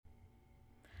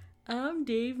I'm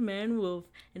Dave Manwolf,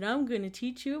 and I'm gonna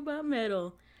teach you about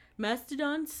metal.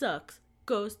 Mastodon sucks.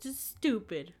 Ghost is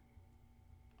stupid.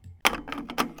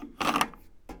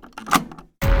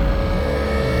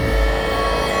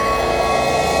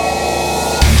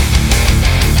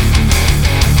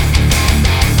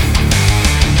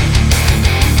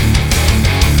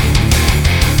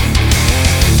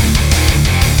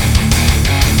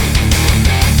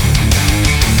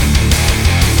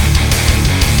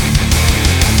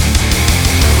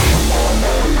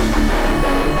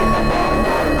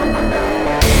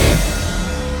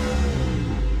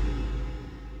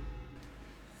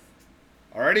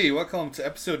 Alrighty, welcome to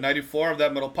episode 94 of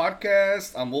That Metal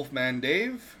Podcast. I'm Wolfman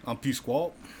Dave. I'm P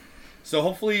Squall. So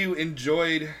hopefully you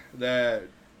enjoyed that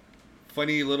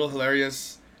funny little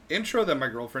hilarious intro that my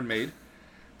girlfriend made.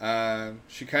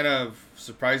 She kind of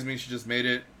surprised me. She just made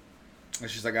it. And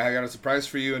she's like, I got a surprise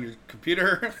for you on your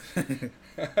computer. And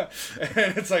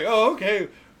it's like, oh, okay.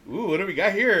 Ooh, what do we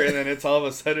got here? And then it's all of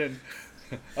a sudden,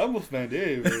 I'm Wolfman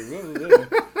Dave.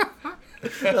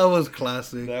 That was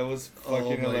classic. That was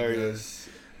fucking hilarious.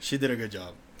 She did a good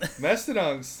job.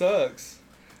 Mastodon sucks.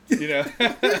 You know,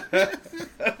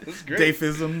 that's great.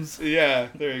 Dafisms. Yeah,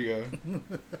 there you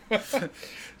go.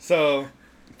 So,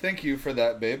 thank you for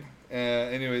that, babe.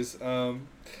 Anyways,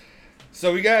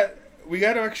 so we got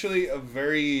actually a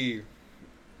very,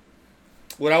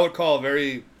 what I would call a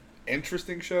very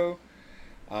interesting show.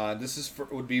 This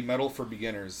would be metal for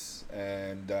beginners,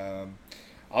 and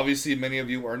obviously many of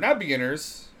you are not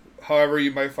beginners. However, you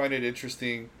might find it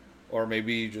interesting, or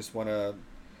maybe you just want to,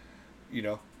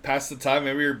 pass the time.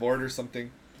 Maybe you're bored or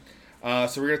something.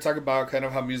 So we're going to talk about kind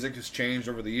of how music has changed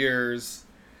over the years,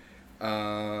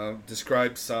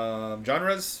 describe some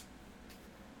genres,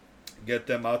 get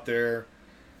them out there.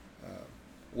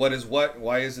 What is what?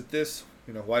 Why is it this?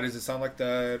 Why does it sound like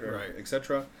that? Or Right.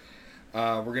 etc.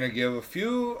 We're going to give a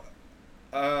few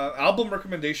album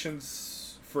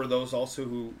recommendations for those also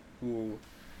who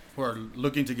are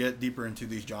looking to get deeper into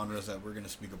these genres that we're going to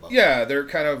speak about. yeah, they're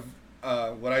kind of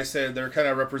what I said. They're kind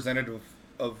of representative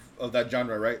of that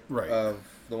genre, right? Right. Of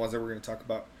the ones that we're going to talk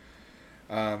about.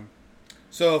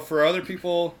 So for other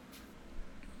people,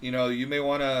 you may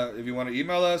want to, if you want to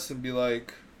email us and be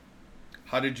like,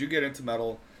 how did you get into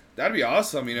metal? That'd be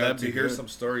awesome, That'd to be hear good. some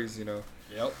stories,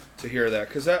 Yep. to hear that.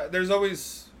 Because there's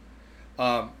always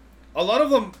a lot of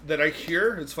them that I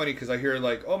hear. It's funny because I hear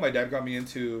like, oh, my dad got me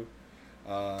into,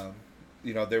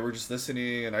 they were just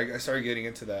listening, and I started getting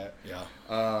into that. Yeah.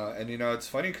 And it's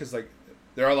funny because like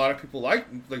there are a lot of people like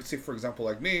say for example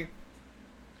like me,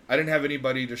 I didn't have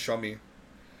anybody to show me,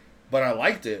 but I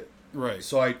liked it. Right.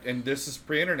 So and this is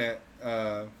pre-internet,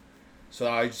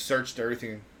 so I searched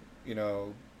everything,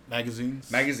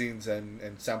 magazines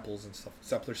and samples and stuff,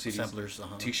 sampler CDs, Samplers.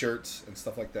 T-shirts and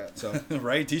stuff like that. So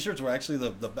Right. T-shirts were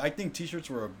actually I think T-shirts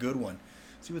were a good one.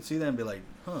 So you would see that and be like,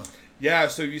 huh. yeah,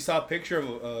 so if you saw a picture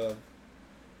of,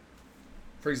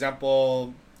 for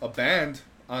example, a band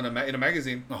in a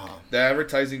magazine, they're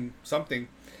advertising something,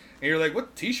 and you're like,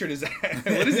 what T-shirt is that?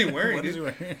 What is he wearing? What is he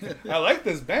wearing? I like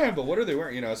this band, but what are they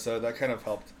wearing? So that kind of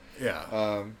helped.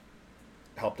 Yeah.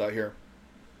 Helped out here.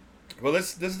 Well,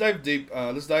 let's dive deep.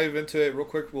 Let's dive into it real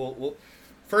quick. We'll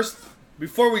first,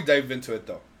 before we dive into it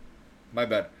though, my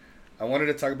bad. I wanted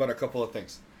to talk about a couple of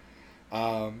things.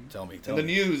 Tell me. In the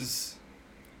news,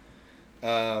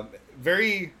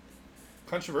 very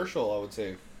controversial, I would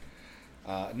say.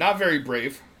 Not very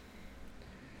brave.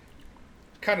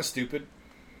 Kind of stupid.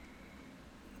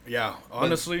 Yeah.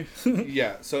 Honestly.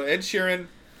 Yeah. So Ed Sheeran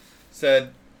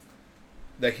said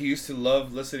that he used to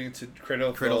love listening to Cradle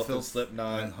of Filth and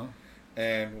Slipknot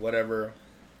and whatever,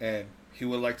 and he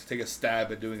would like to take a stab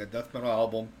at doing a death metal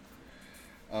album.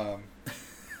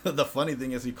 The funny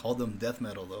thing is he called them death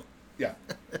metal though. Yeah.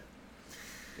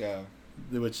 Yeah.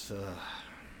 Which.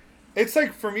 It's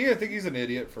like, for me, I think he's an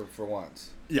idiot for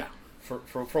once. Yeah.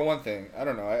 For one thing, I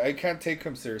don't know. I can't take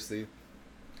him seriously.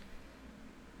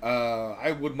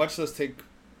 I would much less take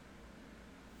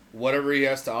whatever he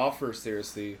has to offer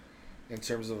seriously in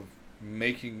terms of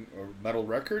making a metal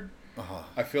record.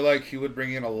 I feel like he would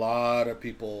bring in a lot of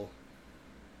people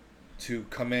to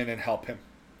come in and help him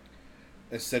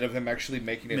instead of him actually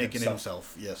making it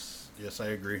himself. Yes, I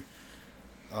agree.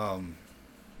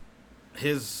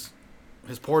 His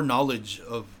poor knowledge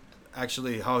of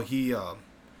actually how he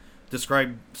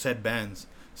described said bands: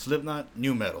 Slipknot,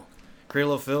 new metal;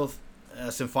 Cradle of Filth,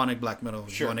 symphonic black metal.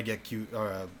 Sure. You want to get cute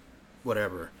or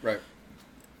whatever. Right.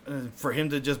 For him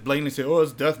to just blatantly say, "Oh,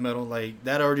 it's death metal," like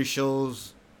that already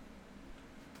shows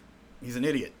he's an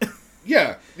idiot.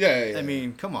 Yeah. I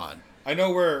mean, come on. I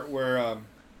know we're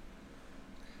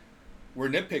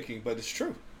nitpicking, but it's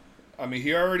true. I mean,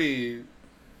 he already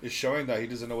is showing that he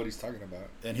doesn't know what he's talking about.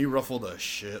 And he ruffled a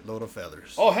shitload of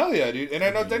feathers. Oh, hell yeah, dude. And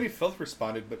I know Danny Filth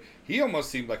responded, but he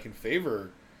almost seemed like in favor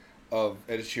of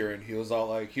Ed Sheeran. He was all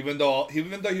like, even though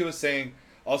he was saying,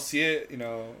 I'll see it, you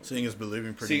know. Seeing is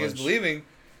believing, pretty seeing much. Seeing is believing.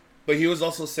 But he was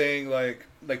also saying, like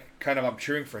kind of, I'm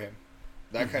cheering for him.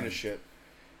 That kind of shit.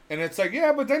 And it's like,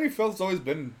 yeah, but Danny Filth's always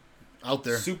been out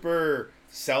there. Super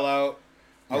sellout,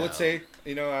 I would say,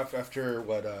 you know, after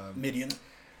what... Midian.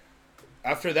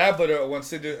 After that, but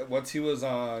once he was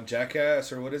on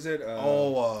Jackass, or what is it?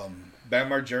 Bam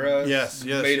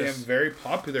Margera made him very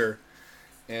popular.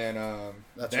 And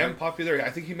them popular. I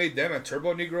think he made them and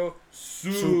Turbo Negro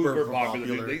super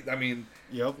popular. I mean,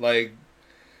 like,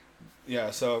 yeah,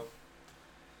 so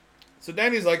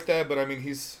Danny's like that, but I mean,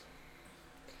 he's,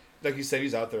 like you said,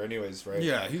 he's out there anyways, right?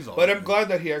 Yeah, he's all But I'm glad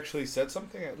that he actually said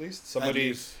something, at least.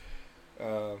 Somebody...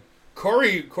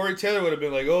 Corey Taylor would have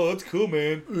been like, "Oh, that's cool,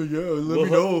 man. Yeah, let me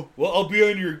know. Well, I'll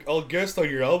guest on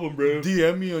your album, bro.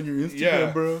 DM me on your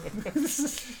Instagram, bro."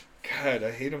 God,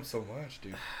 I hate him so much,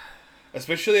 dude.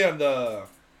 Especially on the...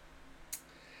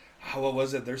 what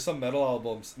was it? There's some metal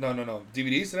albums. No.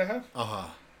 DVDs that I have.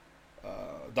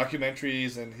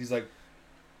 Documentaries, and he's like,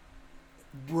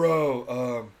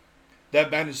 "Bro, that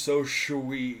band is so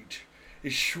sweet.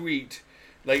 It's sweet."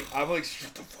 Like, I'm like,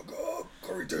 shut the fuck up,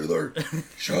 Corey Taylor.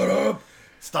 Shut up.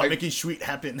 Stop making sweet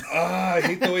happen. I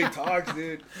hate the way he talks,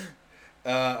 dude.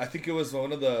 I think it was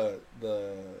one of the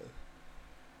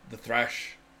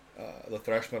thrash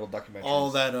metal documentaries.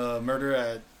 Oh, that murder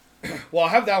at... Well, I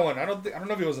have that one. I don't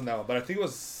know if he was in that one, but I think it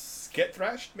was Get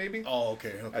Thrashed, maybe. Oh,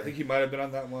 okay. I think he might have been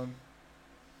on that one.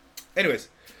 Anyways,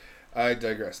 I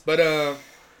digress. But,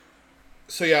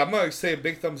 so yeah, I'm going to say a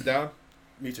big thumbs down.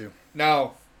 Me too.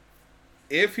 Now...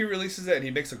 if he releases it and he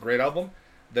makes a great album,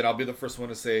 then I'll be the first one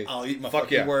to say, I'll eat my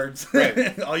fucking words.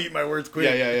 Right. I'll eat my words quick.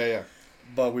 Yeah.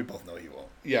 But we both know he won't.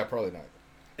 Yeah, probably not.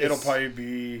 It'll probably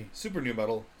be... super new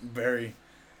metal. Very.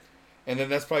 And then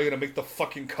that's probably going to make the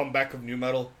fucking comeback of new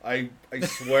metal. I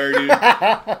swear, dude.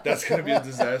 That's going to be a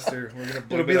disaster. We're gonna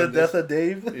It'll be the death of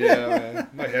Dave. Yeah, man.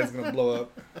 My head's going to blow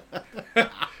up. I'm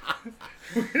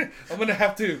going to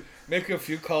have to make a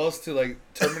few calls to, like,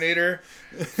 Terminator.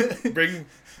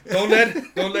 Don't let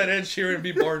Ed Sheeran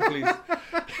be born, please.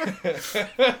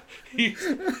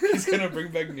 He's gonna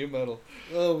bring back new metal.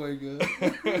 Oh my god!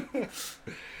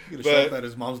 Gonna show up at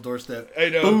his mom's doorstep. I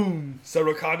know. Boom.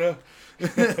 Sarah Connor.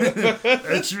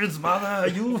 Ed Sheeran's mother,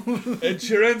 you. Ed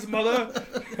Sheeran's mother.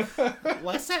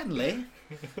 What's that, Lay?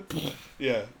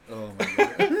 Yeah. Oh my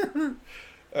god.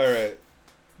 All right,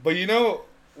 but you know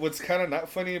what's kind of not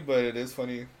funny, but it is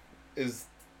funny, is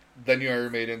the new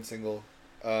Iron Maiden single.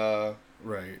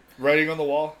 Right. Writing on the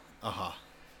Wall.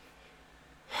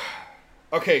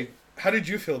 Okay, how did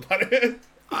you feel about it?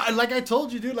 Like I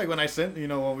told you, dude. Like when I sent,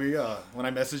 when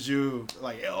I messaged you,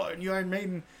 like, "Oh, new Iron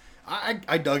Maiden,"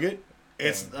 I dug it.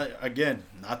 It's again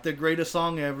not the greatest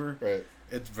song ever. Right.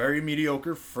 It's very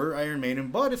mediocre for Iron Maiden,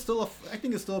 but it's still I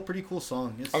think it's still a pretty cool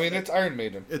song. It's Iron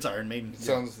Maiden. It's Iron Maiden. It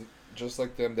sounds just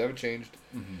like them. They haven't changed.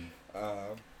 Mm-hmm.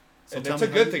 And that's a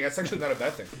good thing. That's actually not a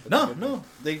bad thing. No.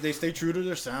 They stay true to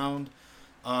their sound.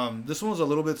 This one was a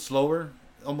little bit slower.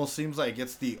 Almost seems like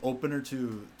it's the opener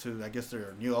to I guess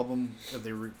their new album if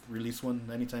they release one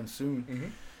anytime soon. Mm-hmm.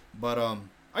 But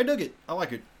I dug it. I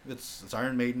like it. It's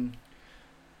Iron Maiden.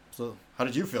 So how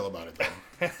did you feel about it though?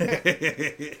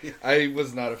 I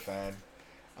was not a fan.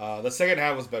 The second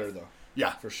half was better though.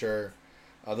 Yeah, for sure.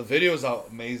 The video is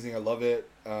amazing. I love it.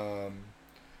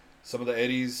 Some of the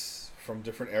Eddies from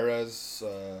different eras.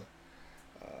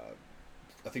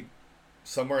 I think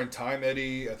Somewhere in Time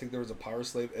Eddie. I think there was a Power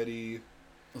Slave Eddie.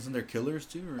 Wasn't there Killers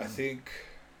too? Or? I think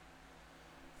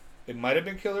it might have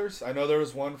been Killers. I know there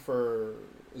was one for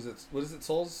what is it?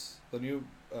 Souls, the new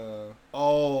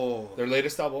their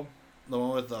latest album. The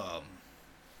one with I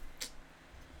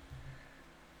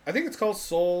think it's called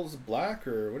Souls Black,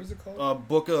 or what is it called?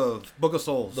 Book of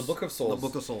Souls. The Book of Souls. The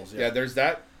Book of Souls. Yeah, there's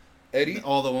that Eddie.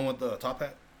 Oh, the one with the top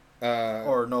hat.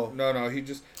 Or no? No.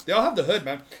 They all have the hood,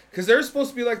 man. Because they're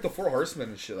supposed to be like the Four Horsemen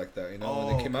and shit like that.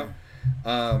 When they came out.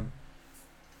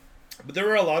 But there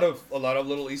were a lot of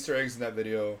little Easter eggs in that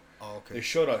video. Oh, okay. They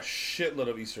showed a shitload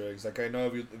of Easter eggs. Like I know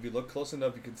if you look close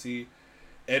enough, you can see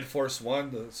Ed Force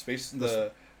One,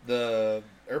 the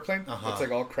airplane. It's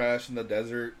like all crashed in the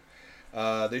desert.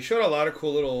 They showed a lot of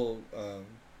cool little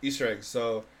Easter eggs.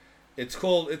 So it's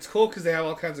cool. It's cool because they have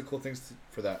all kinds of cool things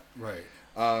for that. Right.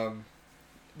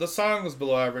 The song was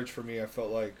below average for me. I felt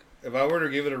like if I were to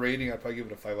give it a rating, I'd probably give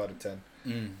it a 5 out of 10.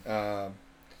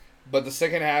 But the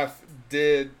second half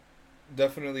did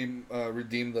definitely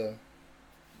redeem the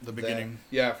beginning.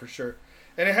 Yeah, for sure.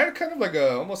 And it had kind of like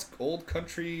a almost old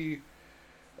country,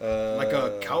 like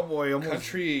a cowboy almost.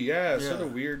 Country, yeah, sort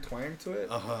of weird twang to it.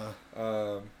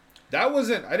 Uh-huh.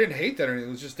 I didn't hate that or anything.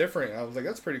 It was just different. I was like,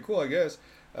 that's pretty cool, I guess.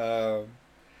 But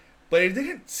it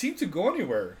didn't seem to go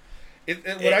anywhere.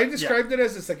 What I described it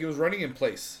as, it's like it was running in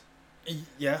place.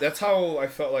 Yeah. That's how I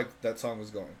felt like that song was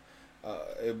going.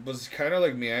 It was kind of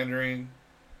like meandering,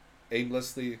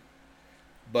 aimlessly,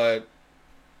 but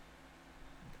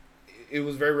it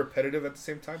was very repetitive at the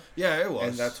same time. Yeah, it was.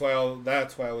 And that's why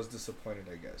I was disappointed,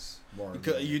 I guess. More.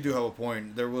 Because you do have a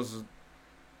point. There was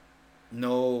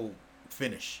no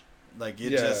finish. Like it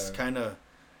just kind of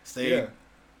stayed the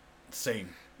same.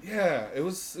 Yeah, it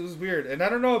was weird, and I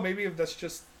don't know. Maybe if that's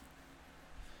just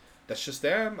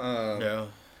them.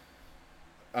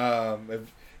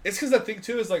 If, it's because the thing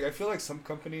too is like I feel like some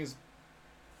companies,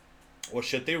 well,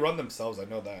 shit, they run themselves. I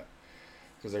know that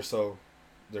because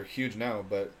they're huge now.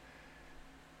 But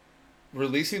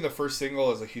releasing the first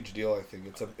single is a huge deal. I think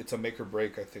it's a make or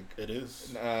break. I think it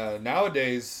is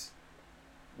nowadays.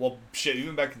 Well, shit,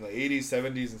 even back in the 80s,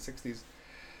 70s, and 60s,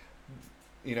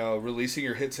 you know, releasing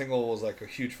your hit single was like a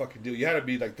huge fucking deal. You had to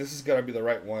be like, this is gotta be the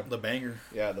right one, the banger.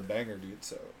 Yeah, the banger, dude.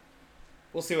 So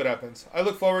we'll see what happens. I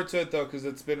look forward to it though, because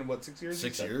it's been what 6 years.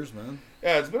 6 years, man.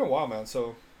 Yeah, it's been a while, man.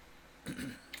 So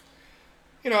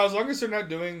you know, as long as they're not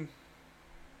doing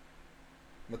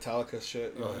Metallica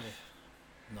shit, you know,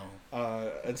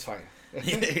 no, it's fine.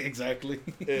 Yeah, exactly.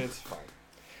 It's fine.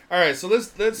 All right, so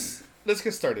let's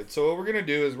get started. So what we're gonna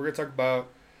do is we're gonna talk about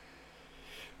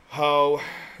how,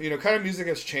 you know, kind of music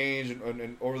has changed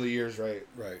and over the years, right?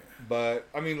 Right. But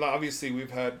I mean, obviously,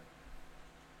 we've had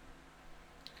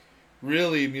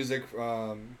really music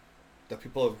that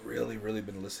people have really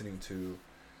been listening to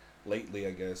lately,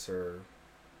 I guess, or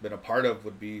been a part of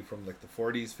would be from like the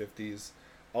 40s, 50s,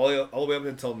 all the way up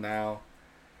until now.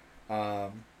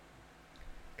 Kind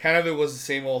of it was the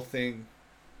same old thing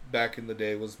back in the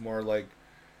day. It was more like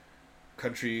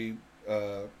country,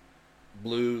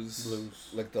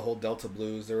 blues, like the whole Delta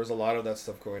blues. There was a lot of that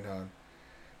stuff going on.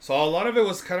 So a lot of it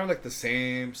was kind of like the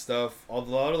same stuff. A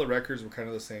lot of the records were kind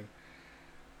of the same.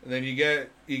 And then you get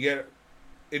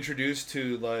introduced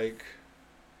to like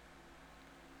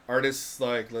artists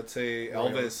like, let's say,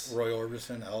 Elvis, Roy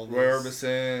Orbison,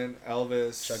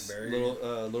 Elvis, Chuck Berry,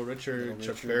 Little Richard,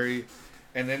 Chuck Berry,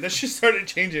 and then that shit started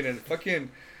changing and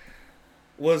fucking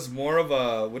was more of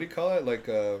a, what do you call it, like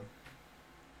a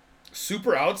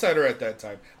super outsider at that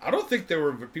time. I don't think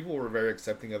people were very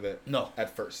accepting of it. No,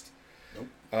 at first. Nope.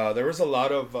 There was a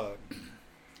lot of I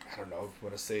don't know, I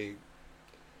want to say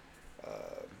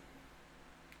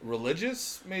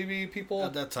religious, maybe people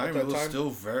at that time. It was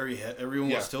still very everyone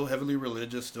was still heavily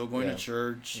religious, still going to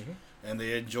church, and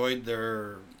they enjoyed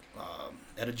their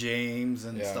Etta James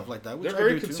and stuff like that. Which they're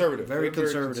very conservative. Very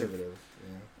conservative.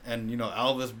 And you know,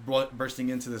 Elvis bursting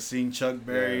into the scene, Chuck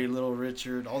Berry, Little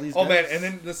Richard, all these guys. Oh man, and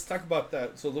then let's talk about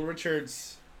that. So Little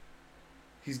Richard's,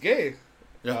 he's gay.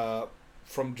 Yeah.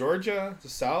 From Georgia, the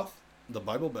South, the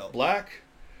Bible Belt, black.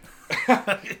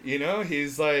 You know,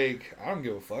 he's like, I don't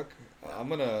give a fuck. I'm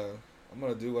gonna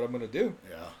do what I'm gonna do.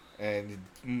 Yeah. And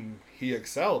he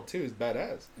excelled too. He's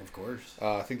badass. Of course.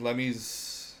 I think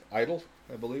Lemmy's idol,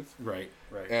 I believe. Right.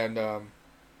 And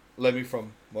Lemmy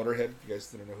from Motorhead. You guys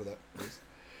didn't know who that is.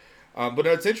 But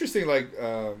it's interesting. Like,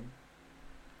 then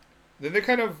they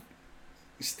kind of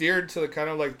steered to the kind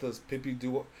of like those 50s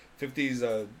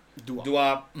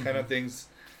doo-wop kind of things.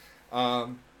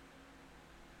 And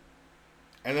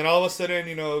then all of a sudden,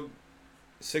 you know,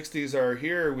 60s are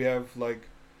here. We have like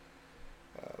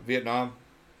Vietnam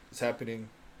is happening.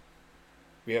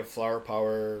 We have flower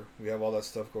power. We have all that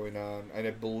stuff going on. And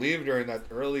I believe during that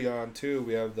early on too,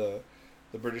 we have the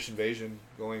British invasion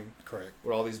going. Correct.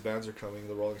 Where all these bands are coming.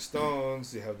 The Rolling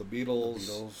Stones. You have the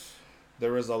Beatles.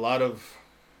 There was a lot of...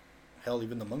 Hell,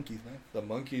 even the Monkees, man. The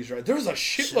Monkees, right? There was a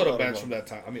shitload of bands from that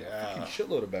time. I mean, a fucking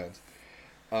shitload of bands.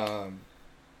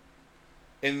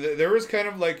 And there was kind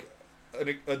of like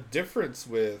a difference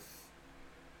with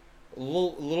a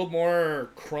little more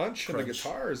crunch in the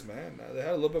guitars, man. They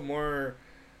had a little bit more,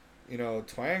 you know,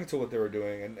 twang to what they were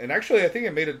doing. And actually, I think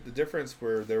it made a difference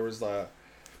where there was,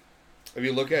 if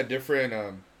you look at different,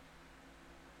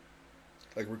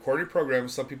 like recording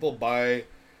programs, some people buy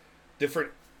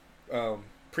different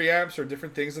preamps or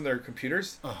different things in their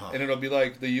computers, and it'll be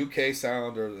like the UK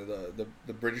sound or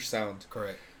the British sound.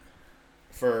 Correct.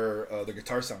 For the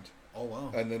guitar sound. Oh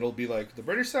wow! And then it'll be like the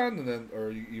British sound, and then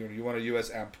you want a US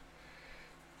amp.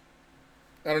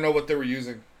 I don't know what they were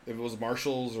using. If it was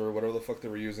Marshalls or whatever the fuck they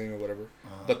were using or whatever.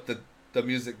 But the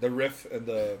music, the riff, and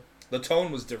the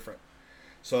tone was different.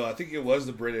 So I think it was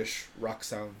the British rock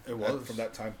sound. It was from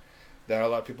that time that a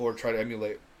lot of people were trying to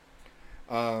emulate.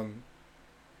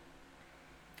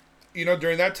 You know,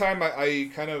 during that time, I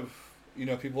kind of, you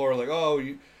know, people are like, oh,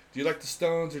 do you like the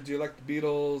Stones or do you like the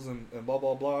Beatles and blah,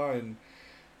 blah, blah. And,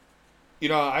 you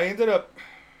know, I ended up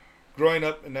growing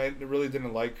up and I really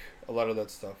didn't like a lot of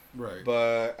that stuff. Right.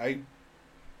 But I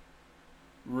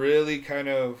really kind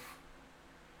of,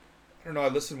 I don't know, I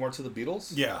listened more to the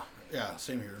Beatles. Yeah. Yeah,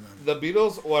 same here, man. The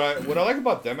Beatles, what I like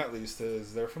about them at least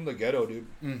is they're from the ghetto, dude.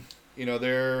 Mm. You know,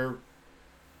 they're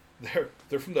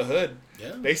from the hood,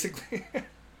 Yeah. basically.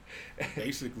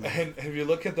 Basically. And if you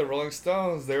look at the Rolling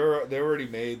Stones, they were already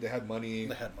made. They had money.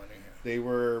 They had money. Yeah. They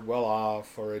were well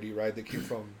off already, right? They came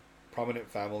from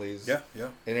prominent families. Yeah, yeah.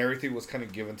 And everything was kind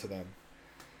of given to them.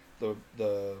 The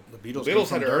Beatles Beatles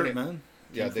had to earn dirt, it, man.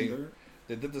 Yeah, Came from dirt.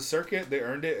 they did the circuit, they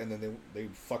earned it, and then they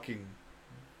fucking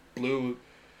blew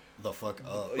the fuck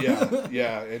up.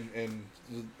 yeah, and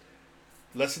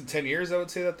less than 10 years, I would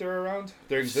say that they were around.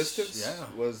 Their existence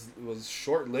was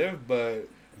short lived, but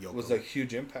Yoko. was a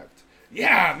huge impact.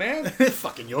 Yeah, man.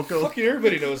 Fucking Yoko. Fucking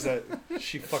everybody knows that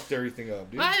she fucked everything up,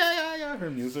 dude. Yeah.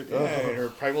 Her music. Yeah, and her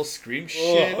Primal Scream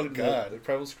shit. Oh, God. The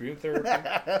Primal Scream therapy.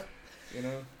 You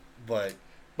know?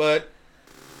 But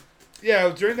yeah,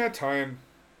 during that time,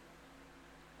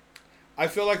 I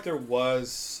feel like there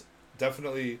was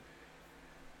definitely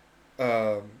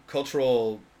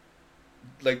cultural,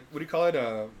 like, what do you call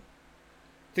it?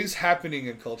 Things happening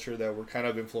in culture that were kind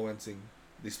of influencing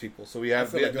these people. So we have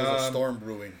Vietnam. Like there's a storm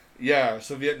brewing. Yeah,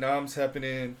 so Vietnam's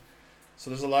happening. So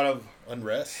there's a lot of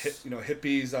unrest.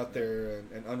 Hippies out there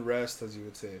and unrest, as you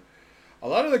would say. A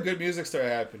lot of the good music started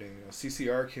happening. You know,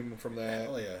 CCR came from that.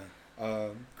 Hell yeah.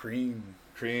 Cream.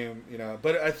 You know.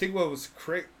 But I think what was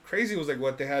crazy was like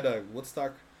what they had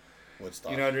Woodstock.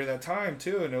 You know, during that time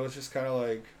too, and it was just kind of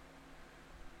like.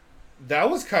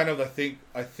 That was kind of I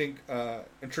think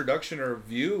introduction or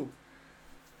view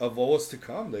of what was to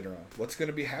come later on. What's going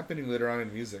to be happening later on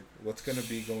in music? What's going to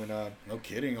be going on? No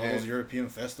kidding. All those European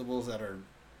festivals that are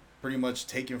pretty much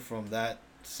taken from that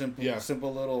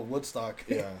simple little Woodstock.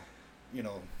 Yeah. You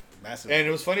know, massive. And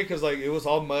it was funny because, like, it was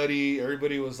all muddy.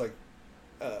 Everybody was, like,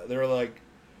 they were, like,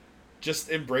 just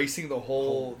embracing the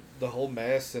whole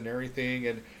mess and everything.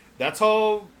 And that's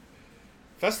how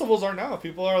festivals are now.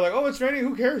 People are like, oh, it's raining.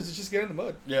 Who cares? Let's just get in the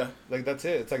mud. Yeah. Like, that's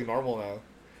it. It's, like, normal now.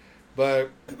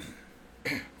 But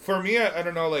for me, I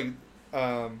don't know, like,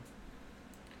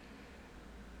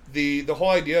 the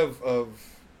whole idea of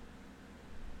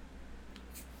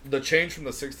the change from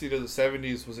the 60s to the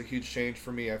 70s was a huge change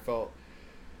for me. I felt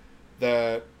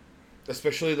that,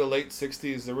 especially the late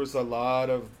 60s, there was a lot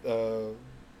of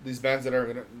these bands that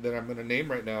I'm gonna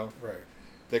name right now, right,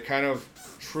 that kind of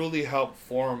truly helped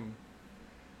form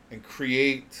and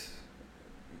create,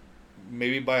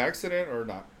 maybe by accident or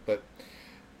not, but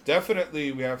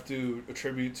definitely we have to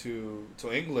attribute to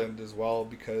England as well,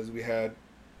 because we had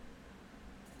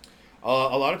a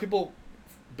lot of people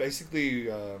basically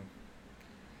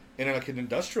in like an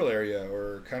industrial area,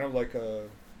 or kind of like a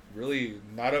really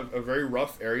not a very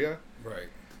rough area. Right.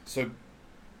 So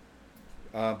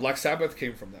Black Sabbath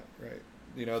came from that, right?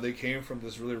 You know, they came from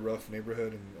this really rough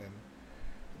neighborhood,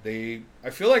 and I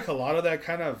feel like a lot of that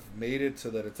kind of made it so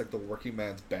that it's like the working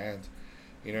man's band.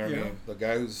 You know what I mean? The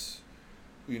guy who's,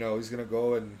 you know, he's going to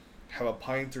go and have a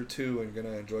pint or two and going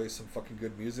to enjoy some fucking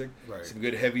good music. Right. Some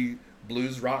good heavy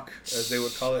blues rock, as they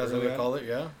would call it. As they would call it,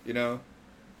 yeah. You know?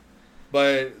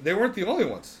 But they weren't the only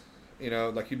ones. You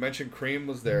know, like you mentioned, Cream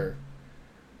was there.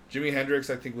 Jimi Hendrix,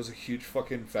 I think, was a huge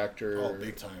fucking factor. Oh,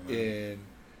 big time, man.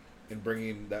 In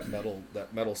bringing that metal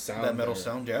sound. That metal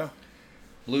sound, yeah.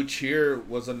 Blue Cheer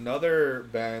was another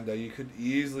band that you could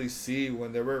easily see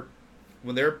when they were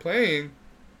playing.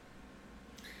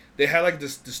 They had like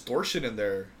this distortion in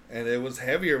there, and it was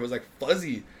heavier. It was like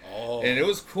fuzzy, and it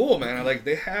was cool, man. Like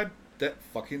they had that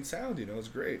fucking sound, you know. It was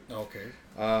great. Okay.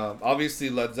 Obviously,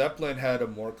 Led Zeppelin had a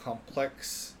more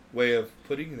complex way of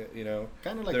putting it, you know.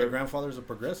 Kind of like their grandfathers of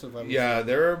progressive. I would say.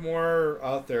 They were more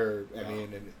out there. Yeah. I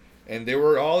mean, and they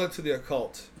were all into the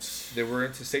occult. They were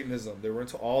into Satanism. They were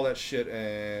into all that shit,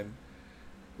 and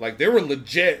like they were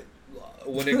legit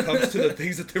when it comes to the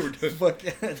things that they were doing. But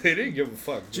they didn't give a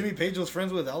fuck. Dude. Jimmy Page was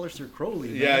friends with Aleister Crowley.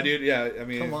 Man. Yeah, dude. Yeah, I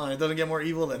mean, come on, it doesn't get more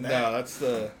evil than that. No, that's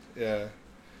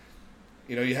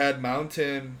You know, you had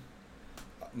Mountain.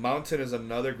 Mountain is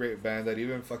another great band that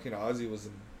even fucking Ozzy was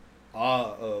in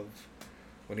awe of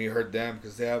when he heard them,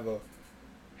 because they have a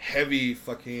heavy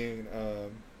fucking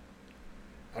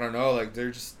I don't know, like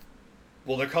they're just,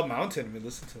 well, they're called Mountain. I mean,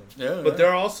 listen to them. Yeah. But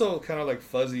they're also kind of like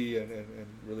fuzzy and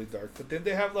really dark. But then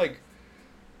they have like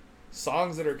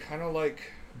songs that are kind of like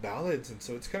ballads, and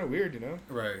so it's kind of weird, you know.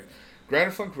 Right.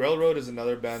 Grand Funk Railroad is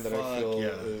another band that I Fuck, feel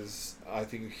yeah. is, I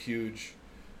think, a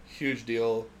huge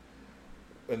deal.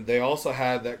 And they also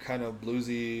had that kind of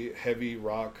bluesy, heavy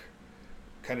rock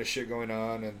kind of shit going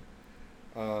on. And,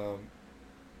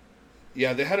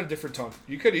 yeah, they had a different tone.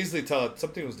 You could easily tell that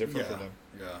something was different for them.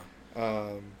 Yeah.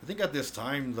 I think at this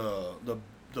time the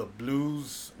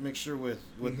blues mixture with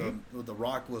the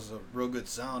rock was a real good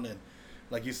sound, and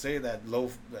like you say, that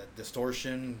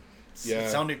distortion. Yeah. It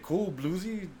sounded cool,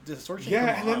 bluesy distortion.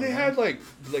 Yeah, Come and then on, they man. had like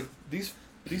these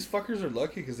fuckers are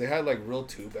lucky because they had like real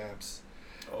tube amps.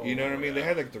 You know what I mean? They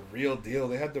had like the real deal.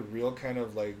 They had the real kind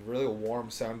of like really warm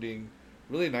sounding,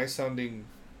 really nice sounding,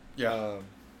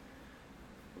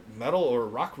 metal or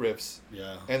rock riffs.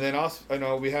 Yeah. And then also, I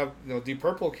know we have, Deep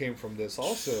Purple came from this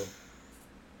also.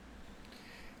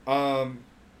 Of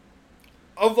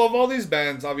all these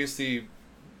bands, obviously,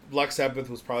 Black Sabbath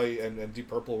was probably and Deep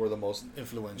Purple were the most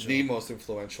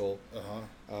influential.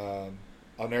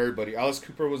 On everybody. Alice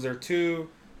Cooper was there too.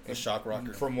 The shock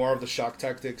rocker. For more of the shock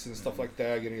tactics and stuff like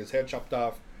that, getting his head chopped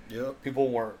off. Yep. People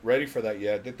weren't ready for that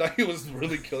yet. They thought he was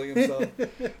really killing himself.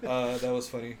 That was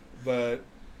funny. But,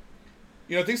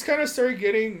 things kind of started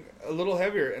getting a little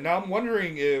heavier. And now I'm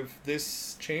wondering if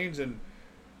this change in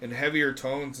heavier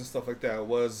tones and stuff like that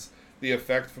was the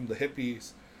effect from the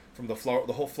hippies, from the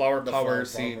whole flower power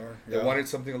scene. Yeah. They wanted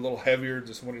something a little heavier,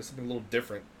 just wanted something a little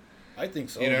different. I think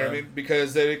so. You know what I mean?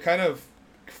 Because they kind of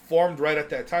formed right at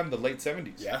that time, the late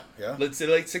 70s. Yeah. Let's say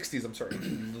late 60s, I'm sorry.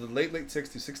 The late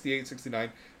 60s, 68,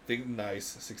 69. Think nice,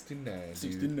 69. Dude.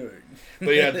 69. But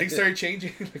yeah, things started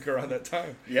changing like around that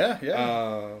time.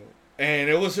 Yeah. And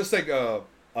it was just like a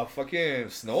fucking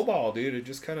snowball, dude. It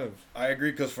just kind of... I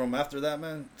agree, because from after that,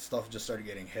 man, stuff just started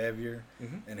getting heavier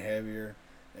and heavier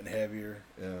and heavier.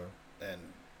 Yeah. And,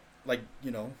 like,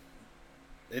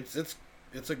 it's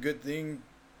a good thing.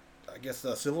 I guess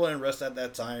the civil unrest at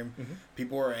that time,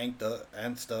 people were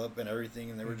amped up and everything,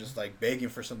 and they were just, like, begging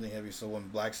for something heavy. So when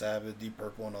Black Sabbath, Deep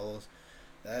Purple, and all those,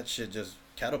 that shit just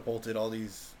catapulted all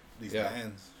these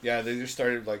bands. Yeah, they just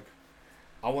started, like,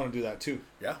 I want to do that, too.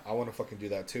 Yeah. I want to fucking do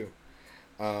that, too.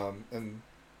 And,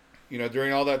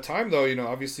 during all that time, though,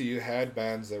 obviously you had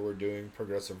bands that were doing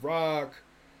progressive rock.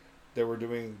 They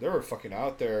were fucking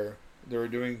out there. They were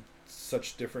doing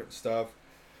such different stuff.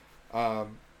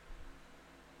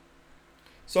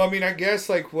 So, I mean, I guess,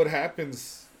 like, what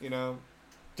happens,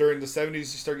 during the 70s, you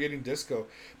start getting disco.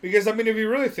 Because, I mean, if you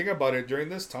really think about it, during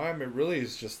this time, it really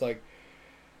is just, like,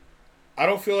 I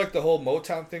don't feel like the whole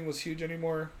Motown thing was huge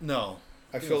anymore. No.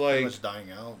 I feel like... pretty much dying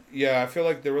out. Yeah, I feel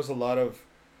like there was a lot of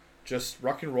just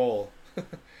rock and roll.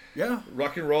 Yeah.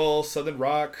 Rock and roll, Southern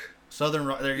rock. Southern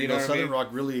rock, there you go. Southern rock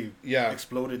really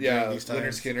exploded during these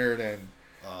times. Lynyrd Skynyrd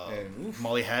and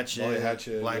Molly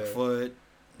Hatchet, Blackfoot.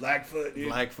 Blackfoot, dude.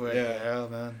 Blackfoot, yeah,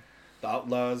 man. The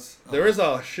Outlaws. There is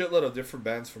a shitload of different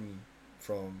bands from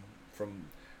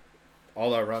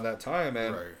all around that time,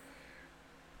 and right.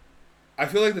 I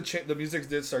feel like the music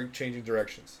did start changing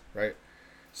directions, right?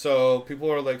 So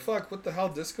people are like, "Fuck, what the hell,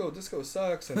 disco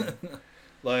sucks," and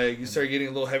like you start getting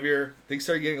a little heavier. Things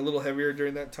started getting a little heavier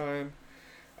during that time.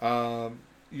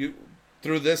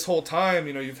 Through this whole time,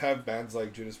 you've had bands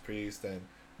like Judas Priest and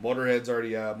Motorhead's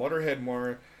already out. Motorhead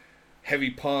more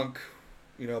heavy punk,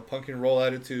 punk and roll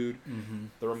attitude. Mm-hmm.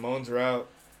 The Ramones are out.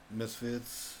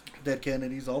 Misfits, Dead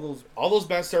Kennedys, all those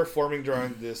bands start forming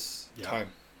during this time.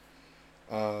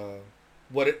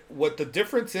 What the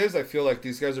difference is, I feel like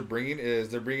these guys are bringing is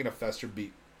they're bringing a faster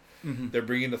beat. Mm-hmm. They're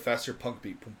bringing the faster punk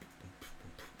beat.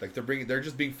 Like they're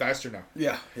just being faster now.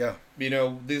 Yeah.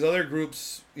 These other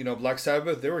groups, Black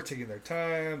Sabbath, they were taking their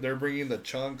time. They're bringing the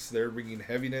chunks. They're bringing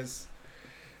heaviness.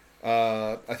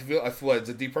 I feel it's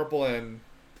a Deep Purple and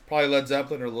probably Led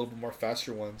Zeppelin are a little bit more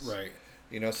faster ones. Right.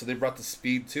 So they brought the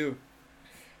speed too.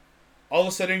 All of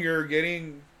a sudden, you're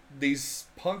getting these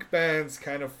punk bands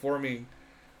kind of forming.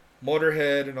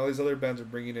 Motorhead and all these other bands are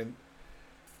bringing in.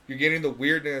 You're getting the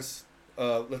weirdness.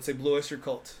 Let's say Blue Oyster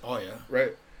Cult. Oh yeah.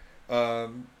 Right.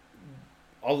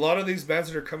 A lot of these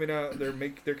bands that are coming out,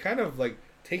 they're kind of like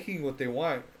taking what they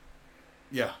want.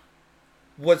 Yeah.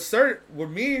 What I started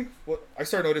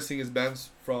noticing is bands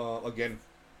from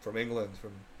England,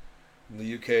 from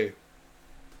the UK.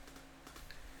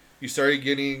 You started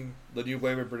getting the new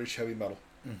wave of British heavy metal.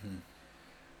 Mm-hmm.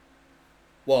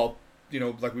 Well,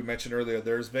 like we mentioned earlier,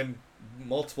 there's been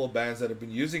multiple bands that have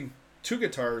been using two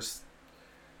guitars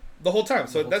the whole time.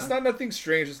 So that's not nothing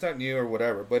strange. It's not new or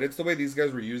whatever, but it's the way these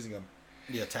guys were using them.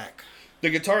 The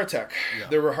guitar attack. Yeah.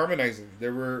 They were harmonizing. They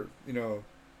were,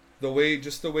 the way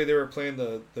they were playing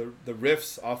the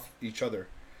riffs off each other.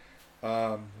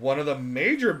 One of the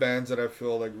major bands that I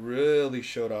feel like really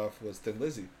showed off was Thin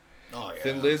Lizzy. Oh yeah.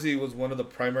 Thin Lizzy was one of the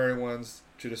primary ones.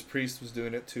 Judas Priest was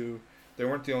doing it too. They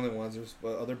weren't the only ones. There's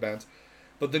other bands,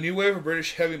 but the new wave of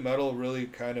British heavy metal really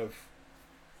kind of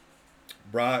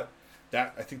brought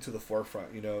that, I think, to the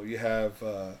forefront. You know, you have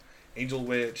Angel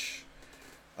Witch,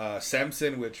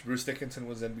 Samson, which Bruce Dickinson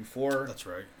was in before. That's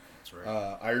right. That's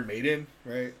right. Iron Maiden,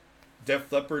 right? Def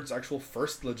Leppard's actual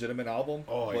first legitimate album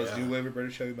was new wave of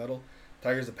British heavy metal.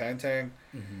 Tigers of Pantang,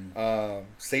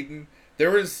 Satan.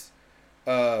 There was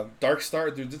Dark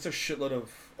Star. Dude, it's a shitload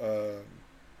of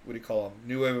what do you call them?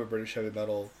 New wave of British heavy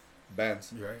metal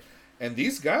bands. You're right. And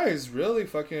these guys really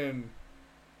fucking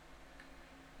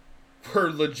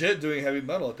were legit doing heavy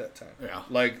metal at that time. Yeah.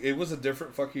 Like, it was a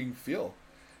different fucking feel.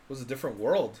 It was a different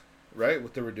world, right?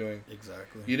 What they were doing.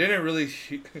 Exactly. You didn't really...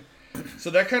 So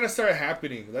that kind of started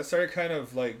happening. That started kind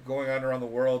of, like, going on around the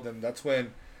world, and that's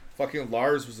when fucking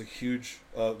Lars was a huge...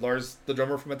 Lars, the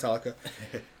drummer from Metallica,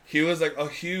 he was, like, a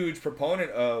huge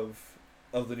proponent of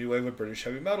the new wave of British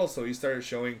heavy metal, so he started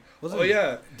showing...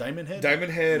 Diamond Head?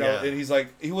 Diamond Head, Yeah. and he's like...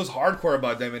 He was hardcore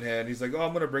about Diamond Head. He's like, oh,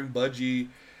 I'm going to bring Budgie,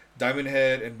 Diamond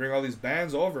Head, and bring all these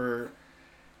bands over,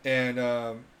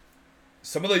 and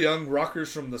some of the young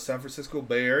rockers from the San Francisco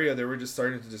Bay Area, they were just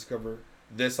starting to discover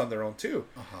this on their own too,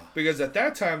 because at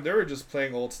that time they were just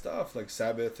playing old stuff like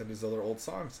Sabbath and these other old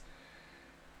songs.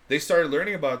 They started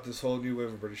learning about this whole new wave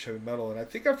of British heavy metal, and I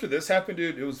think after this happened,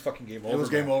 dude, it was fucking game over. It was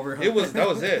game over. Huh? That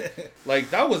was it. Like,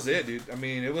 that was it, dude. I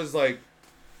mean, it was like,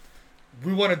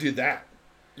 we want to do that.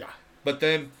 Yeah. But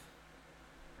then,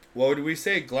 what did we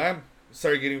say? Glam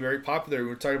started getting very popular. We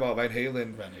were talking about Van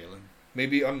Halen.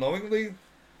 Maybe unknowingly,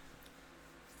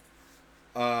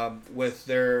 with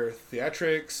their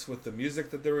theatrics, with the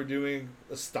music that they were doing,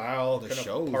 the style, the kind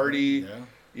shows, of party. Man. Yeah.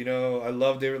 You know, I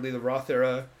love David Lee, the Roth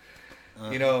era.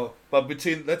 You know, but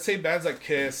between, let's say, bands like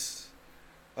Kiss,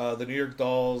 the New York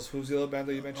Dolls, who's the other band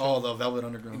that you mentioned? Oh, the Velvet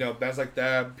Underground. You know, bands like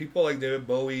that, people like David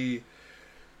Bowie,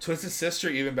 Twisted Sister,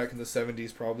 even back in the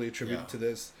 70s, probably attributed to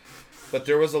this. But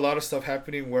there was a lot of stuff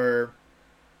happening where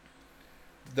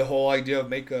the whole idea of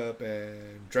makeup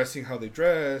and dressing how they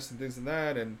dress and things like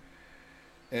that,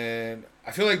 and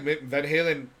I feel like Van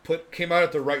Halen came out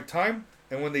at the right time,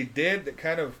 and when they did, it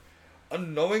kind of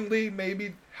unknowingly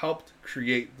maybe helped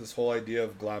create this whole idea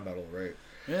of glam metal, right?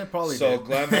 Yeah, probably. So did.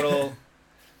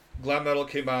 glam metal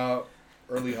came out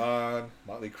early on.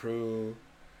 Motley Crue,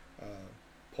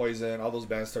 Poison, all those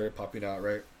bands started popping out,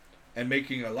 right? And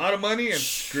making a lot of money and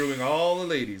screwing all the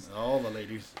ladies. All the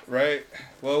ladies. Right.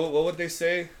 Well, what would they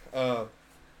say? Let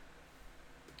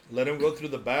them go through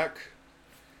the back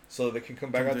so they can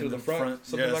come back out through the front.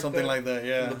 Something like that,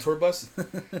 yeah. The tour bus.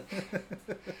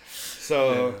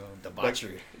 So,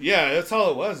 debauchery. Yeah, that's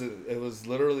all it was. It was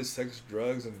literally sex,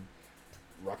 drugs, and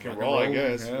rock and roll, I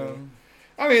guess. Yeah.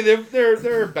 I mean,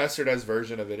 they're a bastardized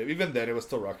version of it. Even then, it was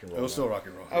still rock and roll. It was still rock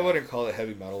and roll. I wouldn't call it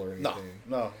heavy metal or anything.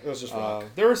 No, it was just rock.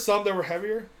 There were some that were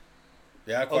heavier.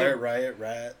 Yeah, Quiet Riot,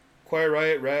 Rat. Quiet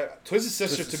Riot, Rat. Twisted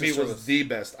Sister to me was the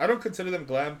best. I don't consider them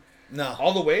glam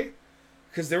all the way,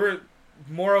 because they were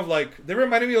more of like, they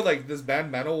reminded me of like this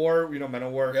band Manowar, you know,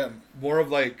 Manowar. Yeah. More of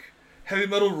like heavy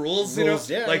metal rules, you know,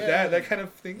 that kind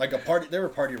of thing. Like a party, they were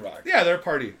party rock. Yeah, they're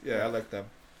party. Yeah, I like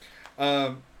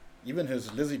them. Even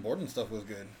his Lizzie Borden stuff was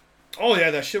good. Oh yeah,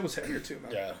 that shit was heavier too,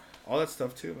 man. Yeah. All that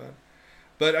stuff too, man.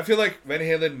 But I feel like Van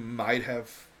Halen might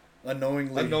have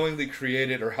unknowingly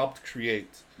created or helped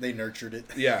create. They nurtured it.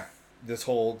 Yeah, this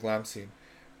whole glam scene.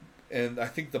 And I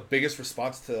think the biggest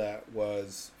response to that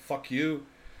was, fuck you.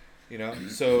 You know?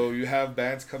 So you have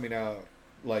bands coming out,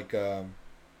 like,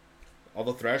 all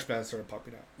the thrash bands started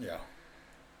popping out.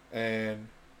 Yeah.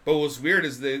 But what's weird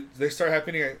is they start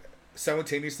happening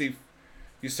simultaneously.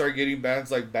 You start getting bands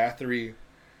like Bathory,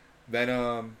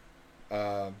 Venom,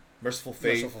 Merciful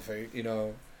Fate, you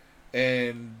know,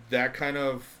 and that kind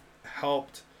of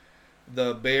helped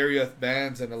the Bay Area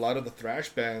bands and a lot of the thrash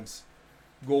bands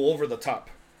go over the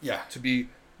top. Yeah. To be,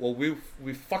 well,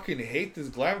 we fucking hate this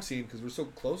glam scene because we're so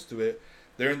close to it.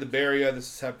 They're in the Bay Area. This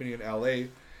is happening in LA.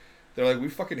 They're like, we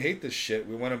fucking hate this shit.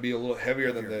 We want to be a little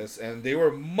heavier than this. And they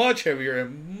were much heavier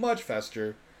and much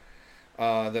faster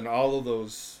than all of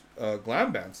those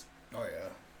glam bands. Oh, yeah.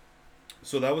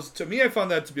 So that was, to me, I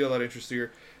found that to be a lot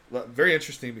very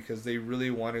interesting, because they really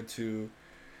wanted to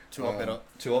up it up.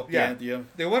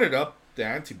 They wanted up the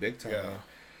ante big time. Yeah. Man.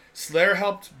 Slayer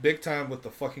helped big time with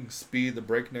the fucking speed, the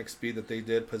breakneck speed that they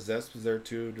did. Possessed was there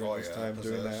too during this time,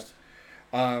 doing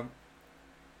that.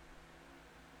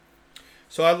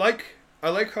 So I like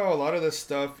how a lot of this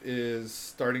stuff is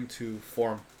starting to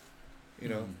form. You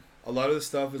know, a lot of this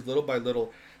stuff is little by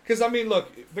little. Because I mean,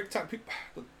 look, big time.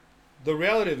 The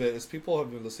reality of it is, people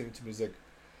have been listening to music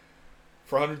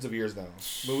for hundreds of years now.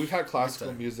 But we've had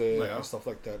classical music Yeah. and stuff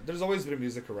like that. There's always been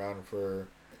music around for.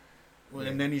 Well,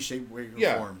 in any shape, way, or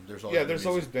Yeah. form, there's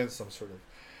Always been some sort of,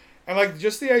 and like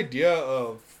just the idea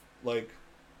of like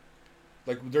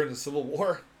during the Civil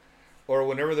War, or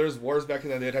whenever there was wars back in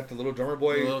the day, they'd have the little drummer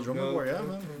boy. The little drummer boy, yeah,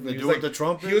 man. They He do was with the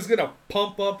trumpet. He was gonna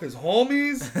pump up his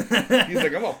homies. He's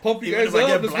like, I'm gonna pump you Even guys if I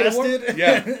up. get Let's go to war." blasted.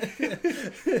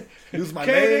 Yeah. Lose my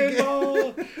leg.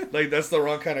 Cannonball. Like that's the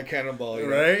wrong kind of cannonball, you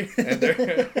know? Right? And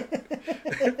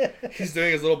he's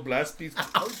doing his little blast beats.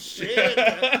 Oh shit!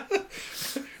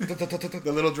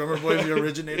 The little drummer boy is the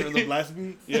originator of the blast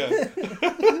beat. Yeah.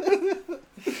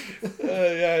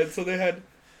 Yeah. And so they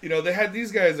had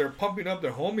these guys that are pumping up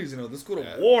their homies. Let's go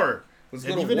to war. Let's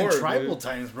go And to even war. in tribal dude.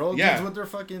 times, bro. Yeah. Dudes with their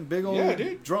fucking big old Yeah,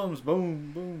 dude. drums.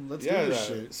 Boom, boom. Let's do Yeah. this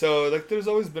shit. So like, there's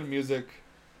always been music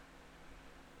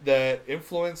that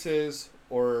influences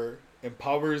or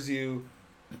empowers you,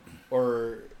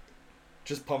 or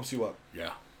just pumps you up.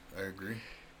 Yeah, I agree.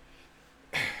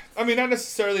 I mean, not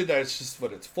necessarily that it's just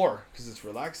what it's for, because it's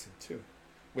relaxing too,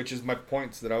 which is my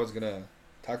points that I was gonna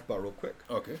talk about real quick.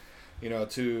 Okay.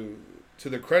 To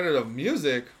the credit of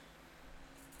music,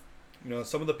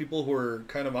 some of the people who are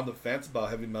kind of on the fence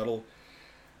about heavy metal,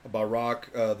 about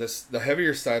rock, the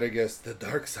heavier side, I guess, the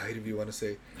dark side, if you want to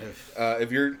say,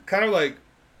 if you're kind of like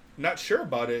not sure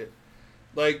about it,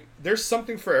 like there's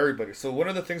something for everybody. So one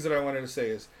of the things that I wanted to say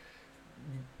is,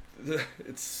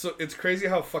 it's crazy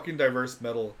how fucking diverse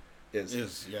metal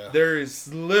is. Yeah. There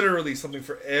is literally something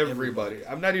for everybody.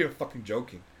 I'm not even fucking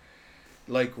joking.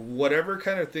 Like whatever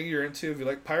kind of thing you're into, if you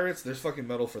like pirates, there's fucking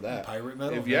metal for that. Pirate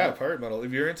metal. Pirate metal.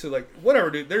 If you're into like whatever,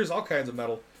 dude, there's all kinds of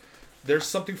metal. There's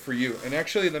something for you. And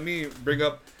actually, let me bring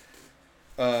up.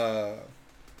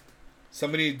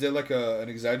 Somebody did like an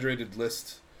exaggerated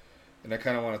list, and I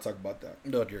kind of want to talk about that.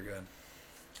 No, you're good.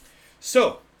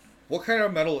 So, what kind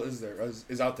of metal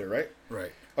is out there, right?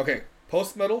 Right. Okay,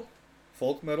 post metal,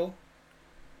 folk metal,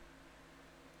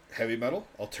 heavy metal,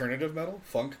 alternative metal,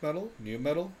 funk metal, new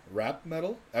metal, rap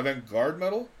metal, avant-garde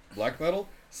metal, black metal,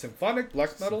 symphonic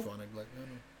black metal,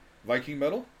 Viking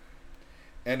metal,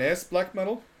 NS black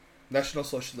metal, National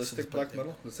Socialistic black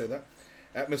metal, let's say that,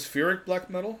 atmospheric black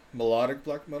metal, melodic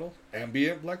black metal,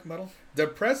 ambient black metal,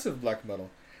 depressive black metal,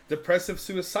 depressive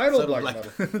suicidal black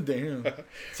metal. Damn.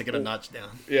 Take it a notch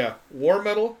down. Yeah, war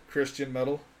metal, Christian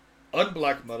metal,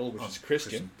 unblack metal, which is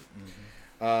Christian,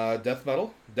 death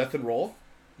metal, death and roll,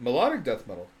 melodic death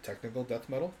metal, technical death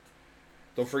metal.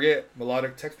 Don't forget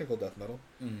melodic technical death metal.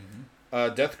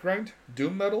 Death grind,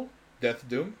 doom metal, death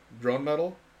doom, drone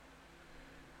metal,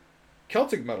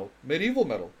 Celtic metal, medieval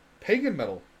metal, pagan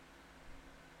metal,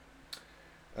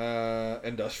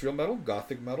 industrial metal,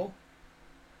 gothic metal.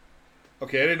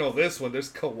 Okay, I didn't know this one.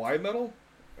 There's kawaii metal.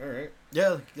 All right.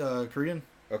 Yeah, Korean.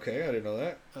 Okay, I didn't know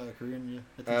that. Korean,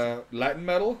 yeah. Latin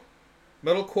metal,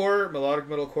 metalcore, melodic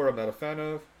metalcore. I'm not a fan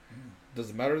of.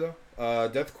 Doesn't matter though.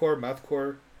 Deathcore,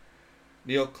 mathcore,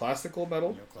 neoclassical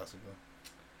metal,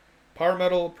 power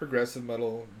metal, progressive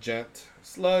metal, gent,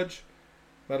 sludge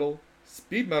metal,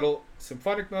 speed metal,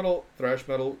 symphonic metal, thrash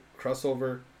metal,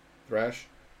 crossover, thrash,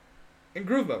 and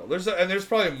groove metal. There's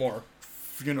probably more.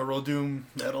 Funeral doom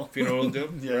metal. Funeral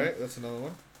doom, Yeah. Right? That's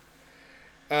another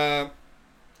one.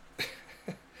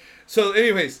 So,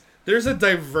 anyways, there's a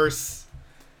diverse.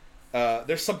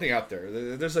 There's something out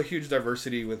there. There's a huge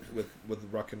diversity with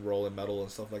rock and roll and metal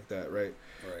and stuff like that, right?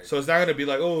 Right. So it's not gonna be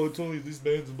like, oh, it's only these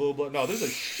bands and blah blah. No, there's a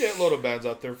shitload of bands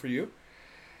out there for you.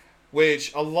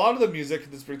 Which a lot of the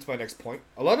music. This brings to my next point.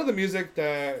 A lot of the music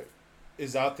that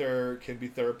is out there can be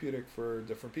therapeutic for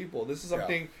different people. This is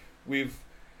something we've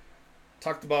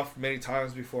talked about many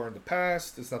times before in the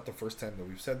past. It's not the first time that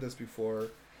we've said this before.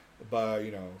 But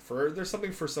there's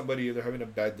something for somebody. They're having a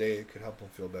bad day. It could help them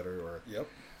feel better. Or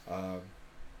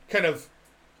kind of,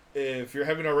 if you're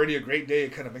having already a great day,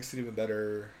 it kind of makes it even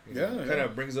better. Kind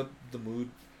of brings up the mood,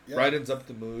 brightens up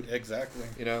the mood. Exactly.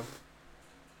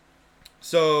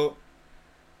 So,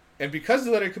 and because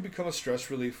of that, it could become a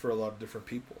stress relief for a lot of different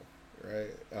people,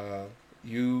 right?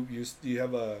 You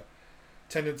have a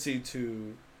tendency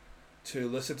to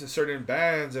listen to certain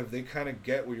bands if they kind of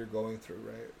get what you're going through,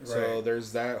 right? So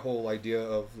there's that whole idea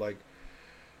of like,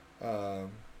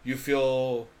 you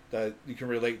feel that you can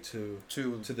relate to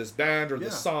this band or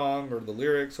the song or the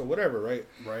lyrics or whatever, right?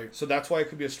 Right. So that's why it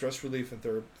could be a stress relief and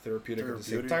therapeutic at the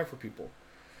same time for people.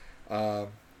 I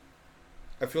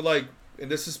feel like, and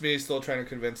this is me still trying to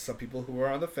convince some people who are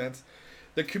on the fence,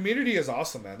 the community is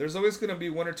awesome, man. There's always going to be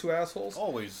one or two assholes.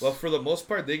 Always. Well, for the most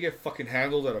part, they get fucking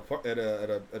handled at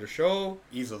a show,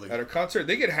 easily, at a concert.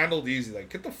 They get handled easy. Like,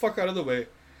 get the fuck out of the way.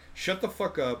 shut the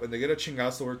fuck up, and they get a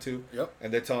chingazo or two. Yep.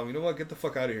 And they tell them, you know what, get the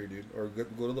fuck out of here, dude, or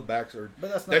go to the backs, or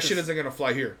But that's not that to shit s- isn't gonna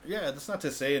fly here. Yeah, that's not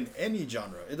to say in any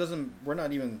genre. It doesn't. We're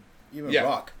not even Yeah.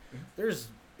 rock. There's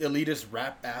elitist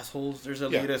rap assholes. There's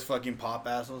elitist fucking pop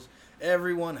assholes.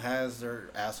 Everyone has their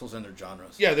assholes in their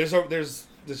genres. Yeah, there's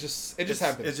just it just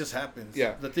happens. It just happens.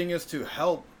 Yeah. The thing is to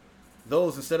help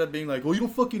those instead of being like, "Oh, you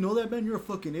don't fucking know that, man. You're a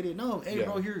fucking idiot." No, hey, Yeah.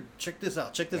 bro, here, check this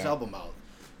out. Check this Yeah. album out.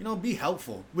 You know, be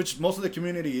helpful, which most of the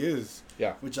community is.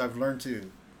 Yeah. Which I've learned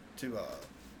to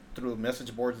through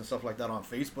message boards and stuff like that on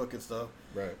Facebook and stuff.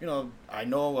 Right. You know, I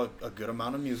know a good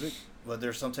amount of music, but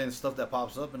there's sometimes stuff that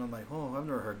pops up, and I'm like, oh, I've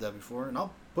never heard that before, and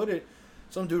I'll put it.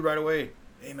 Some dude right away,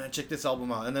 hey man, check this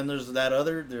album out, and then there's that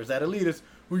elitist.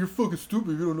 Well, you're fucking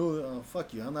stupid. You don't know that. Oh,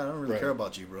 fuck you. I don't really Right. care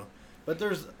about you, bro. But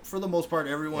there's, for the most part,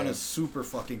 everyone Yeah. is super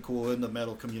fucking cool in the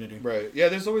metal community. Right. Yeah,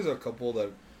 there's always a couple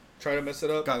that try to mess it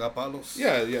up. Cagapalos.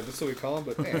 Yeah, that's what we call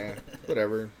them. But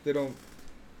whatever. They don't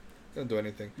do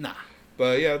anything. Nah.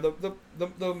 But yeah,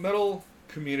 the metal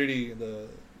community, in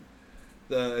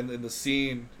the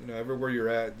scene, you know, everywhere you're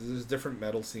at, there's different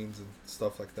metal scenes and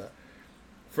stuff like that.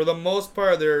 For the most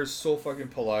part, they're so fucking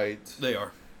polite, They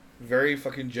are. very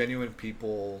fucking genuine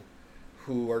people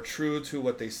who are true to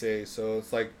what they say. So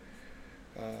it's like,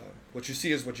 what you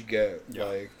see is what you get. Yeah.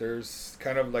 Like, there's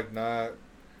kind of like not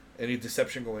any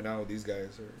deception going on with these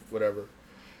guys or whatever.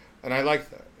 And I like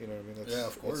that. You know what I mean? That's, Yeah,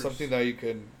 of course. It's something that you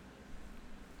can,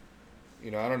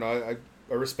 you know, I don't know.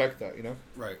 I respect that, you know?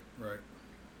 Right.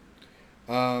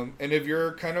 And if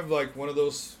you're kind of like one of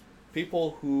those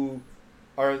people who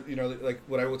are, you know, like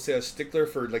what I would say a stickler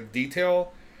for like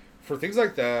detail, for things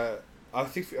like that, I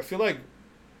feel like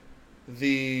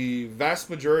the vast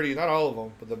majority, not all of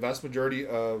them, but the vast majority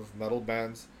of metal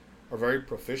bands are very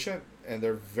proficient and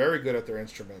they're very good at their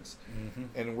instruments. Mm-hmm.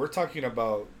 And we're talking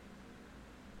about,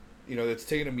 you know, it's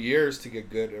taken them years to get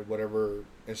good at whatever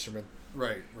instrument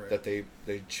Right. that they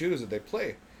choose, that they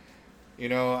play. You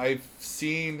know, I've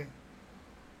seen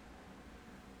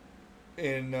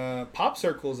in pop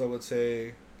circles, I would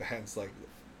say, bands like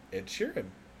Ed Sheeran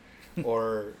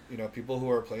or, you know, people who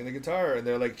are playing the guitar and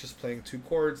they're like just playing 2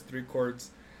 chords, 3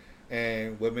 chords,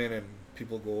 and women and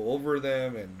people go over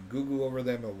them and goo over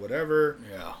them or whatever.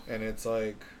 Yeah. And it's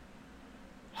like,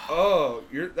 oh,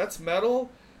 that's metal?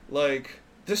 Like,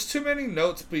 there's too many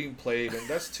notes being played and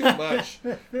that's too much.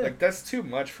 Like, that's too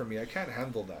much for me. I can't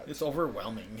handle that. It's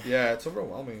overwhelming. Yeah, it's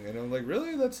overwhelming. And I'm like,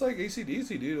 really? That's like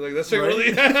AC/DC, dude. Like, that's like Right?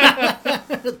 really...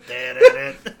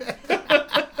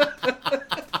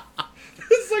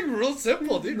 It's like real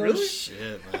simple, dude. No Really?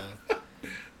 shit, man.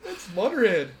 It's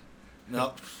Motorhead.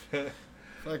 Nope.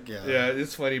 Fuck yeah. Yeah,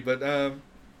 it's funny, but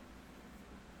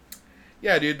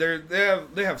yeah, dude,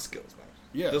 they have skills, man.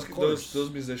 Yeah, those of course. those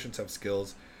musicians have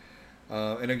skills,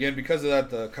 and again, because of that,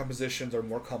 the compositions are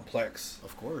more complex.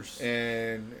 Of course.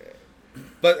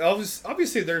 But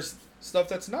obviously, there's stuff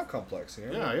that's not complex.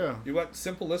 You know? Yeah. You want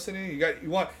simple listening. You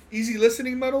want easy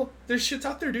listening metal. There's shit's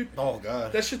out there, dude. Oh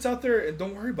god. That shit's out there, and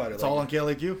don't worry about it. It's like, all on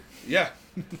KLAQ. Yeah,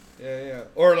 yeah.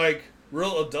 Or like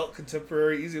real adult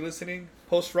contemporary easy listening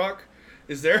post rock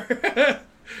is there.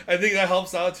 I think that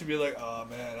helps out to be like, oh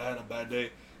man, I had a bad day.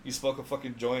 You smoke a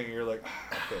fucking joint and you're like,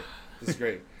 okay, this is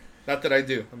great. Not that I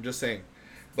do. I'm just saying,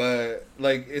 but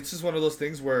like it's just one of those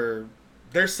things where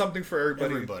there's something for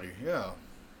everybody. Yeah.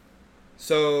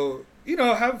 So you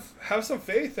know, have some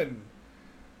faith and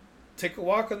take a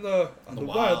walk on the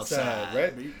wild side,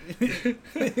 right?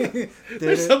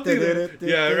 There's something.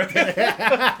 Yeah, right.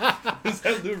 Is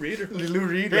that Lou Reed? Lou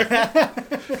Reed.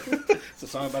 It's a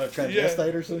song about a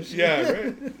transvestite or some shit. Yeah,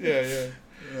 right. Yeah.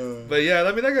 But yeah,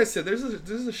 I mean, like I said, there's a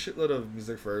shitload of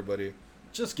music for everybody.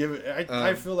 Just give it.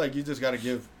 I feel like you just got to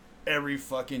give every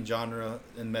fucking genre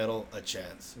in metal a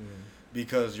chance,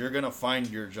 because you're gonna find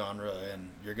your genre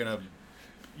and you're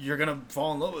gonna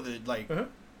fall in love with it.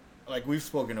 Like we've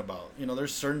spoken about. You know,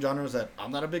 there's certain genres that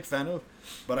I'm not a big fan of,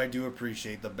 but I do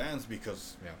appreciate the bands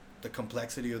because the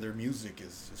complexity of their music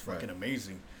is fucking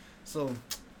amazing. So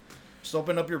just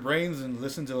open up your brains and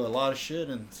listen to a lot of shit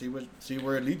and see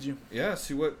where it leads you. Yeah,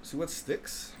 see what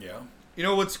sticks. Yeah. You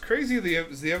know what's crazy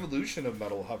is the evolution of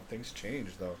metal, how things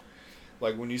change though.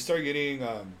 Like when you start getting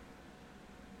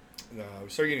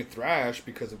thrash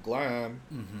because of glam,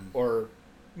 or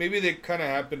maybe they kind of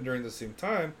happened during the same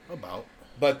time.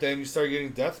 But then you start getting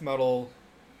death metal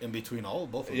in between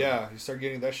both of them. Yeah, you start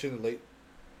getting that shit in the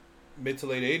mid to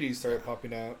late 80s started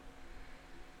popping out.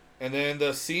 And then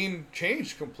the scene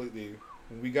changed completely.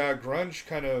 When we got grunge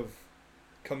kind of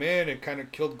come in, it kind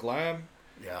of killed glam.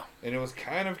 Yeah. And it was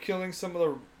kind of killing some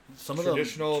of the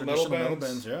traditional metal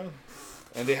bands. Yeah.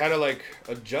 And they had to like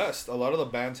adjust. A lot of the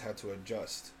bands had to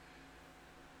adjust.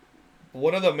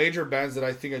 one of the major bands that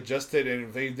I think adjusted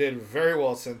and they did very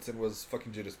well since then was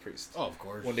fucking Judas Priest. Oh, of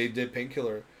course. When they did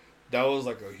Painkiller, that was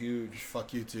like a huge.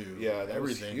 Fuck you too. Yeah, that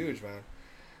was huge,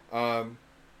 man.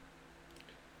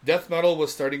 Death metal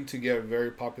was starting to get very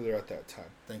popular at that time.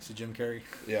 Thanks to Jim Carrey.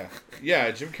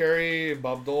 Yeah, Jim Carrey,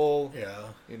 Bob Dole. Yeah.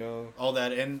 You know. All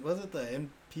that, and was it the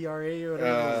MPRA or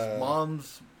whatever? Those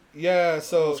moms. Yeah,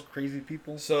 so those crazy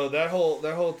people. So that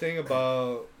whole thing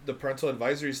about the parental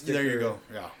advisory sticker. There you go.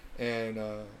 Yeah. And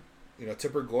you know,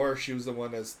 Tipper Gore, she was the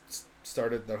one that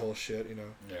started that whole shit. You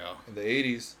know. Yeah. In the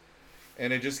 80s.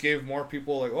 And it just gave more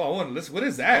people like, oh, I want to listen. What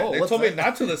is that? Oh, they told me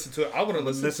not to listen to it. I want to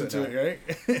listen to it,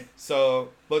 right? So,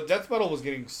 but death metal was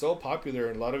getting so popular,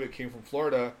 and a lot of it came from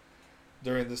Florida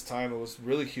during this time. It was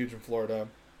really huge in Florida.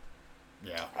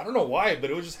 Yeah. I don't know why, but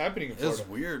it was just happening in Florida. It's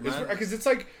weird, man. Because it's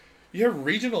like, you have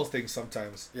regional things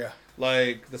sometimes. Yeah.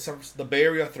 Like the Bay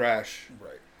Area thrash.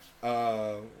 Right.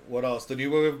 What else? The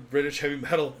new wave of British heavy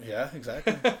metal. Yeah,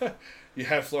 exactly. You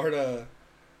have Florida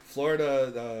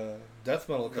death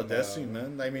metal the death scene,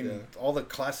 man. I mean, all the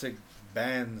classic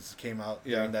bands came out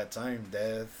during that time.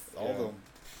 Death, all of them.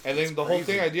 And then the whole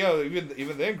thing idea,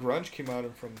 even then, grunge came out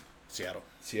from Seattle,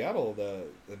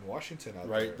 in Washington out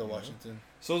right, there. the Washington. Know?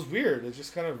 So it's weird. It's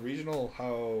just kind of regional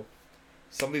how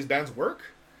some of these bands work.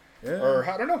 Yeah. Or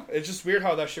I don't know. It's just weird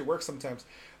how that shit works sometimes.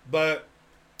 But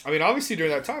I mean, obviously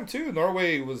during that time too,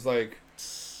 Norway was like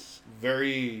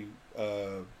very.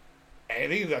 I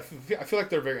feel like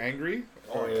they're very angry.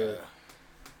 Oh yeah.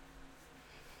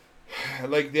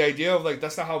 Like the idea of like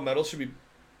that's not how metal should be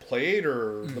played,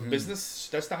 or the business.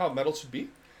 That's not how metal should be.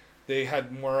 They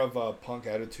had more of a punk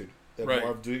attitude. They had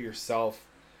more of do-it-yourself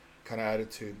kind of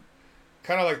attitude.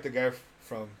 Kind of like the guy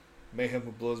from Mayhem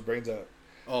who blew his brains out.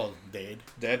 Oh, dead.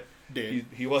 He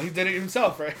did it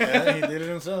himself, right? Yeah, he did it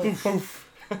himself. Poof.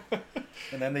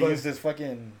 And then they used his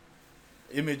fucking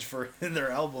image for in their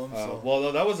album. Well,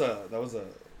 no, that was a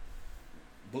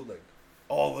bootleg.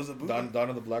 Oh, was it bootleg? Dawn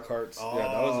of the Black Hearts. Oh. Yeah,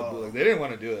 that was a bootleg. They didn't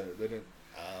want to do it. They didn't.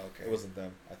 Okay. It wasn't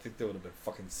them. I think they would have been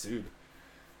fucking sued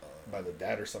by the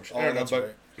dad or some shit. Oh, I don't know, that's but,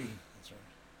 right. That's right.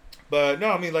 But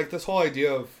no, I mean, like this whole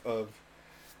idea of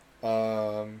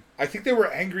I think they were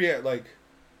angry at like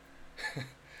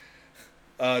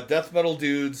death metal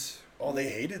dudes. Oh, they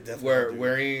hated death metal.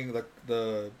 Wearing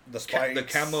the spikes, the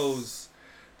camos,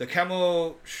 the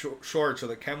camo shorts or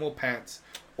the camo pants,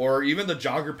 or even the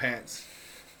jogger pants.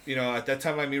 You know, at that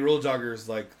time, I mean, real joggers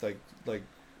like like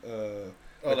the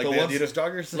the ones, Adidas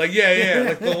joggers? Like, yeah,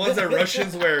 like the ones that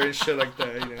Russians wear and shit like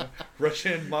that, you know,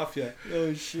 Russian mafia.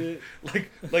 Oh, shit.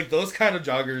 Like those kind of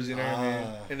joggers, you know what I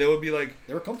mean? And they would be like...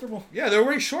 They were comfortable. Yeah, they were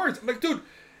wearing shorts. I'm like, dude,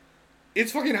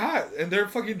 it's fucking hot. And they're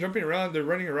fucking jumping around, they're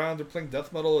running around, they're playing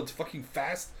death metal, it's fucking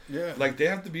fast. Yeah. Like, they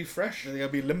have to be fresh. They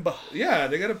gotta be limba. Yeah,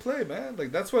 they gotta play, man.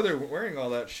 Like, that's why they're wearing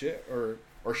all that shit, or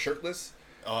shirtless.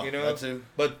 You know, that's it.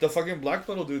 But the fucking black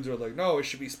metal dudes are like, no, it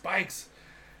should be spikes.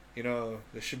 You know,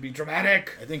 it should be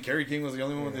dramatic. I think Kerry King was the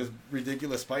only one with his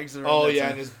ridiculous spikes. Oh yeah,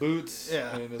 and his boots.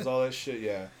 Yeah, and his all that shit.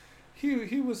 Yeah,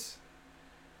 he was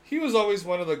always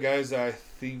one of the guys that I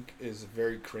think is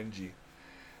very cringy.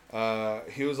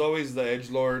 He was always the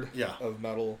edgelord of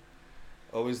metal.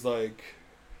 Always like,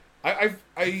 I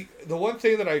the one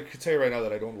thing that I could tell you right now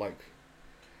that I don't like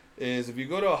is if you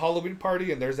go to a Halloween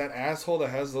party and there's that asshole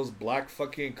that has those black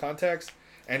fucking contacts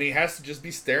and he has to just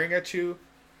be staring at you,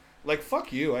 like,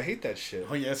 fuck you. I hate that shit.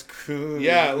 Oh, yes, cool.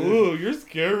 Yeah, ooh, you're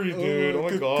scary, dude. Oh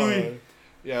my god.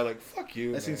 Yeah, like, fuck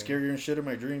you. That seems scarier than shit in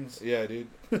my dreams. Yeah, dude.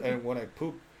 And when I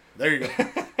poop. There you go.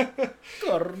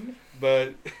 Corn.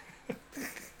 But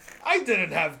I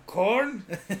didn't have corn.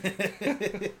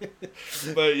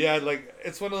 But yeah, like,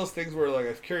 it's one of those things where, like,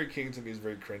 if Kerry King to me is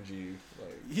very cringy.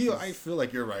 Like, I feel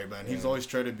like you're right, man. He's always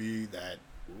tried to be that.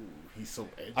 Ooh, he's so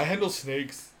edgy. I handle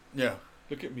snakes. Yeah.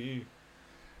 Look at me.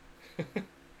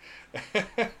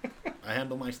 I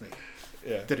handle my snake.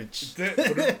 Yeah.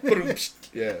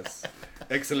 Yes.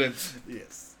 Excellent.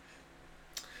 Yes.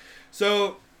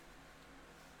 So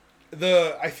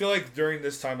I feel like during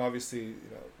this time, obviously, you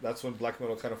know, that's when black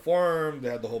metal kind of formed. They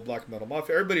had the whole black metal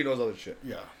mafia. Everybody knows all this shit.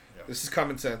 Yeah. This is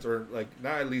common sense, or like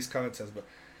not at least common sense, but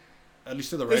at least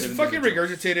to the right. This is fucking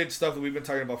regurgitated stuff that we've been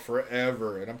talking about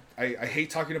forever, and I hate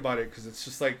talking about it because it's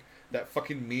just like that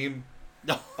fucking meme.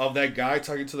 Of that guy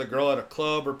talking to the girl at a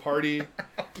club or party,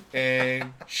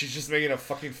 and she's just making a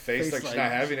fucking face like she's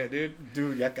not having it, dude.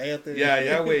 Dude, ya cállate.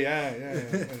 Yeah, wait, yeah.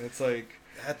 And it's like...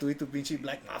 tu pinche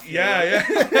black mafia. Yeah.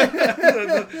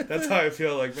 That's how I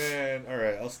feel. Like, man, all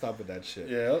right, I'll stop with that shit.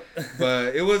 Yeah.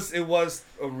 But it was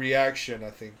a reaction,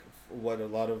 I think, what a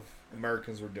lot of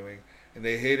Americans were doing, and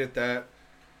they hated that.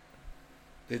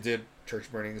 They did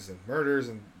church burnings and murders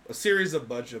and a series of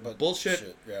bunch of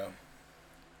bullshit. Yeah.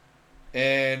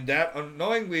 And that,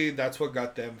 unknowingly, that's what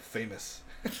got them famous.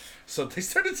 So they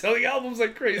started selling albums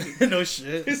like crazy. No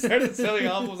shit. They started selling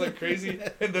albums like crazy,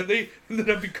 and then they ended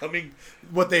up becoming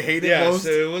what they hated most. most.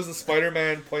 So it was the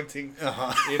Spider-Man pointing.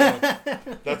 Uh-huh. You know,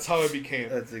 that's how it became.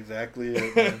 That's exactly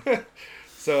it, man.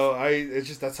 So it's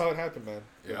just that's how it happened, man.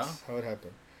 Yeah. That's how it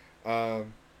happened.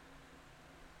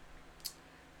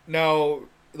 Now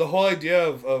the whole idea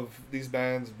of these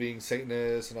bands being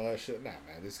Satanists and all that shit. Nah,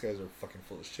 man, these guys are fucking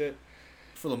full of shit.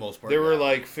 For the most part, They were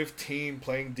like 15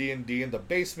 playing D&D in the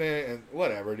basement and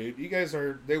whatever, dude. You guys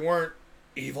they weren't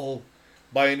evil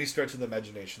by any stretch of the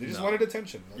imagination. They just wanted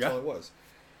attention. That's all it was.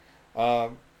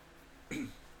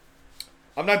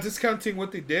 I'm not discounting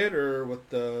what they did or what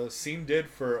the scene did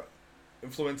for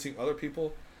influencing other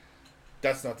people.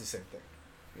 That's not the same thing,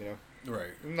 you know?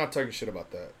 Right. I'm not talking shit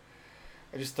about that.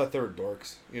 I just thought they were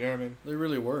dorks, you know what I mean? They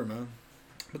really were, man.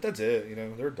 But that's it, you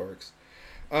know? They're dorks.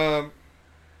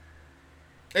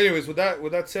 Anyways, with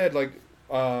that said, like,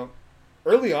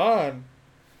 early on,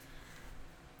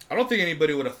 I don't think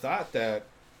anybody would have thought that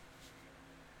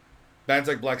bands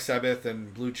like Black Sabbath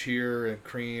and Blue Cheer and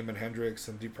Cream and Hendrix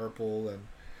and Deep Purple and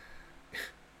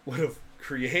would have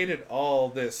created all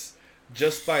this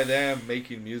just by them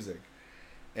making music.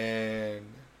 And,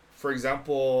 for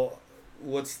example,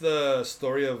 what's the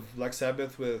story of Black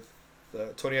Sabbath with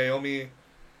Tony Iommi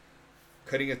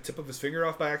cutting a tip of his finger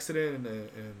off by accident in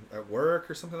at work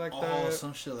or something like that? Oh,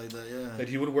 some shit like that, yeah. That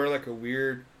he would wear like a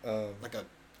weird... like a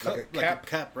cap. Like a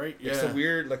cap, right? Yeah. It's a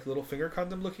weird, like, little finger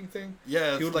condom looking thing.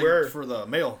 Yeah, he would would wear for the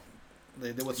mail.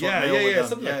 They would swap mail with them.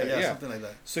 Something like that. Yeah, something like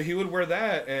that. So he would wear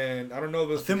that, and I don't know if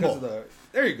it was a thimble. because of the...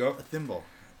 There you go. A thimble.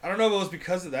 I don't know if it was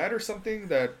because of that or something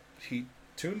that he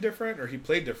tuned different or he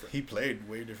played different. He played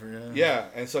way different, Yeah,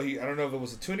 and so I don't know if it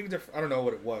was a tuning different. I don't know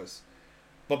what it was.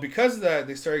 But because of that,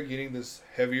 they started getting this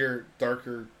heavier,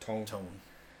 darker tone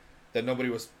that nobody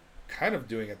was kind of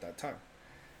doing at that time.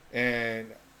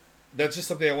 And that's just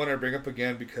something I wanted to bring up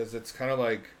again because it's kind of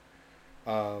like,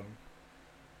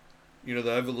 you know,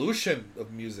 the evolution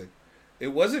of music. It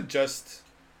wasn't just,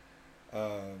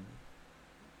 I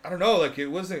don't know, like it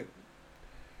wasn't,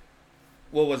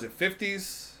 what was it,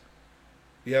 50s?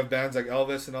 You have bands like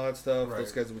Elvis and all that stuff. Right.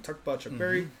 Those guys that we talked about, Chuck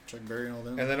Berry. Chuck Berry and all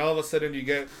that. And then all of a sudden you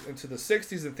get into the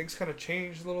 60s and things kind of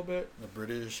changed a little bit. The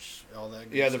British, all that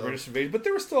good Yeah, stuff. the British invasion. But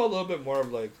there was still a little bit more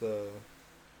of like the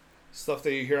stuff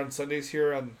that you hear on Sundays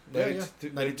here on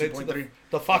 92.3.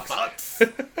 The Fox.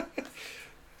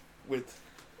 With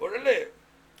Orale.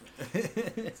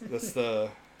 That's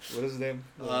the, what is his name?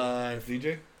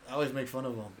 DJ? I always make fun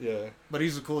of him. Yeah. But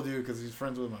he's a cool dude because he's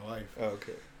friends with my wife. Oh,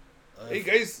 okay. Hey,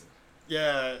 guys.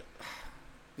 Yeah.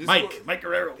 Mike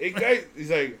Guerrero. Hey, guys.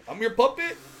 He's like, I'm your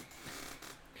puppet.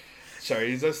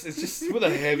 Sorry, it's just with a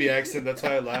heavy accent. That's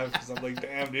why I laugh, because I'm like,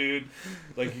 damn, dude.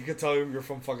 Like, you could tell you're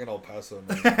from fucking El Paso,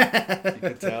 man. You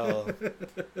could tell.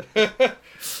 And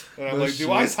I'm like,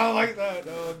 do I sound like that?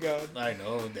 Oh, God. I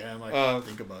know, damn. I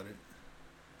think about it.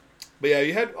 But yeah,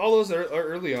 you had all those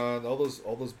early on, all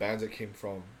those bands that came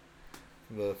from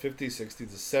the 50s, 60s, the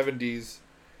 70s.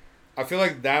 I feel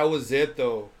like that was it,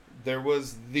 though. There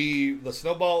was the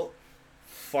snowball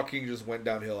fucking just went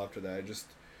downhill after that.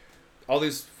 All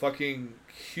these fucking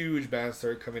huge bands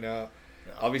started coming out.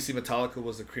 Yeah. Obviously, Metallica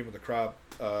was the cream of the crop,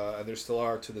 and they still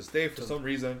are to this day for some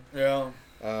reason. Yeah.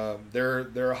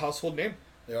 They're a household name.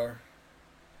 They are.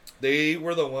 They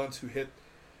were the ones who hit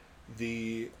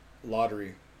the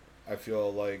lottery. I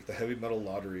feel like the heavy metal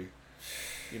lottery.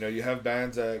 You know, you have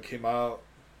bands that came out,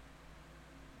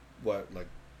 like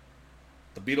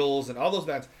the Beatles and all those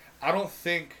bands. I don't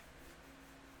think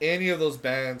any of those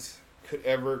bands could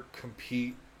ever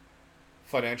compete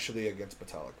financially against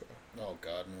Metallica. Oh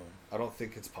God, no. I don't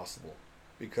think it's possible,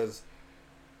 because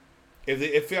I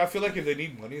feel like if they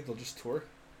need money, they'll just tour.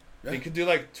 Yeah. They could do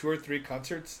like 2 or 3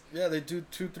 concerts. Yeah, they do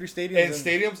 2-3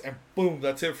 stadiums. And boom,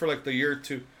 that's it for like the year or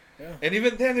two. Yeah. And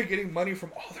even then, they're getting money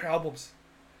from all their albums.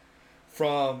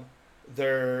 From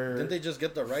their... Didn't they just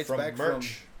get the rights back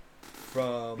merch,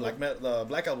 from the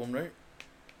Black Album, right?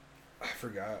 I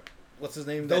forgot. What's his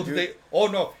name? Oh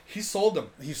no, he sold them.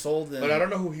 He sold them. But I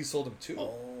don't know who he sold them to.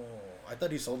 Oh, I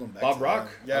thought he sold them back Bob to Rock?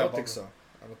 them. Yeah, I don't think so.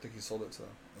 I don't think he sold it to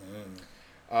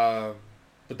them.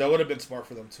 But that would have been smart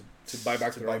for them to buy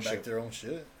back their own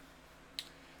shit.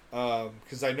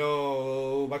 Because I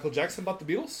know Michael Jackson bought the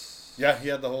Beatles. Yeah, he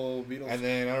had the whole Beatles. And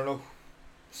then I don't know,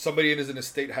 somebody in his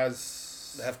estate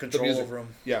they have control over them.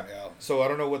 Yeah. So I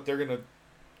don't know what they're gonna.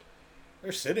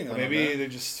 They're sitting on. Maybe they're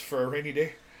just for a rainy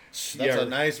day. That's a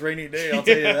nice rainy day. I'll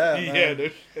tell you that.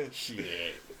 Man. Yeah.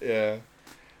 Shit. Yeah.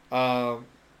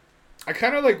 I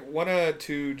kind of like wanted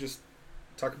to just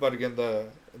talk about again the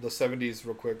 70s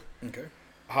real quick. Okay.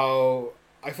 How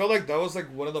I felt like that was like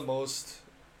one of the most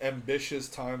ambitious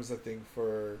times I think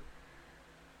for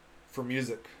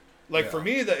music. Like for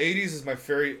me, the 80s is my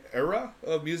favorite era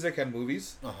of music and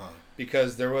movies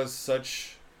because there was so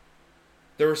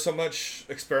much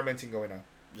experimenting going on.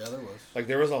 Yeah, there was. Like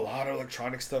there was a lot of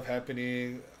electronic stuff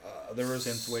happening. There was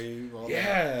synthwave, all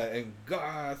that. And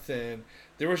goth, and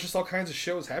there was just all kinds of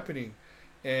shows happening,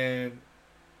 and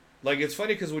like it's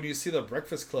funny because when you see the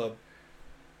Breakfast Club,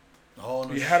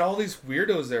 you had all these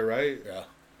weirdos there, right? Yeah.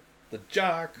 The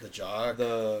jock,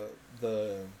 the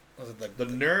was it the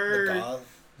nerd,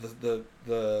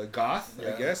 the goth,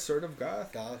 yeah. I guess, sort of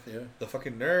goth. Goth, yeah. The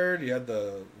fucking nerd. You had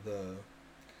the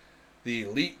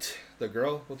elite, the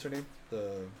girl. What's her name?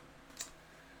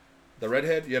 The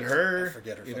redhead. You had her. I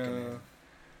forget her fucking name.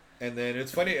 And then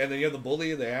it's funny. And then you have the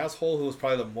bully, the asshole, who was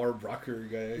probably the more rocker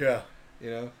guy. Yeah. You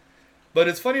know, but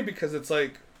it's funny because it's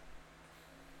like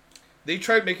they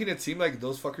tried making it seem like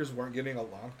those fuckers weren't getting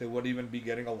along. They wouldn't even be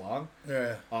getting along.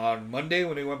 Yeah. On Monday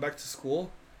when they went back to school,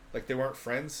 like they weren't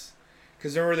friends.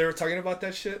 Because remember they were talking about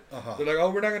that shit? They're like, oh,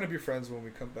 we're not going to be friends when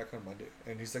we come back on Monday.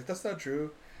 And he's like, that's not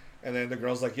true. And then the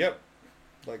girl's like, yep.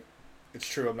 Like, it's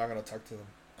true. I'm not going to talk to them.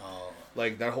 Oh.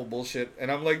 Like, that whole bullshit.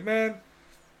 And I'm like, man,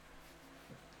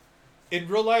 in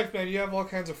real life, man, you have all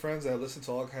kinds of friends that listen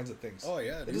to all kinds of things. Oh,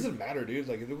 yeah, It dude. doesn't matter, dude.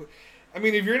 Like, I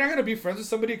mean, if you're not going to be friends with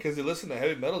somebody because they listen to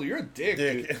heavy metal, you're a dick.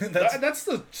 Dude. That's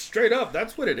the straight up.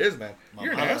 That's what it is, man.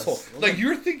 You're an asshole. Like,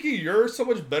 you're thinking you're so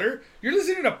much better. You're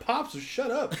listening to pop, so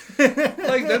shut up.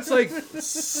 Like, that's like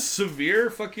severe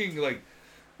fucking, like,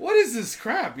 what is this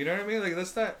crap? You know what I mean? Like,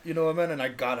 that's not. You know what, man? And I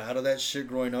got out of that shit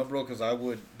growing up, bro, because I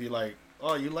would be like,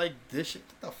 oh, you like this shit?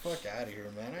 Get the fuck out of here,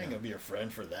 man. I ain't gonna be your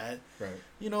friend for that. Right.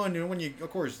 You know, and when you,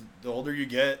 of course, the older you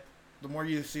get, the more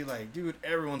you see, like, dude,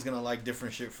 everyone's gonna like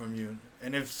different shit from you.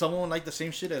 And if someone like the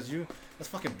same shit as you, that's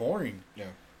fucking boring. Yeah.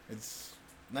 It's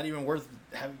not even worth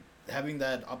having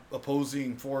that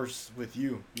opposing force with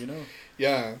you, you know?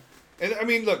 Yeah. And, I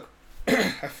mean, look,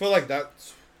 I feel like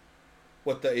that's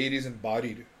what the 80s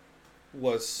embodied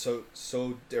was so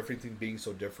everything being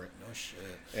so different. No shit.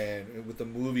 And with the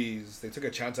movies, they took a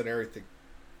chance on everything.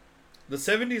 The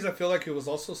 70s, I feel like it was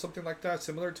also something like that,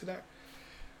 similar to that.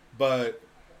 But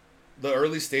the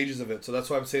early stages of it, so that's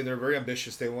why I'm saying they're very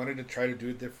ambitious. They wanted to try to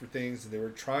do different things, and they were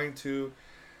trying to.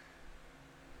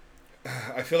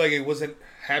 I feel like it wasn't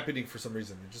happening for some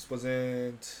reason. It just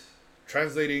wasn't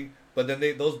translating. But then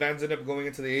those bands ended up going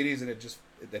into the 80s, and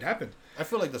it happened. I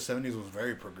feel like the 70s was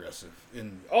very progressive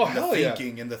in hell the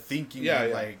thinking and the thinking. Yeah,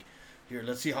 of like, here,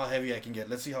 let's see how heavy I can get.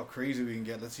 Let's see how crazy we can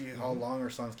get. Let's see how long our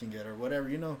songs can get or whatever,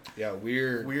 you know. Yeah,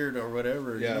 weird or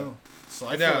whatever, you know. So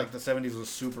I feel like the 70s was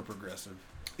super progressive.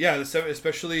 Yeah,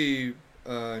 especially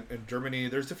in Germany,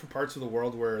 there's different parts of the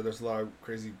world where there's a lot of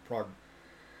crazy prog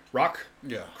rock.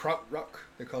 Yeah. Krautrock, rock,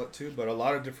 they call it too, but a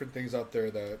lot of different things out there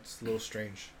that's a little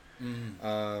strange.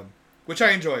 Mm-hmm. Which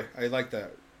I enjoy. I like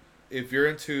that. If you're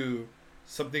into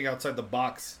something outside the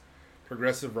box,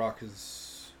 progressive rock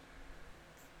is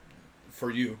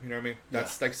for you. You know what I mean?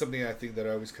 That's like something I think that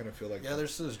I always kind of feel like. Yeah,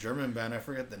 there's this German band. I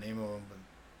forget the name of them, but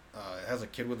it has a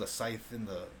kid with a scythe in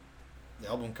the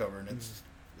album cover, and it's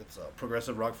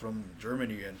progressive rock from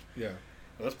Germany, and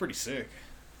that's pretty sick.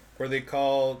 Were they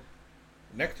called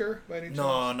Nectar by any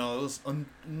chance? No, it was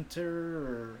Unter,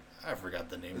 or I forgot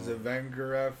the name. Is it Van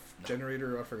Gogh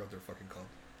Generator? I forgot what they're fucking called.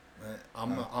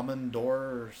 Amendor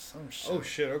or some shit. Oh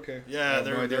shit! Okay. Yeah,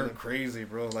 they're crazy,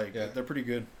 bro. Like they're pretty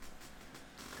good.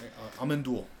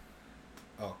 Amendul.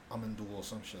 Oh, Amendul,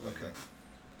 some shit like that.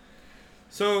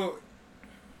 So,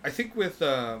 I think with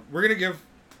we're gonna give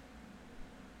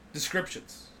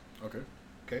descriptions. Okay.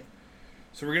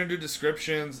 So we're gonna do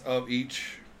descriptions of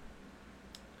each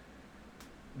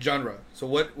genre. So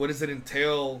what does it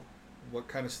entail? What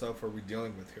kind of stuff are we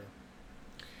dealing with here?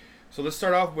 So let's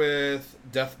start off with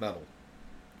death metal.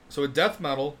 So with death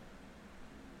metal,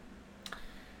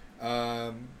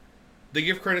 they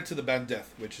give credit to the band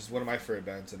Death, which is one of my favorite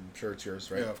bands, and I'm sure it's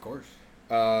yours, right? Yeah, of course.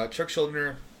 Chuck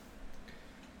Schuldiner,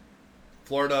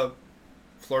 Florida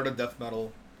death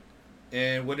metal.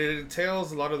 And what it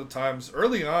entails a lot of the times,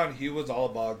 early on, he was all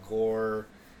about gore.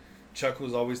 Chuck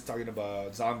was always talking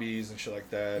about zombies and shit like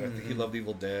that. I think he loved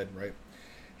Evil Dead, right?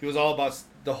 He was all about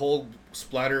the whole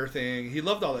splatter thing. He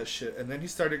loved all that shit. And then he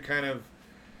started kind of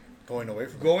going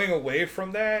away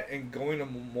from that and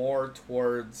going more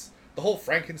towards the whole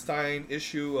Frankenstein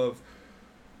issue of,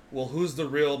 well, who's the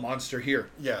real monster here?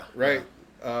 Yeah. Right?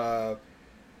 Yeah.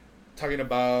 Talking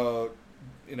about,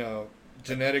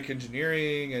 genetic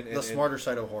engineering and the smarter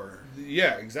side of horror.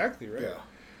 Yeah, exactly, right? Yeah.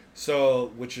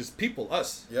 So, which is people,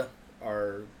 us, Yeah.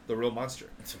 are the real monster.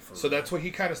 So that's what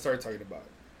he kind of started talking about.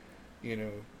 You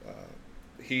know,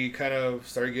 he kind of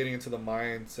started getting into the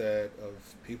mindset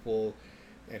of people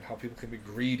and how people can be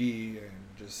greedy and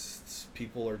just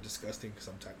people are disgusting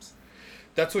sometimes.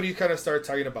 That's what he kind of started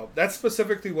talking about. That's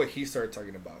specifically what he started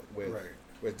talking about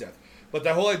with death. But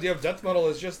the whole idea of death metal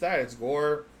is just that. It's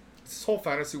gore. It's this whole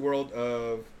fantasy world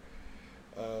of...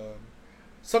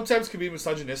 sometimes can be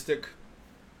misogynistic,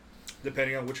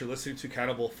 depending on what you're listening to.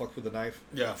 Cannibal, Fuck with a Knife.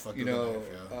 Yeah, Fuck you with know, a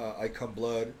Knife, yeah. I Come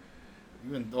Blood.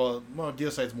 Even well,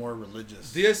 Deicide's more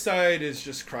religious. Deicide is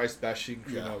just Christ bashing,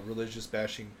 you Yeah. know, religious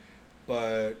bashing.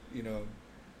 But, you know,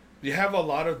 you have a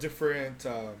lot of different,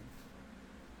 what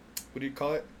do you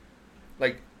call it?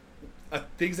 Like,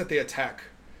 things that they attack.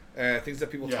 Things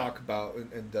that people talk about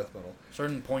in death metal.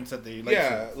 Certain points that they like.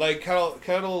 Yeah, like cattle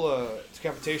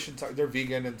decapitation, they're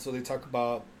vegan, and so they talk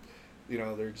about, you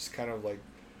know, they're just kind of like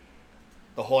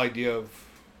the whole idea of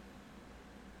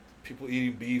people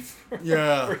eating beef.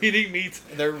 Yeah. or eating meat.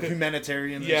 They're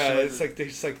humanitarians. Yeah, and shit. it's like they're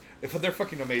just like they're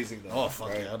fucking amazing though. Oh fuck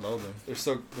right? yeah, I love them. They're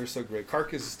so great.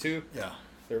 Carcass too. Yeah.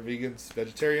 They're vegans,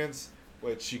 vegetarians,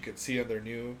 which you could see on their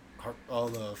new All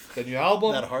the new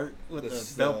album. that heart with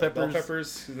the bell peppers. Bell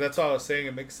peppers. That's all I was saying.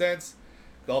 It makes sense.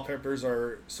 Bell peppers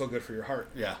are so good for your heart.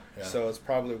 Yeah. So it's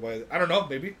probably why I don't know,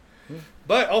 maybe.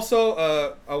 But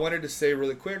also, I wanted to say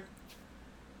really quick.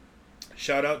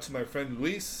 Shout out to my friend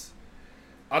Luis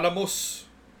Alamos.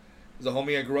 He's a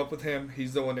homie. I grew up with him.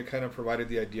 He's the one that kind of provided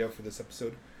the idea for this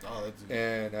episode. Oh, that's good.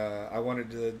 And I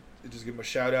wanted to just give him a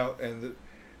shout out. And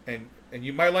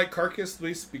you might like Carcass,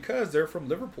 Luis, because they're from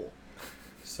Liverpool.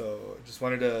 So just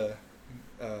wanted to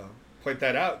point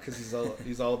that out because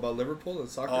he's all about Liverpool and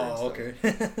soccer. and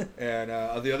stuff. Okay. And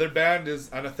the other band is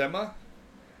Anathema.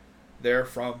 They're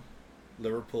from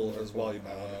Liverpool as well. You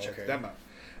might want to check them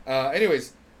out.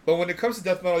 Anyways, but when it comes to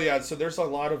death metal, yeah, so there's a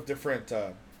lot of different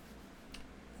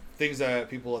things that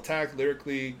people attack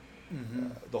lyrically.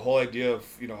 The whole idea of,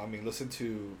 you know, I mean, listen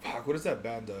to, what is that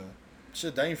band?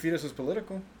 Shit, Dying Fetus was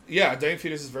political. Yeah, Dying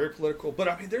Fetus is very political. But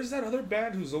I mean, there's that other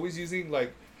band who's always using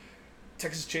like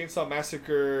Texas Chainsaw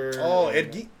Massacre. Oh,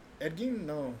 Ed Gein?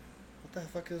 No. What the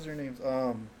fuck is their names?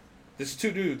 There's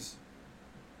two dudes.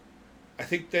 I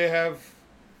think they have.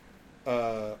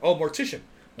 Mortician.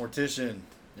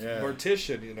 Yeah.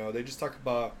 Mortician, you know, they just talk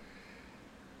about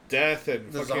death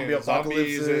and The fucking zombie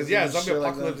zombies and apocalypses and zombie shit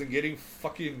like apocalypse that. and getting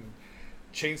fucking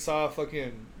chainsaw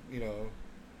fucking, you know,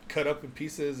 cut up in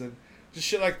pieces and just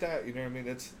shit like that. You know what I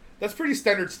mean? That's pretty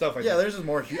standard stuff. I think. There's just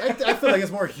more. I feel like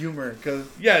it's more humor because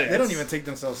they don't even take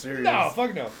themselves serious. No,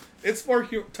 fuck no. It's more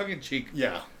tongue in cheek.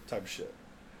 Yeah. Type of shit.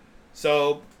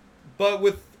 So, but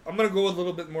I'm gonna go a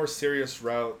little bit more serious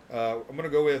route. I'm gonna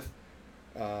go with,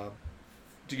 to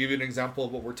give you an example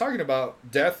of what we're talking about,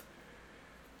 death,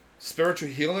 spiritual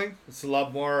healing. It's a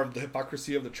lot more of the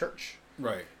hypocrisy of the church,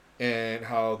 Right. and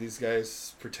how these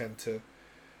guys pretend to,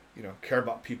 you know, care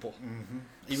about people.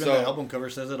 Even So- the album cover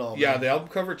says it all. Yeah, man. the album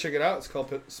cover, check it out. It's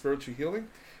called Spiritual Healing.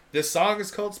 This song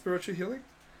is called Spiritual Healing.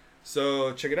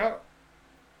 So check it out.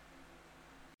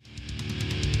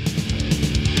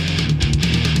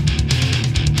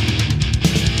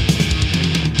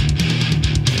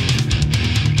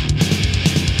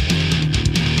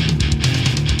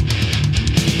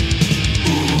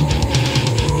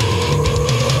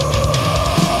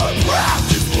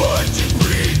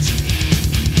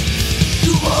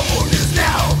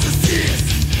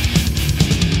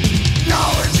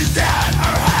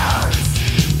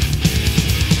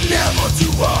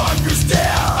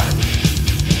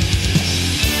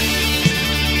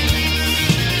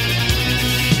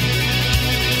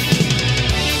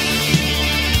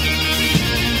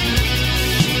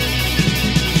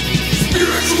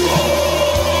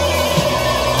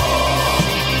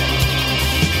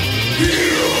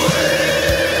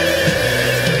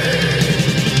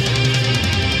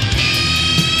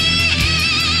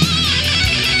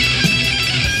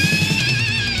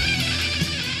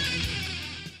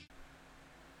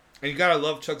 And you gotta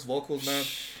love Chuck's vocals, man.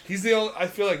 He's the only. I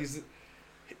feel like he's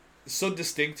so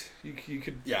distinct. You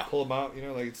could pull him out. You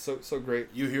know, like it's so great.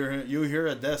 You hear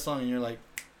a death song and you're like,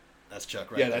 that's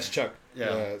Chuck, right? Yeah, that's Chuck.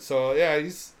 Yeah. So yeah,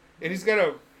 he's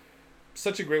got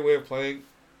such a great way of playing.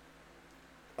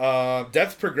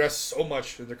 Death progressed so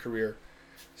much in their career,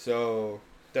 so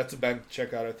that's a band to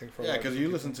check out. I think for because you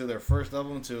listen to their first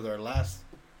album to their last.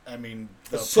 I mean,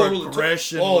 the so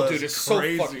progression. Oh, was dude, it's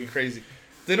crazy. so fucking crazy.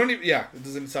 They don't even. Yeah, it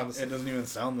doesn't sound the same. It doesn't even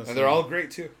sound the same. And they're all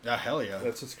great too. Yeah, hell yeah.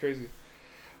 That's what's crazy.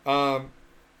 So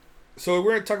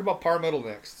we're gonna talk about power metal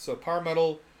next. So power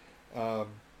metal,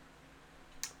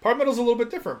 Power metal's a little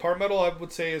bit different. Power metal, I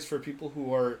would say, is for people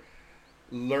who are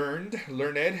learned,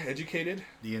 educated.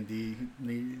 D&D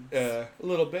needs. A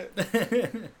little bit. It's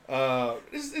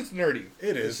nerdy.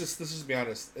 It is. Let's just be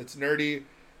honest. It's nerdy.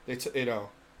 They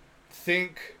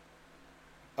think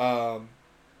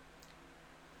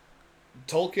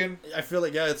Tolkien. I feel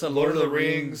like it's a Lord of the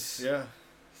Rings. Yeah.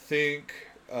 Think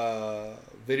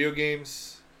video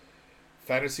games,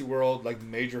 fantasy world, like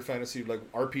major fantasy, like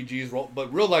RPGs,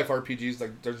 but real life RPGs,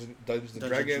 like Dungeons and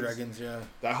Dragons. Yeah.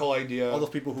 That whole idea. All those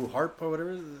people who harp or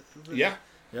whatever. Yeah.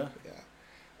 Yeah.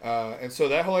 Yeah. And so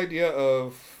that whole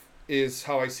idea is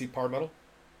how I see power metal.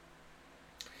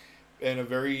 In a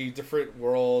very different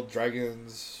world,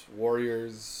 dragons,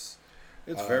 warriors.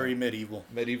 It's very medieval.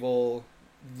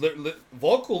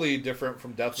 Vocally different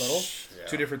from death metal. Yeah.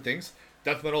 Two different things.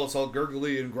 Death metal, it's all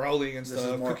gurgly and growling and This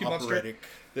stuff. is more Cookie Monster. operatic.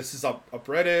 This is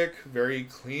operatic, very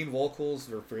clean vocals.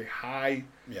 They're very high.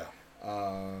 Yeah.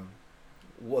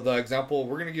 Well, the example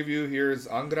we're gonna give you here is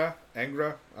Angra.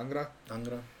 Angra.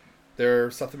 They're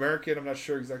South American. I'm not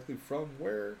sure exactly from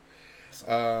where.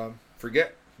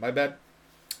 Forget. My bad.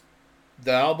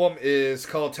 The album is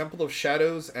called Temple of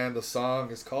Shadows, and the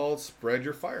song is called Spread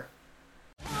Your Fire.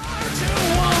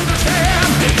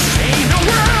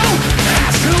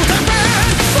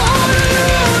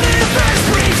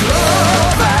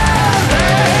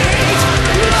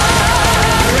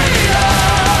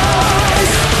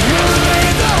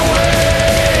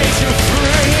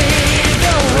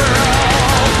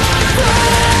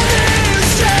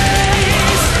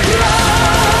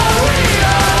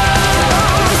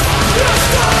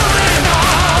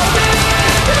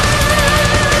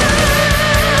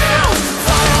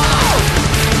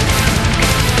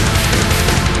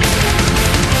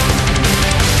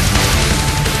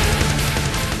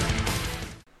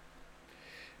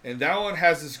 And that one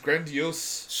has this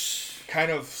grandiose kind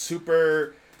of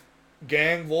super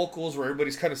gang vocals where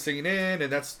everybody's kind of singing in,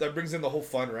 and that brings in the whole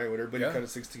fun, right? When everybody kind of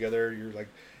sings together, you're like,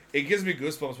 it gives me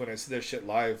goosebumps when I see that shit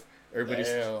live. Everybody's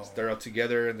they're out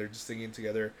together and they're just singing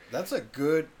together. That's some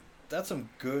good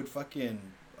fucking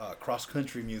cross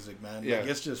country music, man. Yeah, like,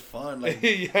 it's just fun. Like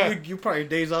you probably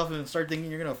days off and start thinking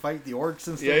you're gonna fight the orcs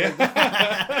and stuff. Yeah, like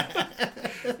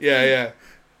that. yeah.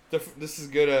 This is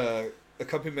good.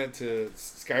 Accompaniment to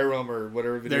Skyrim or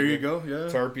whatever video there you game, go, yeah.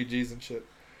 to RPGs and shit.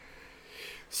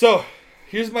 So,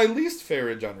 here's my least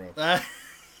favorite genre.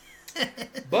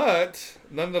 But,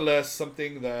 nonetheless,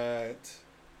 something that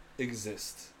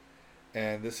exists.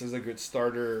 And this is a good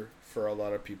starter for a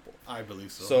lot of people. I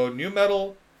believe so. So, nu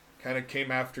metal kind of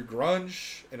came after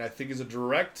grunge, and I think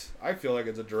I feel like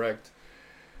it's a direct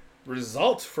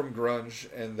result from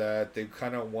grunge, and that they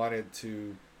kind of wanted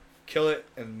to kill it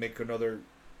and make another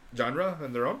genre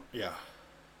on their own. Yeah.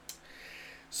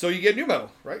 So you get nu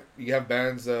metal, right? You have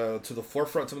bands to the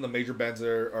forefront. Some of the major bands that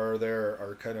are there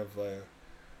are kind of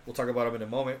we'll talk about them in a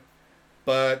moment,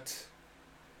 but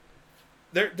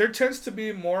there tends to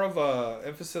be more of a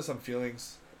emphasis on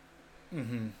feelings.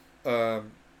 Mm-hmm.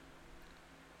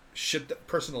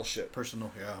 Personal shit.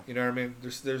 Personal, yeah. You know what I mean?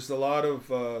 There's a lot of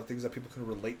things that people can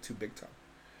relate to big time,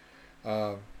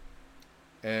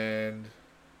 and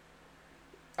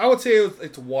I would say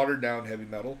it's watered down heavy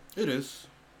metal. It is.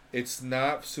 It's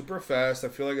not super fast. I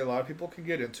feel like a lot of people can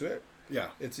get into it. Yeah.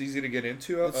 It's easy to get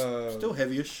into. It's still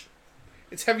heavy-ish.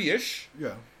 It's heavy-ish.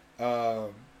 Yeah.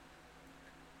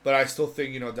 But I still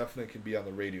think, definitely can be on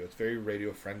the radio. It's very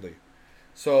radio friendly.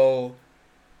 So,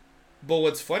 but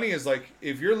what's funny is, like,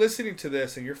 if you're listening to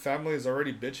this and your family is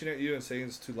already bitching at you and saying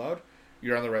it's too loud,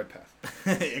 you're on the right path.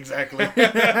 Exactly.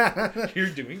 You're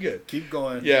doing good. Keep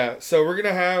going. Yeah. So we're going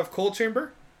to have Cold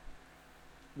Chamber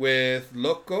with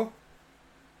Loco.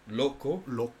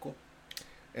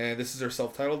 And this is their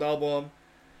self-titled album.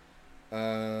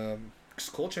 It's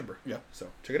Cold Chamber. Yeah. So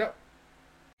check it out.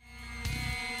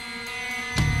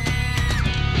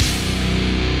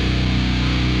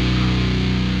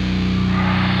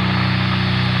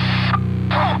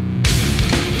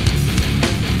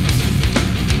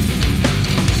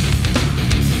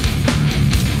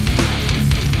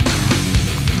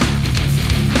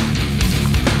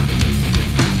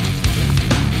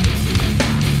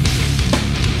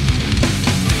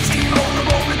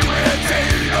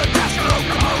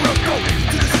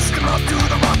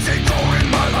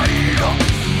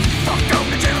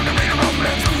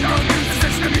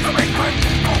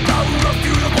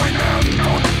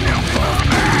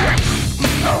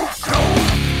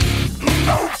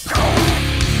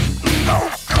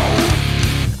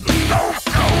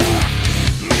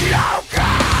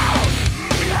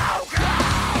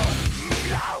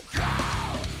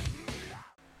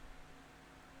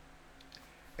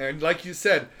 And like you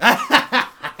said,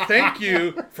 thank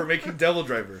you for making Devil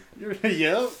Driver.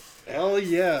 Yep. Hell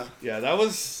yeah. Yeah, that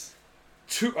was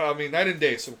night and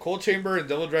day. So Cold Chamber and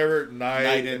Devil Driver,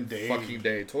 night and day. fucking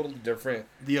day. Totally different.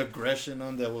 The aggression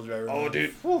on Devil Driver. Oh,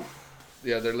 dude. Whew.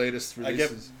 Yeah, their latest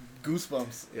releases. I get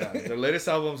goosebumps. Yeah, their latest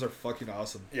albums are fucking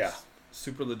awesome. Yeah.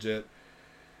 Super legit.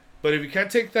 But if you can't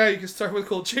take that, you can start with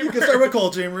Cold Chamber. You can start with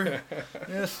Cold Chamber.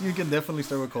 Yes, you can definitely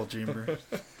start with Cold Chamber.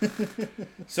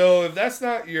 So if that's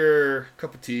not your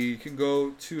cup of tea, you can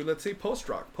go to, let's say,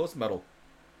 post-rock, post-metal.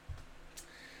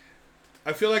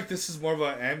 I feel like this is more of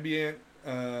an ambient,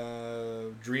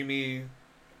 dreamy,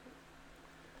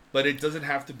 but it doesn't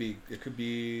have to be. It could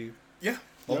be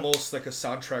almost like a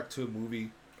soundtrack to a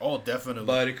movie. Oh, definitely.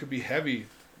 But it could be heavy,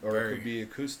 or Very. it could be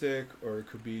acoustic, or it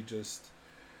could be just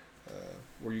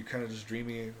where you kind of just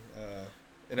dreamy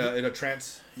in a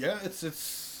trance. Yeah, it's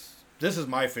this is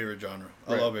my favorite genre.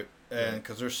 I Right. love it, and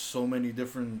because there's so many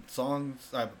different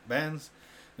songs, bands,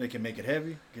 they can make it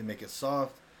heavy, can make it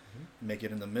soft, make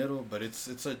it in the middle. But it's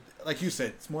a, like you said,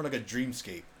 it's more like a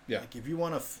dreamscape. Yeah. Like if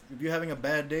you're having a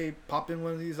bad day, pop in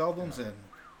one of these albums and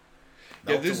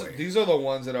Yeah, melt away. these are the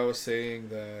ones that I was saying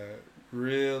that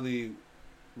really,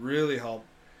 really help.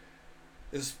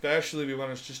 Especially if you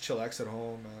want to just chillax at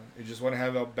home, man. You just want to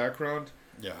have a background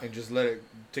Yeah. and just let it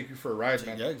take you for a ride,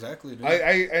 man. Yeah, exactly. Dude. I'm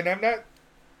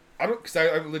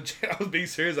legit, I was being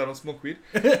serious. I don't smoke weed.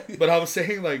 But I was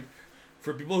saying, like,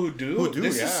 for people who do,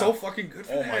 this yeah. is so fucking good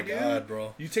for Oh that, my dude. God,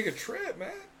 bro. You take a trip,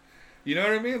 man. You know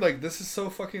what I mean? Like, this is so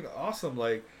fucking awesome.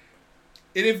 Like,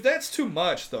 and if that's too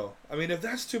much, though, there's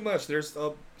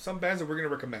some bands that we're going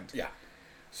to recommend. Yeah.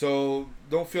 So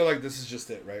don't feel like this is just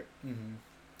it, right? Mm-hmm.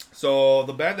 So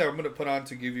the band that I'm going to put on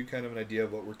to give you kind of an idea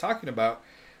of what we're talking about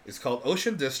is called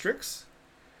Ocean Districts.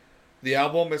 The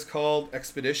album is called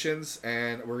Expeditions,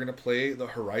 and we're going to play The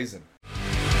Horizon.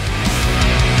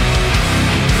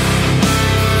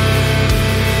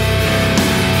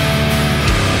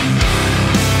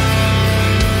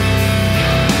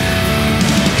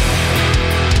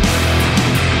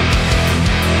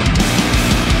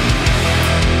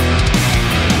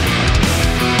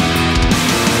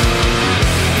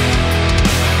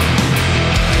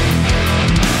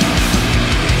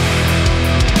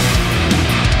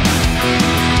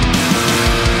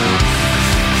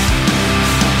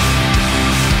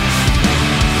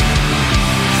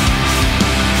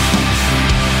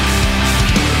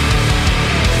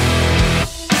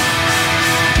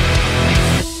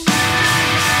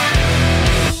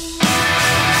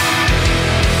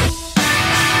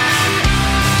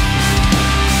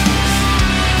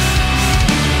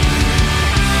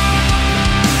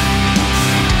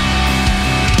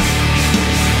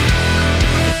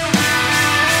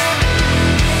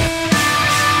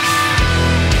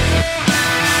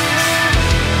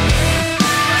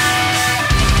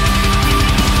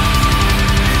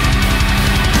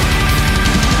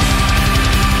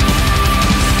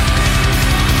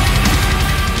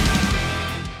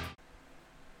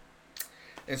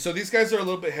 And so these guys are a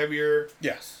little bit heavier.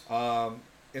 Yes.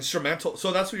 Instrumental.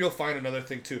 So that's what you'll find another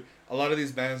thing too. A lot of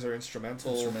these bands are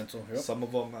instrumental. Yep. Some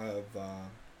of them have.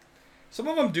 Some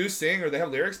of them do sing or they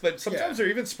have lyrics, but sometimes they're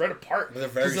even spread apart. They're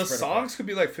very Because the spread songs could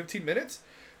be like 15 minutes,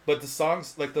 but the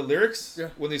songs, like the lyrics, Yeah.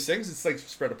 when they sings, it's like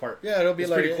spread apart. Yeah, it'll be It's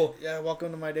like, pretty cool. yeah,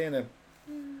 welcome to my day, and then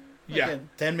Yeah.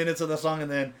 10 minutes of the song,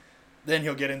 and then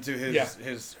he'll get into his Yeah.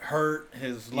 his hurt,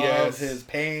 his love, Yes. his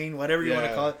pain, whatever you want to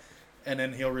Yeah. call it, and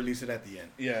then he'll release it at the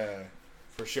end. Yeah,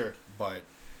 for sure. But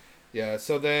Yeah,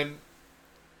 so then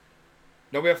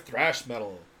now we have thrash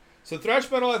metal. So thrash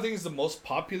metal, I think, is the most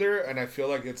popular, and I feel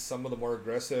like it's some of the more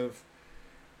aggressive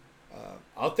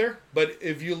out there. But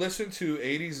if you listen to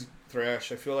 80s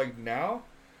thrash, I feel like now,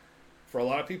 for a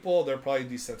lot of people, they're probably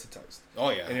desensitized. oh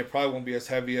yeah, And it probably won't be as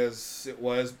heavy as it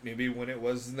was maybe when it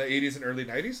was in the 80s and early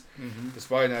 90s. mm-hmm. It's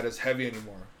probably not as heavy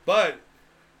anymore. But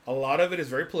a lot of it is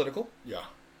very political. yeah,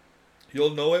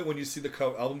 You'll know it when you see the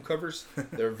album covers.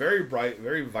 They're very bright,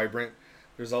 very vibrant.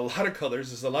 There's a lot of colors.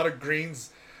 There's a lot of greens.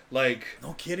 Like,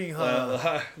 no kidding,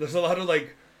 huh? there's a lot of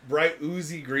like bright,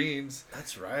 oozy greens.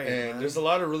 That's right. And man. there's a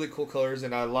lot of really cool colors.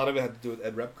 And a lot of it had to do with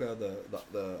Ed Repka,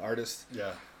 the artist.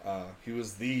 yeah, He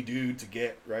was the dude to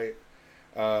get, right?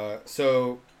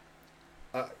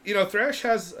 Thrash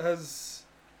has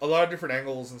a lot of different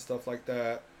angles and stuff like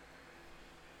that.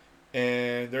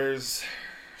 And there's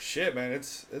shit, man.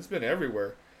 It's been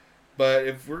everywhere. But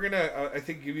if we're gonna, I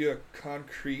think, give you a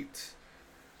concrete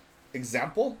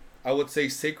example, I would say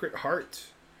Sacred Heart.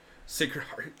 Sacred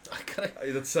Heart.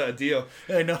 That's Dio.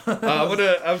 I know.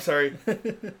 I'm sorry.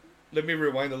 Let me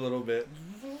rewind a little bit.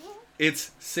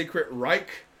 It's Sacred Reich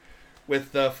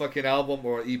with the fucking album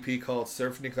or EP called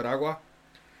Surf Nicaragua.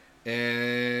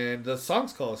 And the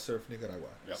song's called Surf Nicaragua.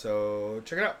 Yep. So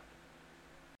check it out.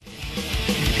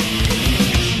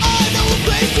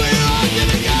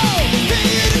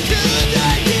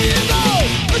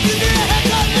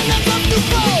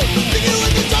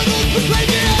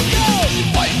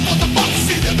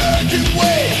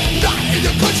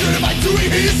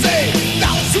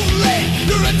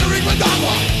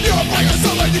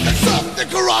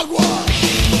 Nicaragua.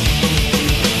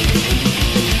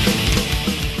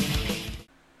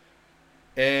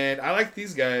 And I like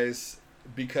these guys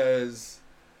because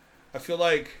I feel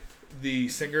like the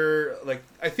singer, like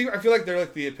I feel like they're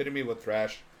like the epitome of what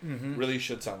thrash really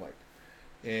should sound like.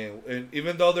 And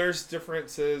even though there's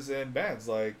differences in bands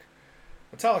like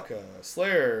Metallica,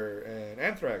 Slayer, and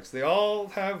Anthrax, they all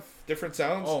have different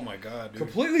sounds. Oh my god, dude.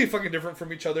 Completely fucking different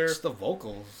from each other. Just the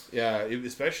vocals. Yeah,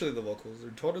 especially the vocals.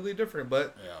 They're totally different,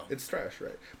 but Yeah. it's thrash,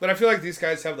 right? But I feel like these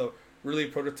guys have the really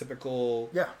prototypical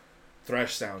Yeah.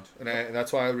 thrash sound, and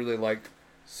that's why I really like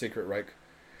Sacred Reich.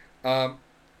 And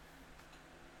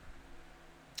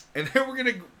then we're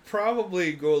gonna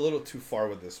probably go a little too far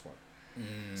with this one.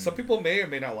 Some people may or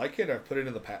may not like it. I've put it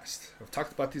in the past. I've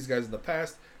talked about these guys in the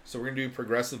past, so we're gonna do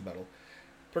progressive metal.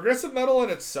 Progressive metal in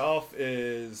itself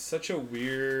is such a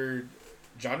weird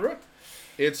genre.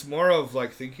 It's more of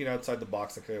like thinking outside the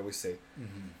box, like I always say.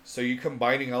 So you're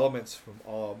combining elements from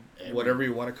whatever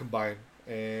you want to combine,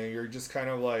 and you're just kind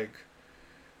of like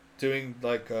doing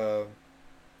like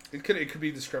it could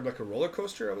be described like a roller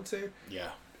coaster, I would say.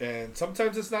 Yeah. And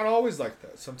sometimes it's not always like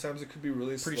that. Sometimes it could be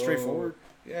really Pretty slow. straightforward.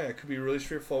 Yeah, it could be really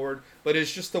straightforward, but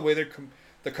it's just the way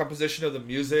the composition of the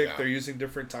music. Yeah. They're using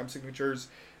different time signatures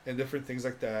and different things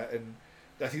like that, and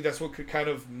I think that's what could kind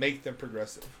of make them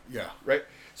progressive, Yeah. right?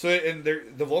 So, and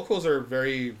the vocals are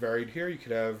very varied here. You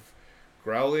could have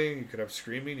growling, you could have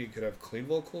screaming, you could have clean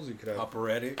vocals, you could have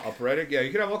Operatic. operatic. Yeah,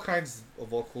 you could have all kinds of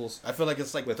vocals I feel like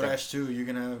it's like With thrash too. You're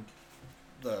gonna have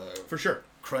the for sure.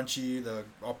 crunchy, the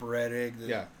operatic.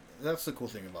 Yeah. That's the cool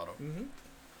thing about them.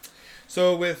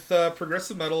 So with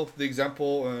progressive metal, the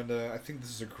example, and I think this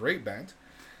is a great band,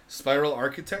 Spiral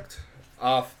Architect,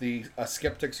 off the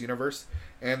Skeptics universe,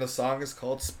 and the song is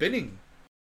called Spinning.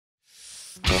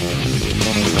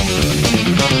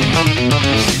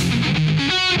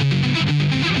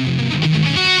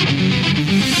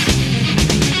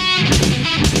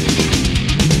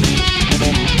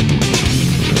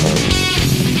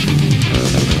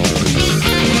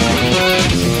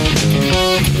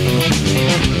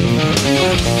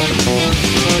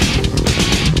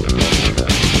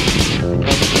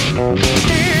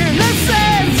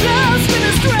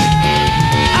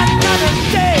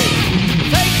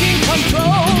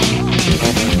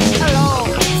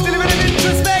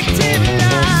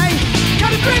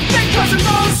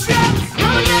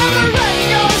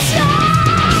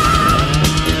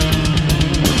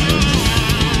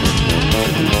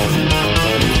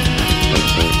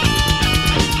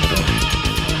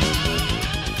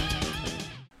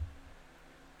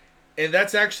 And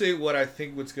that's actually what I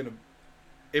think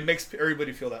it makes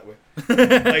everybody feel that way.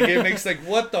 Like, it makes like,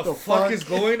 what the fuck is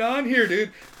going on here,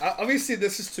 dude? Obviously,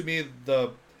 this is to me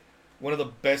one of the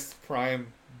best prime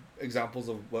examples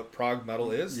of what prog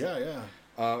metal is. Yeah,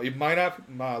 yeah. It might not,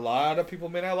 a lot of people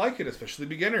may not like it, especially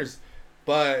beginners,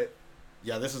 but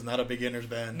Yeah, this is not a beginner's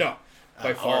band. no,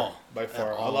 by At far, all. by At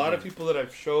far. A all, lot of dude. people that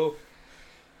I've showed,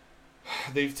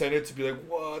 they've tended to be like,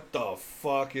 "What the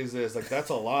fuck is this? Like, that's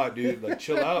a lot, dude. Like,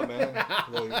 chill out, man."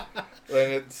 Like,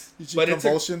 and it's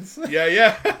convulsions.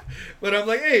 yeah. But I'm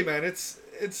like, hey, man, it's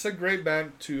a great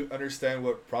band to understand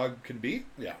what prog can be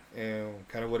Yeah. and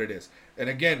kind of what it is. And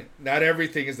again, not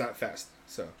everything is that fast,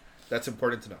 so that's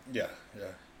important to know. Yeah, yeah.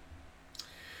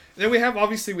 Then we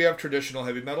have traditional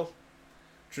heavy metal.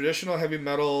 Traditional heavy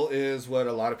metal is what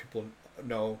a lot of people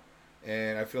know,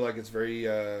 and I feel like it's very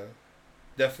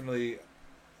definitely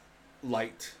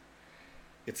light.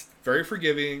 It's very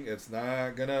forgiving. You're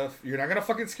not gonna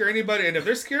fucking scare anybody. And if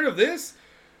they're scared of this,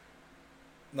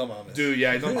 No mames. dude,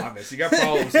 yeah, no mames, you got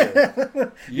problems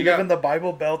here. You got Even the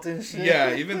Bible Belt and shit.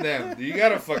 yeah, even them. You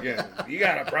got a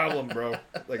problem, bro.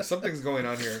 Like, something's going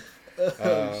on here.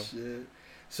 Shit.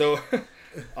 So,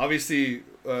 obviously,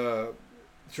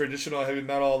 traditional heavy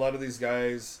metal, a lot of these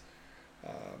guys,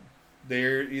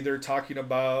 they're either talking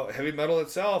about heavy metal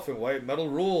itself and white metal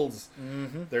rules.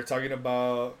 Mm-hmm. They're talking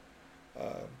about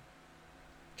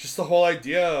just the whole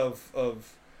idea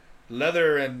of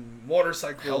leather and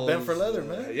motorcycles. Hellbent for leather,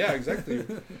 man. Yeah, exactly.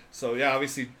 So, yeah,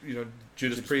 obviously, Judas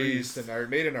Judas Priest Priest. and Iron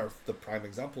Maiden are the prime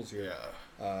examples here.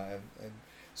 Yeah. And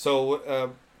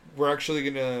so we're actually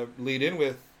going to lead in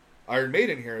with Iron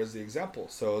Maiden here as the example.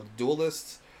 So,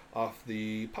 Duelists off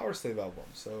the Power Slave album.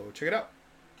 So check it out.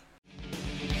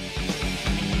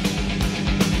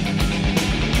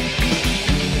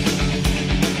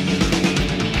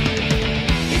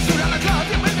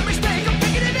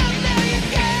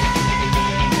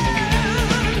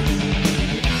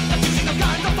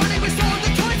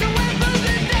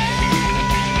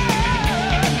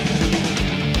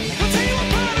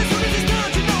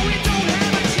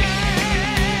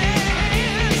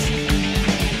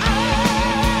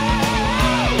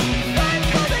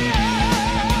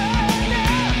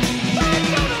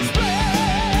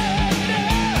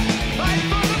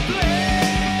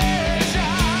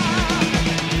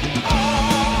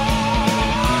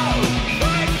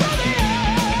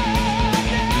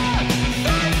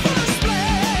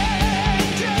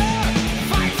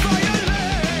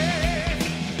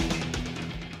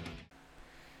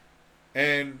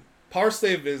 And Power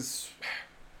Slave is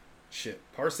shit.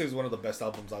 Power Slave is one of the best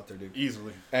albums out there, dude.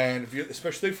 Easily. And if you,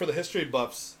 especially for the history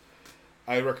buffs,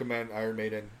 I recommend Iron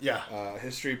Maiden. Yeah.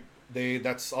 History.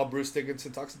 That's all Bruce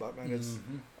Dickinson talks about, man. It's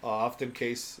often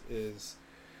case is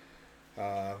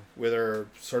where there are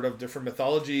sort of different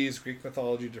mythologies, Greek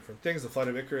mythology, different things. The Flight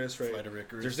of Icarus, right? Flight of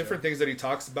Icarus. There's different things that he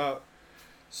talks about.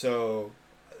 So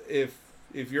if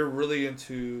you're really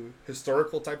into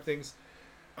historical type things,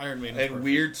 Iron Maiden and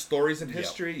weird stories in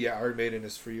history, yeah, Iron Maiden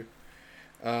is for you.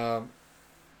 But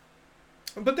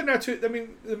they're not too. I mean,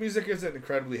 the music isn't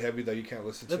incredibly heavy that you can't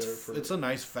listen to it. It's a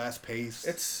nice, fast pace.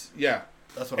 That's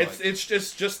what I like.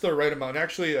 It's just the right amount.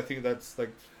 Actually, I think that's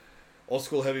like old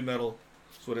school heavy metal.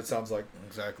 That's what it sounds like.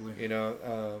 Exactly. You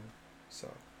know, so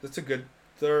it's a good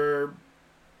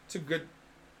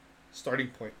starting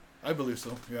point. I believe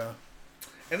so. Yeah.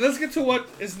 And let's get to what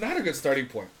is not a good starting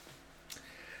point.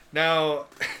 Now,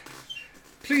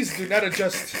 please do not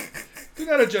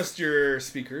adjust your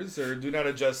speakers or do not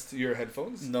adjust your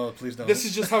headphones. No, please don't. This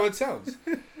is just how it sounds.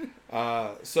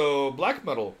 So black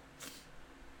metal.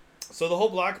 So the whole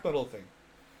black metal thing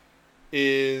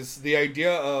is the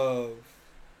idea of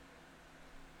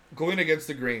going against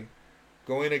the grain,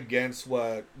 going against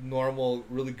what normal,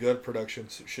 really good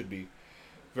productions should be.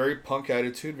 Very punk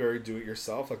attitude, very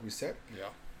do-it-yourself, like we said. Yeah.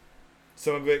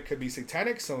 Some of it could be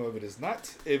satanic, some of it is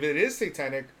not. If it is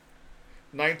satanic,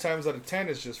 9 times out of 10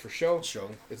 is just for show.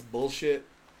 It's bullshit.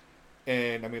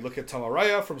 And I mean, look at Tom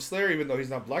Araya from Slayer, even though he's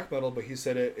not black metal, but he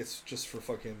said it's just for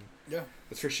fucking... Yeah.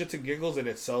 It's for shits and giggles, and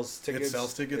it sells tickets. It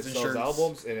sells tickets and sells shirts.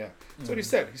 albums, and yeah. That's what he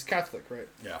said. He's Catholic, right?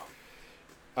 Yeah.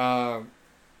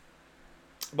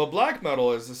 But black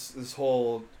metal is this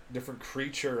whole different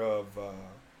creature of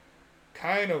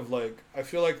kind of like... I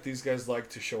feel like these guys like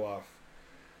to show off.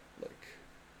 Like,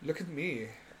 look at me.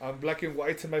 I'm black and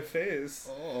white in my face.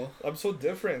 Oh. I'm so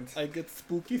different. I get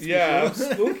spooky. Yeah, I'm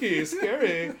spooky,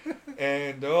 scary.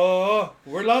 And,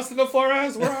 we're lost in the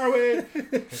forest. Where are we?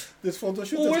 This photo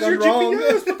shoot where's your wrong.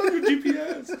 GPS? Put on your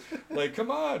GPS. Like, come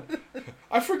on.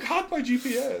 I forgot my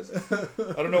GPS.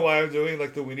 I don't know why I'm doing,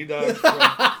 like, the Winnie Dog from...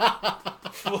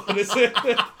 What is it?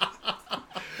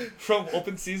 From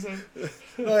Open Season.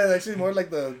 No, it's actually more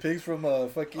like the pigs from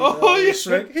fucking yeah.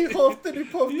 Shrek. He huffed and he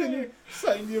puffed and he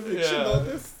signed the eviction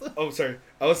notice. Oh, sorry.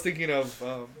 I was thinking of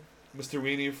Mr.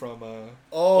 Weenie from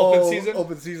Open Season.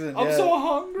 Open Season, I'm so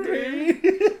hungry.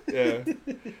 Yeah.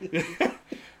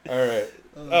 All right.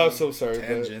 Oh, so sorry.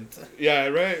 Tangent. But, yeah,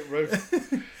 right.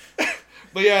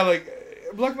 But yeah, like,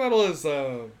 black metal is,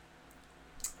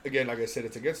 again, like I said,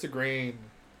 it's against the grain,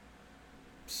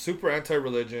 super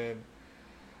anti-religion.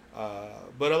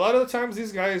 But a lot of the times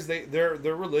these guys, their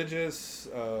religious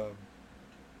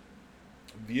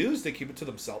views, they keep it to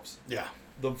themselves. Yeah.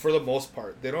 For the most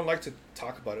part. They don't like to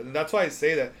talk about it. And that's why I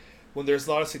say that when there's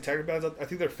a lot of satanic bands, I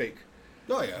think they're fake.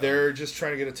 Oh, yeah. They're just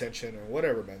trying to get attention or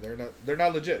whatever, man. They're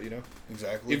not legit, you know?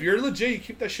 Exactly. If you're legit, you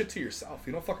keep that shit to yourself.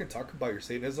 You don't fucking talk about your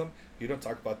Satanism. You don't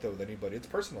talk about that with anybody. It's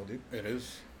personal, dude. It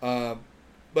is. But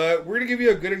we're going to give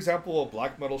you a good example of what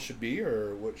black metal should be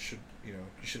or what you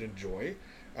should enjoy.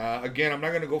 Again, I'm not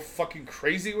going to go fucking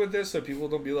crazy with this so people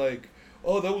don't be like,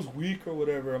 oh, that was weak or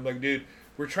whatever. I'm like, dude,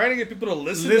 we're trying to get people to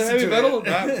listen to heavy metal,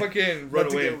 not fucking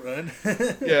run away.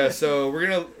 Yeah, so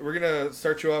we're gonna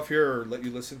start you off here or let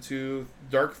you listen to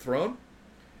Dark Throne,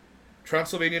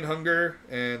 Transylvanian Hunger,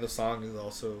 and the song is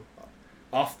also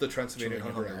off the Transylvanian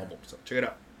Hunger album. So check it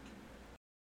out.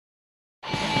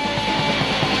 Thank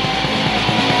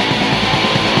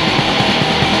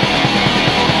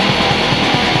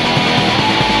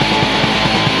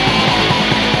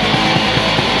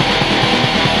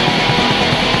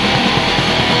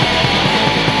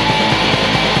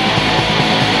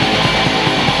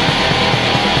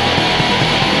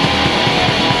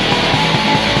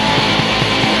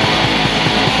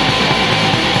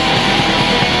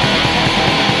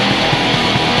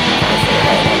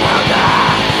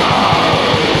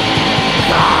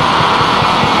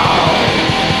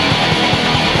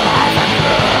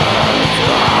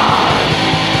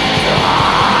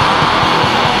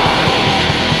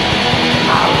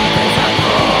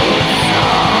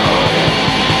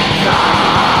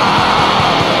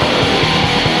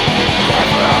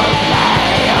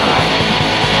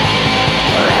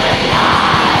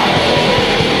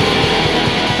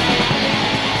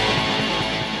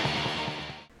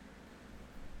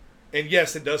And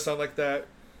yes, it does sound like that.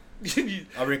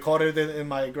 I recorded it in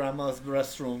my grandma's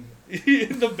restroom.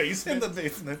 In the basement. In the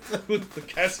basement. With the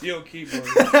Casio keyboard.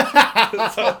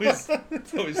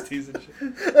 it's always teasing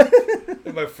shit.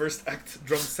 In my first act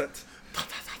drum set.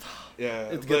 Yeah.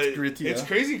 It gets gritty. It's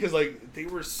crazy because, like, they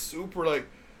were super, like,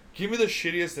 give me the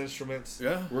shittiest instruments.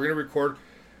 Yeah. We're going to record.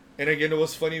 And again, it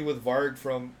was funny with Varg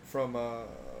from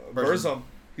Burzum.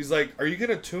 He's like, are you going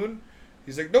to tune?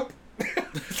 He's like, nope.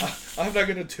 I'm not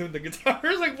gonna tune the guitar. I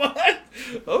was like, what?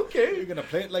 Okay, you're gonna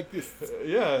play it like this.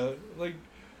 Yeah, like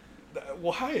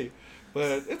why?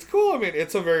 But it's cool. I mean,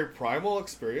 it's a very primal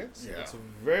experience. Yeah. It's a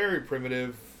very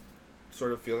primitive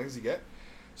sort of feelings you get.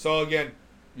 So again,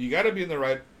 you got to be in the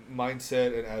right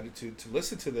mindset and attitude to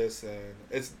listen to this, and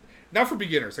it's not for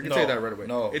beginners. I can tell you that right away.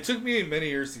 No, it took me many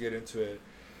years to get into it.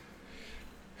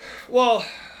 Well,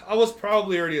 I was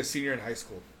probably already a senior in high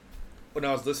school when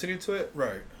I was listening to it.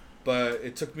 Right. But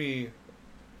it took me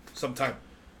some time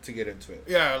to get into it.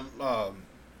 Yeah,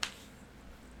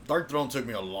 Dark Throne took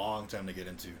me a long time to get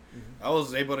into. Mm-hmm. I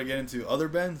was able to get into other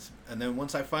bands, and then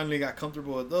once I finally got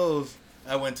comfortable with those,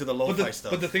 I went to the lo-fi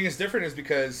stuff. But the thing is different is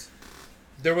because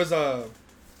there was I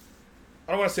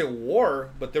don't want to say war,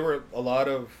 but there were a lot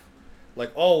of,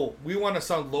 like, oh, we want to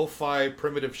sound lo-fi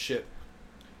primitive shit.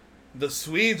 The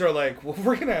Swedes are like, well,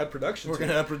 we're going to add production. We're going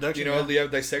to add production. You know, they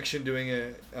have Dissection doing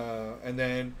it, and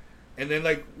then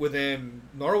like within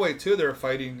Norway too, they're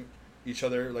fighting each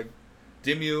other. Like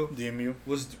Dimmu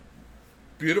was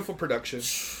beautiful production,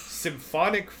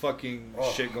 symphonic fucking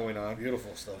shit going on.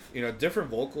 Beautiful stuff. You know, different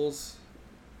vocals.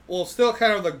 Well, still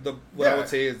kind of like what I would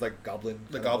say is like Goblin.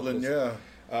 The Goblin, vocals.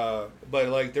 Yeah. But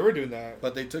like they were doing that.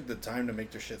 But they took the time to make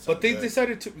their shit. But they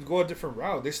decided to go a different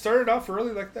route. They started off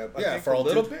early like that. I think, for a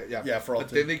little bit. For but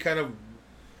then they kind of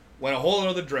went a whole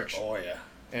other direction. Oh yeah.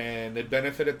 And it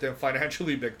benefited them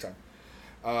financially big time.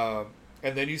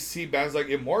 And then you see bands like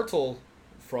Immortal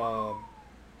from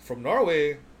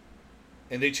Norway,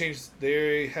 and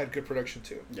they had good production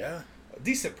too. Yeah.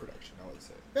 Decent production, I would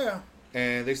say. Yeah.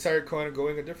 And they started kind of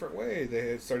going a different way.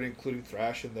 They had started including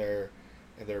thrash in their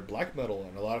black metal,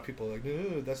 and a lot of people are like,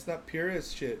 no, that's not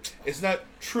purist shit. It's not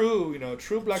true,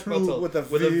 true black metal with a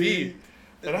V.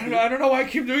 And I don't know why I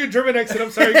keep doing a German accent.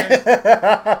 I'm sorry,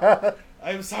 guys.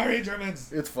 I'm sorry,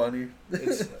 Germans. It's funny.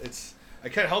 It's I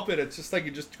can't help it. It's just like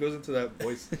it just goes into that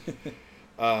voice.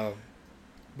 But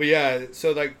yeah,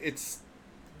 so like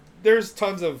there's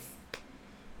tons of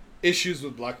issues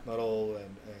with black metal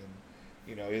and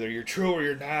either you're true or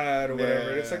you're not or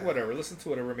whatever. It's like whatever. Listen to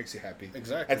whatever makes you happy.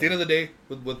 Exactly. At the end of the day,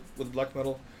 with black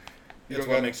metal, it's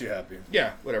what makes you happy.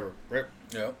 Yeah, whatever. Right.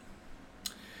 Yeah.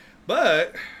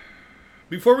 But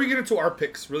before we get into our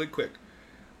picks, really quick,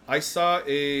 I saw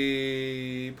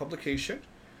a publication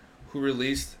who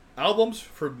released albums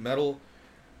for metal,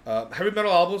 heavy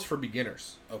metal albums for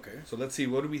beginners. Okay. So let's see,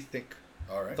 what do we think?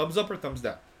 All right. Thumbs up or thumbs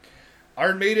down?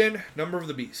 Iron Maiden, Number of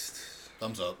the Beast.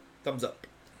 Thumbs up. Thumbs up.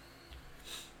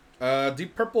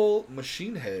 Deep Purple,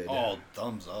 Machine Head. Oh,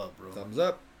 thumbs up, bro. Thumbs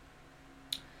up.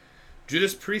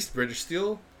 Judas Priest, British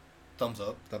Steel. Thumbs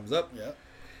up. Thumbs up. Yeah.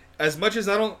 As much as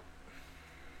I don't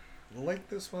like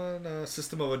this one,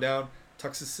 System of a Down,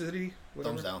 Toxicity.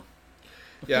 Whatever. Thumbs down.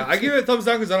 Yeah, I give it a thumbs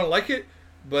down because I don't like it,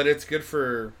 but it's good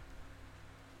for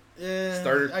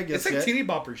starter. I guess it's like teeny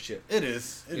bopper shit. It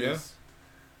is. It is.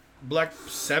 Black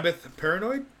Sabbath,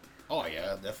 Paranoid. Oh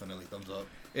yeah, definitely thumbs up.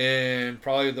 And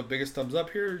probably the biggest thumbs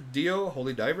up here, Dio,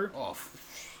 Holy Diver. Oh,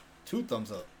 2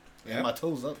 thumbs up. Yeah. And my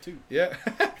toes up too. Yeah.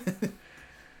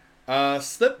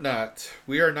 Slipknot,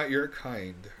 We Are Not Your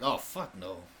Kind. Oh fuck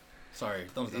no. Sorry,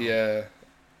 thumbs down. Yeah.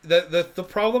 The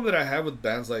problem that I have with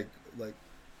bands like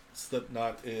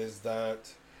Slipknot is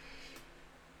that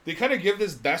they kind of give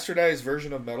this bastardized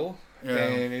version of metal,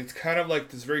 and it's kind of like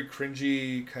this very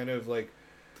cringy kind of like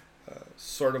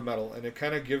sort of metal, and it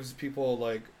kind of gives people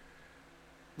like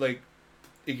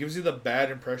it gives you the bad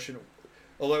impression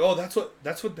of like, oh,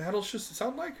 that's what metal should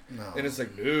sound like. No. And it's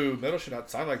like, no, metal should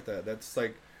not sound like that. That's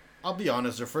like, I'll be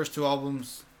honest, their first 2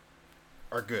 albums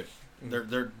are good.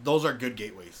 Mm-hmm. Those are good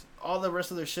gateways. All the rest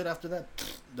of their shit after that,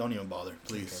 don't even bother.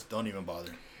 Please, don't even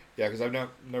bother. Yeah, because I've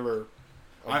never.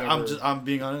 I'm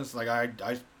being honest. Like I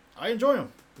enjoy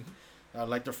them. Mm-hmm. I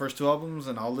like their first 2 albums,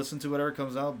 and I'll listen to whatever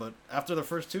comes out. But after the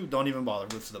first 2, don't even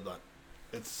bother with Slipknot.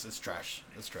 It's trash.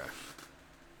 It's trash.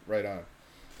 Right on.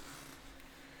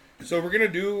 So we're gonna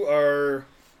do our.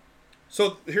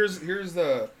 So here's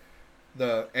the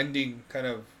ending kind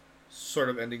of sort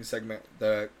of ending segment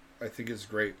that I think is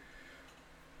great.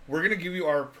 We're gonna give you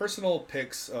our personal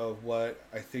picks of what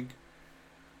I think.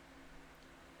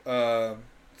 I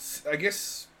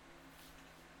guess.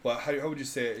 Well, how would you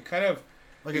say it? It kind of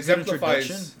Like a good exemplifies.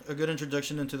 introduction, a good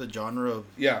introduction into the genre of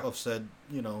Yeah. of said,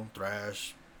 you know,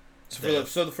 thrash.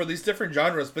 For these different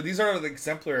genres, but these are the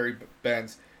exemplary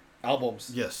bands,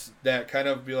 albums Yes, that kind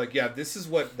of be like, yeah, this is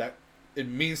what that it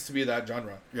means to be that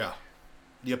genre. yeah,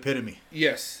 the epitome.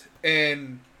 Yes,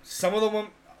 and some of them,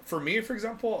 for me, for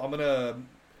example, I'm gonna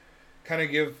kind of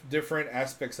give different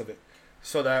aspects of it,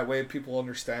 so that way people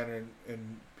understand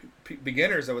and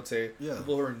beginners, I would say, Yeah.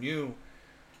 people who are new,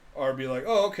 are be like,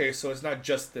 oh, okay, so it's not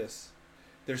just this.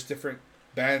 There's different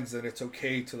bands, and it's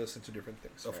okay to listen to different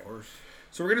things. Of right? course.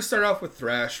 So we're gonna start off with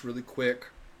thrash really quick.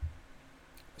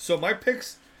 So my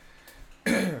picks,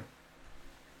 I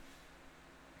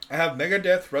have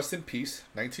Megadeth, Rust in Peace,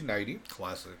 1990.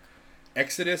 Classic.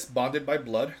 Exodus, Bonded by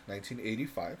Blood,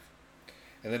 1985.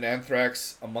 And then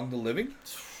Anthrax, Among the Living,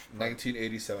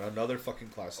 1987. Another fucking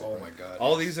classic. Oh right? my God,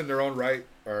 All yes. these in their own right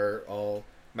are all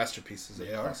masterpieces of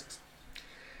They are. classics.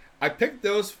 I picked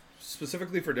those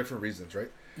specifically for different reasons,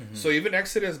 right? Mm-hmm. So even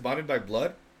Exodus, Bonded by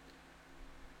Blood,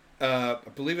 I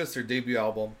believe it's their debut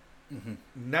album. Mm-hmm.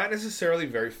 Not necessarily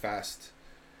very fast.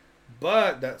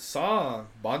 But that song,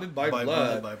 Bonded by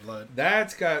Blood, by blood.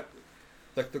 that's got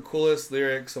like the coolest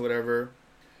lyrics or whatever.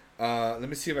 Let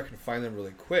me see if I can find them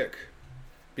really quick,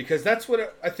 because that's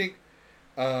what I think.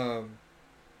 I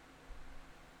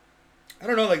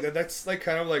don't know, like that's like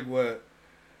kind of like what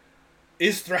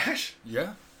is thrash.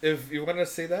 Yeah. If you want to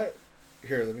say that,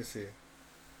 here, let me see.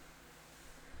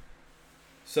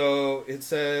 So it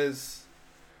says,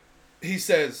 he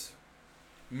says,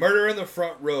 murder in the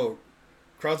front row.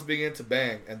 Crowds begin to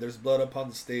bang, and there's blood upon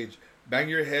the stage. Bang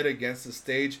your head against the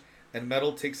stage, and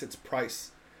metal takes its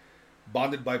price.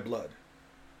 Bonded by blood.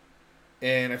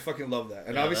 And I fucking love that.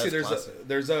 And Yeah, obviously that's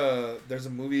there's classic. a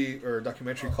movie or a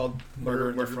documentary called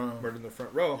Murder in the Front- Murder in the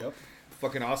Front Row. Yep.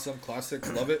 Fucking awesome,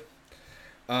 classic, love it.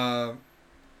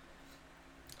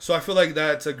 So I feel like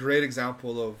that's a great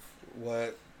example of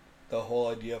what the whole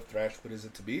idea of thrash, what is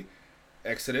it to be?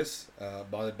 Exodus,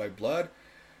 Bonded by Blood.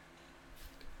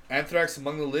 Anthrax,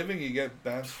 Among the Living, you get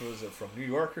bands from New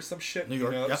York or some shit. New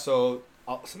York, you know? yeah. So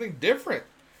something different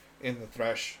in the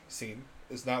thrash scene.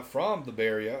 Is not from the Bay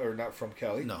Area or not from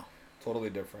Cali. No. Totally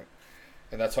different.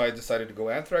 And that's why I decided to go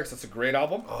Anthrax. That's a great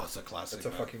album. Oh, it's a classic. It's a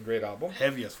man. fucking great album.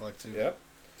 Heavy as fuck too. Yep.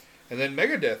 And then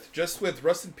Megadeth, just with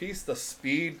Rust in Peace, the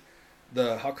speed,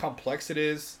 how complex it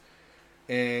is,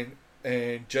 and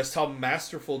just how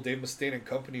masterful Dave Mustaine and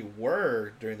company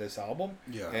were during this album.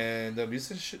 Yeah. And the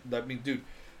musician, I mean, dude,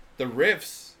 the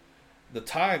riffs, the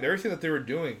time, everything that they were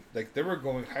doing, like they were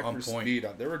going hyper On point. speed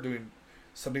on. They were doing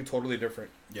something totally different.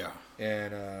 Yeah.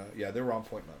 And yeah, they were on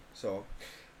point, man. So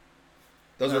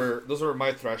those were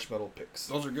my thrash metal picks.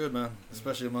 Those are good, man.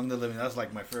 Especially Among the Living. That's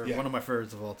like my favorite. Yeah. One of my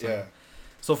favorites of all time. Yeah.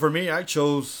 So for me, I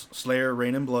chose Slayer,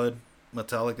 Rain and Blood,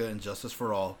 Metallica, and Justice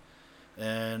for All,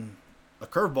 and a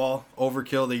curveball,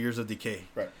 Overkill, The Years of Decay.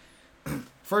 Right.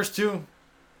 First two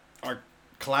are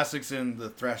classics in the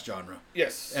thrash genre.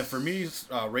 Yes. And for me,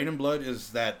 Rain and Blood is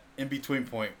that in between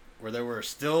point where they were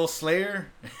still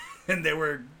Slayer and they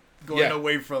were going Yeah.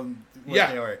 away from what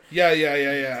Yeah. they were. Yeah. I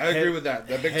agree with that.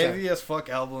 That big Heavy time. as fuck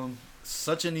album.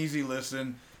 Such an easy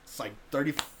listen. It's like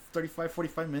 35,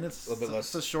 45 minutes. A little bit less.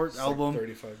 It's a short It's like album.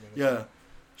 35 minutes. Yeah.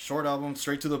 Short album,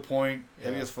 straight to the point.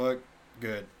 Heavy Yeah. as fuck.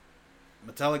 Good.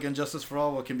 Metallica and Justice for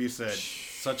All, what can be said?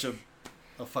 Such a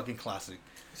fucking classic.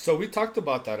 So we talked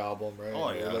about that album, right?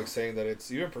 Oh, We yeah. were, like saying that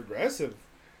it's even progressive.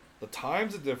 The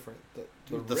times are different. The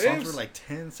The riffs, songs were like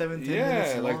 10, 7, 10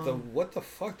 minutes long. like what the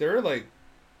fuck? They're like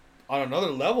on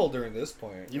another level during this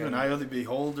point. Even And- Eye of the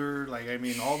Beholder, like, I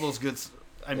mean, all those good...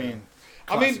 I mean...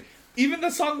 I mean, classic. even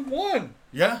the song One,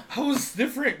 Yeah. that was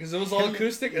different because it was all Hell yeah.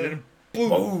 acoustic and then boom.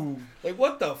 Boom. Like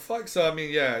what the fuck? So I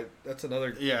mean, yeah, that's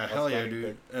another. Yeah, hell yeah, outstanding dude.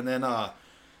 pick. And then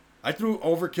I threw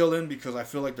Overkill in because I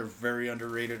feel like they're very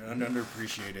underrated and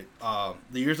underappreciated.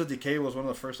 The Years of Decay was one of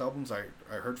the first albums I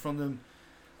heard from them.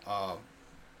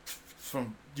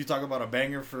 From you talk about a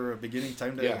banger for a beginning,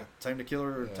 Time to Kill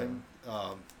or Yeah. Time.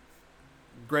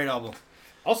 Great album.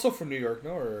 Also from New York,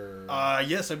 no? Or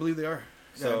Yes, I believe they are.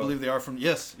 Yeah, I So- believe they are from.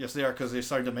 Yes, they are because they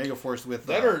started the Mega Force with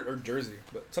that or Jersey,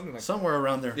 but something like somewhere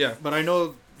around there. Yeah. but I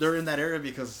know they're in that area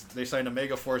because they signed a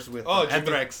Mega Force with Oh, Jimmy-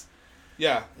 Anthrax.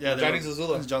 Yeah, Yeah, Johnny they were-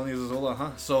 Zazula. Johnny Zazula,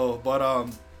 huh? So, but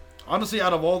honestly,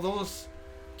 out of all those,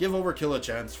 give Overkill a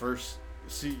chance first.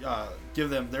 See, give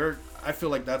them their. I feel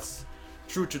like that's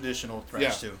true traditional thrash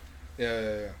Yeah. too. Yeah.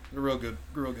 They're real good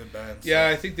bands. Yeah,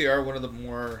 I think they are one of the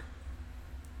more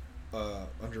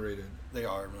underrated. they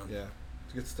are, man. Yeah,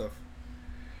 it's good stuff.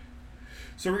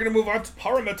 So we're gonna move on to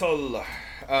power metal.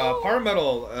 Power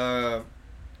metal.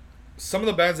 Some of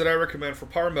the bands that I recommend for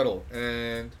power metal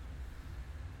and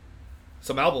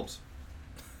some albums.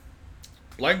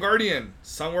 Blind Guardian,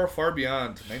 Somewhere Far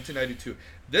Beyond, 1992.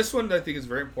 This one I think is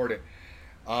very important.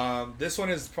 This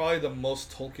one is probably the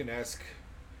most Tolkien-esque,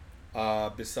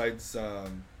 besides.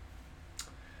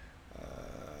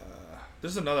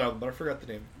 There's another album, but I forgot the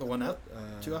name. The one out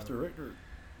two after it, or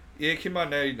yeah, it came out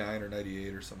in 99 or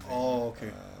 98 or something. Oh, okay.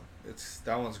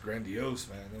 That one's grandiose,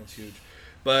 man. That one's huge.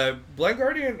 But Blind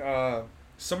Guardian,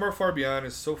 Somewhere Far Beyond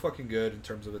is so fucking good in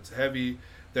terms of it's heavy.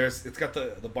 It's got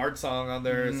the Bard song on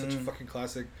there. It's such a fucking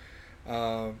classic.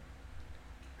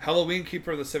 Halloween,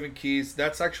 Keeper of the Seven Keys.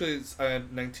 That's actually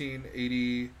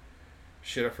 1980.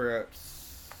 Shit, I forgot.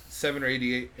 7 or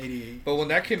 88. 88. But when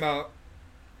that came out,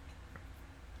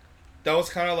 that was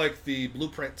kind of like the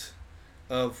blueprint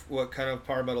of what kind of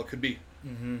power metal could be.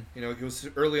 Mm-hmm. You know, it was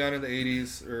early on in the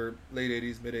 80s or late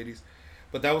 80s, mid 80s.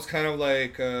 But that was kind of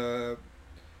like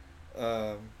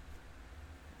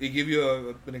it give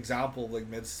you an example of like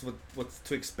what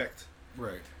to expect.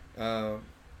 Right.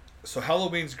 So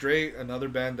Halloween's great. Another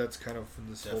band that's kind of from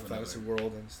this Definitely. whole fantasy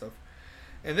world and stuff.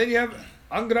 And then you have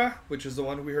Angra, which is the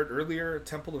one we heard earlier,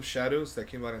 Temple of Shadows, that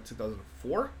came out in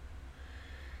 2004.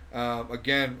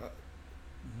 Again,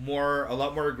 a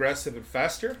lot more aggressive and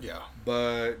faster. Yeah.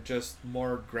 But just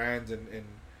more grand in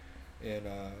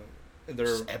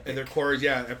their chorus,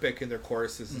 epic in their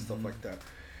choruses and stuff like that.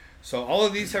 So all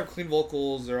of these have clean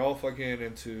vocals. They're all fucking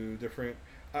into different.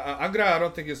 Angra, I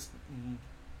don't think is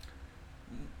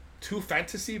too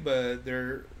fantasy, but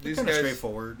these kind guys of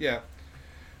straightforward. Yeah.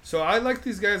 So I like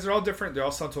these guys. They're all different. They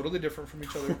all sound totally different from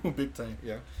each other. Big time.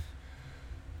 Yeah.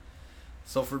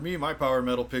 So for me, my power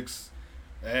metal picks,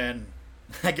 and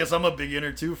I guess I'm a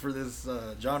beginner too for this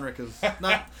genre because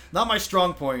not my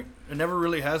strong point. It never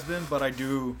really has been, but I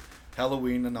do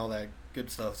Halloween and all that good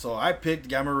stuff. So I picked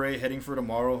Gamma Ray, Heading for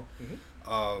Tomorrow.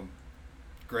 Mm-hmm.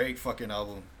 Great fucking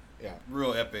album. Yeah.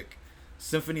 Real epic.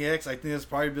 Symphony X, I think it's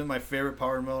probably been my favorite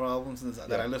power metal album since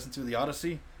that I listened to. The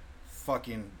Odyssey,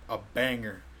 fucking a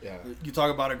banger. Yeah. You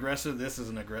talk about aggressive. This is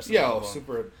an aggressive. Yeah. album.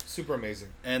 Super amazing.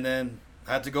 And then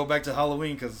I had to go back to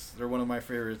Halloween because they're one of my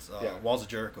favorites. Yeah. Walls of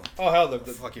Jericho. Oh hell,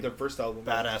 Fucking their first album.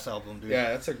 Badass album, dude.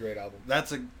 Yeah, that's a great album.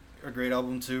 That's a great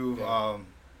album too. Yeah.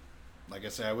 Like I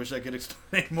said, I wish I could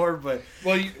explain more, but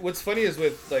Well, what's funny is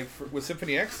with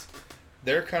Symphony X,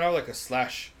 they're kind of like a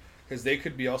Slash, because they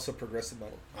could be also progressive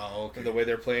metal. oh okay. And the way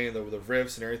they're playing, the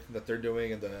riffs and everything that they're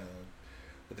doing, and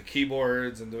with the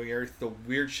keyboards and doing everything, the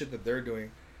weird shit that they're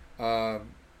doing.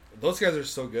 Those guys are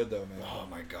so good though, man. Oh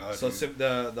my god. So dude.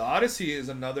 the Odyssey is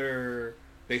another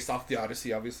based off the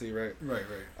Odyssey, obviously, right?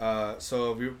 Right.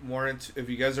 So if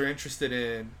you guys are interested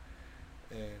in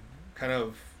kind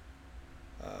of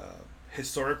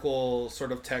historical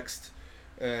sort of text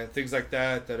and things like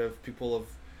that if people have,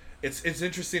 it's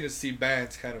interesting to see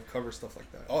bands kind of cover stuff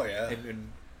like that. Oh yeah. And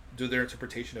do their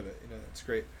interpretation of it. You know, it's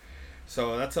great.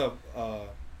 So that's a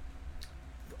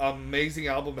amazing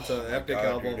album. It's an epic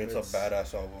album. Dude, it's a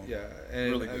badass album. Yeah,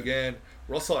 and Really good. again,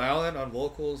 Russell Allen on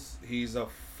vocals. He's a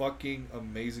fucking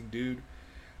amazing dude.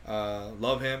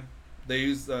 Love him. They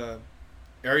use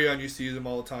Arion used to use him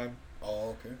all the time,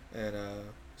 Oh okay. and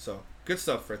so good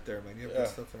stuff right there, man. You have Yeah. good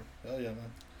stuff there. Hell yeah,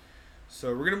 man.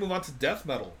 So we're gonna move on to death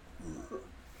metal,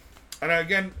 and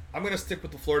again, I'm gonna stick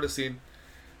with the Florida scene.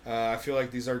 I feel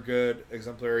like these are good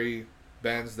exemplary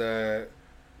bands that.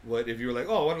 What if you were like,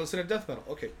 oh, I want to listen to death metal?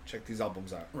 Okay, check these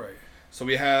albums out. Right. So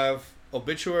we have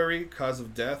Obituary, Cause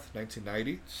of Death,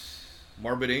 1990.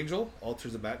 Morbid Angel,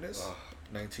 Altars of Madness,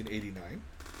 1989.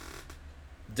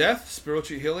 Death,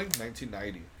 Spiritual Healing,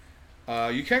 1990.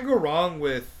 You can't go wrong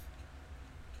with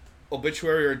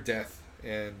Obituary or Death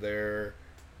and their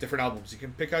different albums. You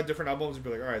can pick out different albums and be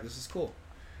like, all right, this is cool.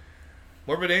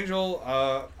 Morbid Angel,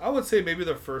 I would say maybe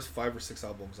their first 5 or 6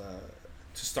 albums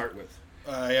to start with.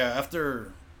 Yeah.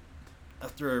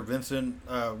 After Vincent,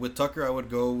 with Tucker, I would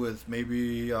go with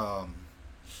maybe the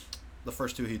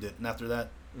first 2 he did, and after that,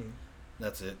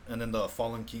 that's it. And then the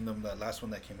Fallen Kingdom, that last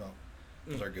one that came out,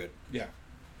 those are good. Yeah.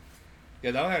 Yeah,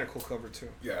 that one had a cool cover too.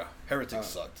 Yeah, Heretic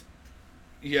sucked.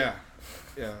 Yeah.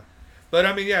 But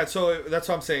I mean, yeah, so that's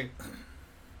what I'm saying.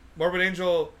 Morbid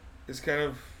Angel is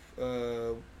kind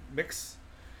of mix.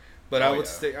 But I would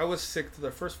stick to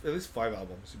the first at least 5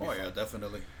 albums. Oh yeah,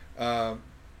 definitely.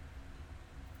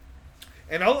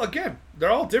 And again, they're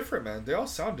all different, man. They all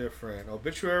sound different.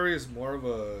 Obituary is more of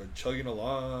a chugging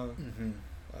along,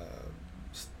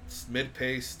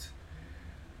 mid-paced.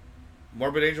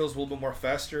 Morbid Angel is a little bit more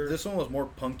faster. This one was more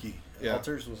punky. Yeah.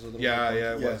 Altars was a little Yeah, more punky.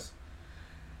 yeah, it was.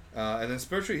 And then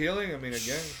Spiritual Healing, I mean,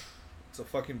 again, it's a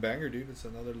fucking banger, dude. It's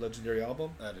another legendary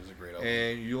album. That is a great album.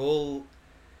 And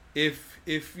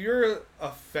if you're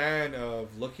a fan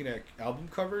of looking at album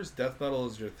covers, death metal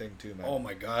is your thing too, man. Oh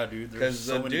my god, dude! There's Because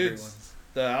so many great ones.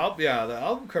 the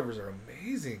album covers are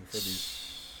amazing for these.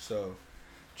 So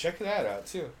check that out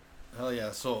too. Hell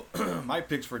yeah! So my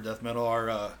picks for death metal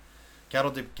are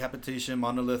Cattle Decapitation,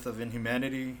 Monolith of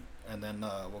Inhumanity, and then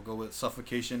we'll go with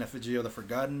Suffocation, Effigy of the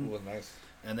Forgotten, Well, nice.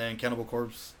 and then Cannibal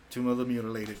Corpse, Tomb of the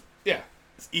Mutilated. Yeah.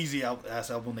 It's easy ass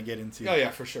album to get into. Oh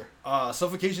yeah, for sure.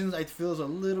 Suffocation I feel is a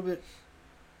little bit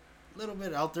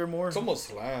out there more. It's almost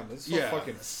slam. It's so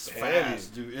fucking it's heavy.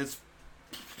 fast, dude. It's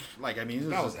like That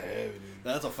was heavy, dude.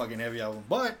 That's a fucking heavy album,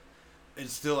 but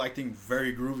it's still I think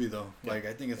very groovy though. Yeah. Like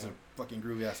I think it's Yeah. a fucking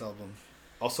groovy ass album.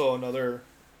 Also another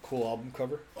cool album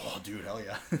cover. Oh, dude, hell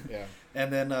yeah. Yeah.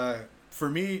 And then for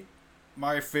me,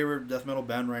 my favorite death metal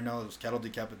band right now is Cattle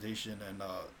Decapitation, and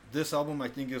this album I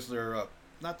think is their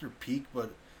not their peak,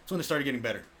 but it's when they started getting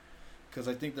better. Because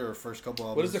I think their first couple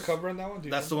albums. What is the cover on that one?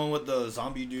 That's the one with the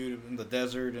zombie dude in the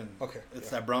desert, and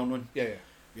it's that brown one. Yeah,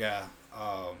 Yeah.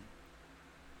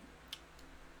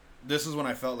 This is when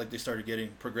I felt like they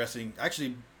started progressing.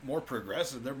 Actually, more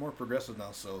progressive. They're more progressive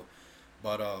now. So,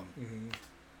 but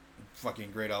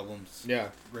fucking great albums. Yeah.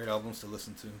 Great albums to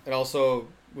listen to. And also,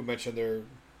 we mentioned they're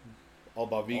all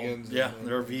about vegans.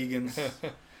 They're vegans.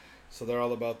 So they're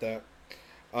all about that.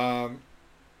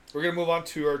 We're gonna move on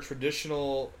to our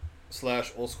traditional /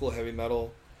 old school heavy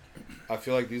metal. I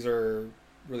feel like these are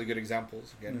really good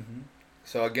examples again. Mm-hmm.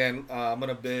 So again, I'm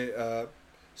gonna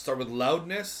start with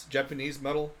Loudness, Japanese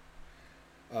metal.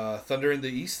 Thunder in the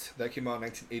East, that came out in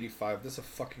 1985. This is a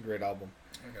fucking great album.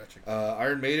 I got you.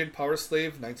 Iron Maiden, Power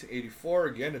Slave, 1984.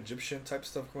 Again, Egyptian type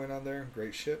stuff going on there.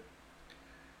 Great shit.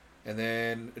 And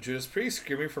then Judas Priest,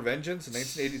 Screaming for Vengeance in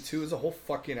 1982. Is a whole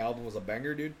fucking album. Was a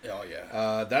banger, dude. Oh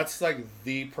yeah. That's like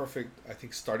the perfect, I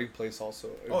think, starting place. Also,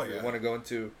 if you yeah. want to go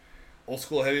into old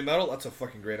school heavy metal, that's a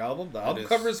fucking great album. The album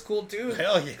cover is cool too.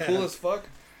 Hell yeah. Cool as fuck.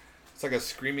 It's like a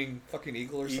screaming fucking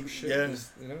eagle or some shit. Yeah.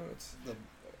 Just, it's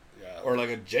or like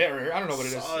a jet, or I don't know what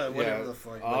it is. Whatever the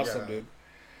fuck. Awesome, dude.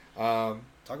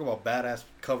 Talk about badass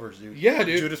covers, dude. Yeah,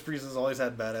 dude. Judas Priest has always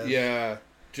had badass. Yeah.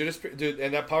 Dude,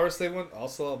 and that Power Slave one,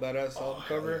 also a badass album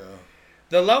cover. Yeah.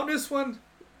 The Loudness one,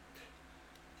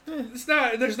 it's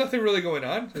not. There's nothing really going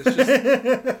on.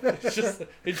 It's just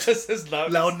it just says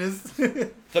Loudness.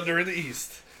 Thunder in the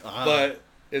East, but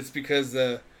it's because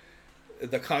the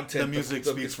content, the music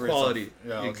speaks for quality. Itself.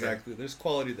 Yeah, okay. Exactly. There's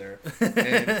quality there,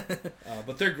 and,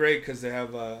 but they're great because they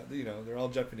have they're all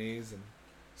Japanese and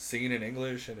singing in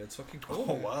English, and it's fucking cool.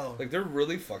 Oh man. wow! Like they're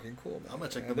really fucking cool. Man. I'm gonna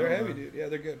check them out. They're heavy, man. dude. Yeah,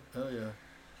 they're good. Hell yeah.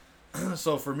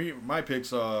 So for me, my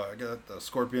picks, I got the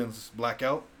Scorpions,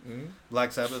 Blackout, Mm-hmm.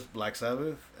 Black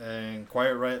Sabbath, and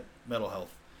Quiet Riot, Metal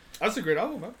Health. That's a great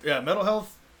album, man. Yeah, Metal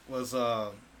Health was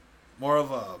more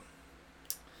of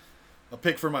a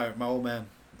pick for my old man.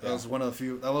 That was one of the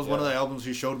few. That was one of the albums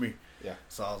he showed me. Yeah.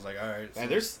 So I was like, all right. So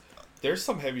And there's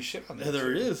some heavy shit on there. Yeah,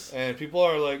 there too. is. And people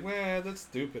are like, man, that's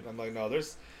stupid. I'm like, no,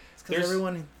 It's because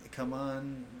everyone, come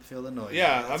on, feel the noise.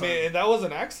 Yeah, That's I mean, and that was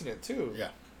an accident too. Yeah.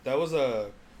 That was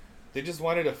they just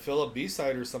wanted to fill a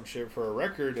B-side or some shit for a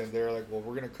record, and they're like, well,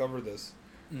 we're gonna cover this.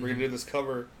 Mm-hmm. We're gonna do this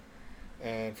cover,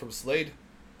 and from Slade,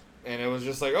 and it was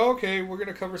just like, oh, okay, we're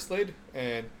gonna cover Slade,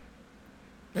 and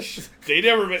they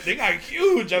got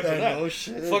huge after that. No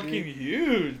shit, fucking dude.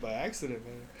 huge by accident,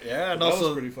 man. Yeah, and that also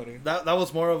was pretty funny. That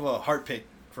was more of a heart pick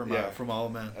for my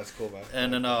old man. That's cool, man.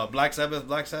 And then Black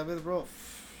Sabbath, bro.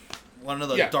 One of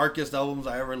the darkest albums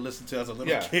I ever listened to as a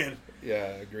little kid.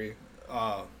 Yeah, I agree.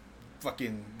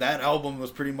 Fucking that album was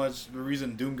pretty much the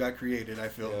reason Doom got created. I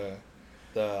feel. Yeah.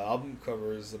 The album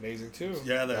cover is amazing too.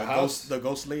 Yeah, the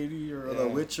ghost lady or the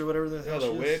witch or whatever the hell. Yeah,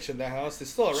 the witch and that house.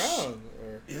 It's still around.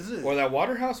 Or is it? Or that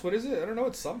water house? What is it? I don't know.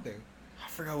 It's something. I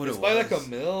forgot what it's it by was. like a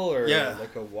mill or Yeah.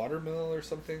 like a water mill or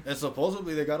something. And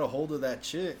supposedly they got a hold of that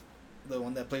chick, the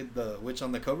one that played the witch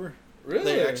on the cover. Really?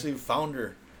 They actually found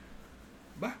her.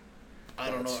 Bah. I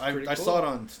don't know. That's pretty I cool. saw it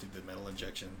on Stupid Metal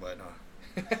Injection, but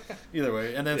either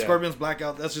way. And then Scorpions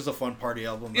Blackout. That's just a fun party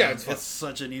album. Yeah, man. it's fun. It's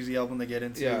such an easy album to get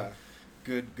into. Yeah.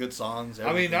 Good songs.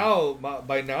 Everything. I mean,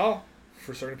 by now,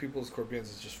 for certain people, Scorpions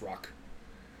is just rock.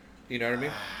 You know what I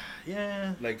mean?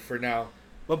 Yeah. Like for now.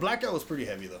 But Blackout was pretty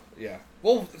heavy though. Yeah.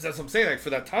 Well, that's what I'm saying. Like for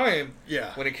that time.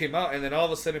 Yeah. When it came out, and then all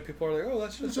of a sudden people are like, "Oh,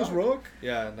 that's just rock."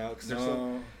 Yeah. No, because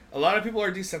a lot of people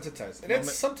are desensitized, and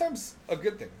it's sometimes a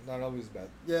good thing, not always bad.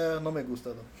 Yeah, no me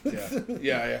gusta though.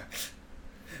 Yeah.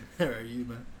 How are you,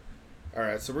 man? All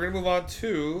right, so we're gonna move on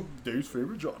to Dave's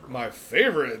favorite genre. my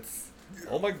favorites.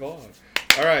 Oh my god!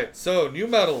 All right, so new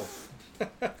metal.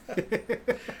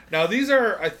 Now these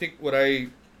are, I think, what I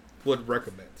would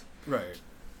recommend. Right.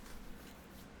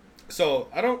 So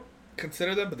I don't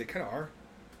consider them, but they kind of are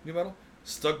new metal.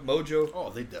 Stuck Mojo, Oh,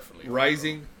 they definitely are,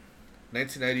 Rising,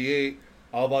 1998,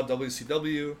 All About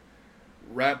WCW,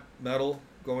 rap metal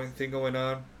going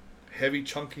on, heavy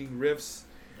chunking riffs.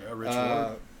 bro. Yeah, Rich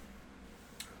Ward.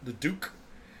 The Duke.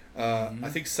 I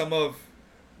think some of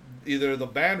either the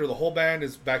band or the whole band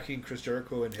is backing Chris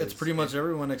Jericho and his. It's pretty much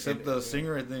everyone except the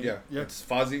singer, I think. Yeah, Yeah. it's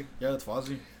Fozzy. Yeah, it's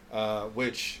Fozzy.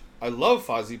 Which I love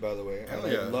Fozzy, by the way. Hell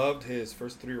I yeah. loved his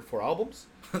first 3 or 4 albums.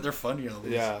 They're funny. All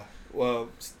these. Yeah. Well,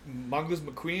 Mongoose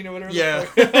McQueen or whatever. Yeah.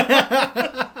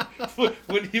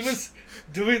 When he was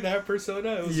doing that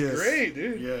persona, it was Yes. great,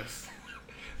 dude. Yes.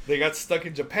 They got stuck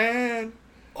in Japan,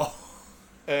 Oh.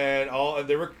 and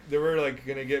they were like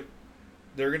gonna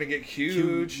get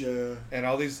huge, Yeah. and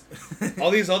all these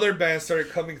other bands started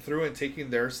coming through and taking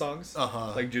their songs.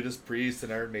 Uh-huh. Like Judas Priest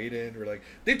and Iron Maiden were like,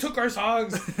 they took our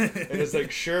songs, and it's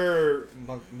like, sure,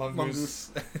 Mongoose.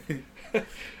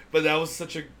 But that was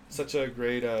such a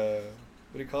great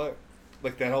what do you call it?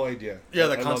 Like that whole idea. Yeah,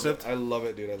 the I concept. I love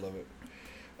it, dude. I love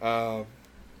it.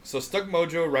 So Stuck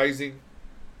Mojo, Rising,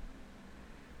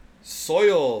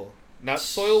 Soil, not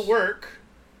Soil Work,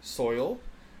 Soil,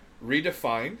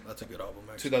 Redefined, That's a good album,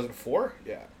 actually. 2004.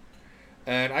 Yeah,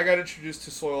 and I got introduced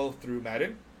to Soil through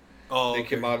Madden. Oh, They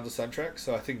okay. came out of the soundtrack,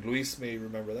 so I think Luis may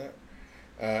remember that.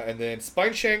 And then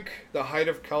Spineshank, The Height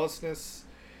of Callousness,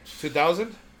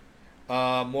 2000.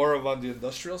 More of on the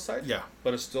industrial side. Yeah.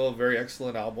 But it's still a very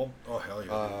excellent album. Oh, hell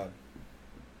yeah.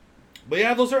 But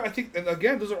yeah, those are, I think, and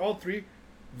again, those are all 3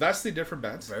 vastly different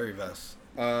bands. Very vast.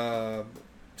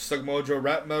 Stuck Mojo,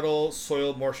 rap metal,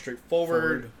 Soil, more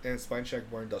straightforward, and Spineshank,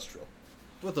 more industrial.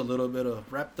 With a little bit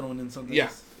of rap thrown in something. Yeah.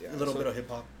 A little bit of hip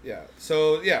hop. Yeah.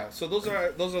 So those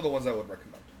are the ones I would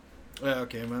recommend. Yeah,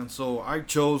 okay, man. So I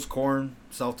chose Korn,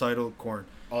 self-titled Korn.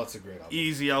 Oh, it's a great album.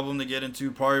 Easy album to get into.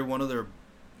 Probably one of their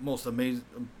most amazing,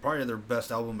 probably their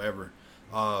best album ever.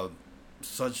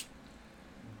 Such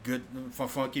good, from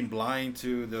fucking Blind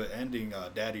to the ending,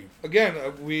 Daddy. Again,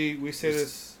 we say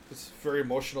this. It's very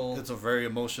emotional. It's a very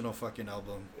emotional fucking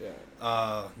album.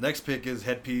 Yeah. Next pick is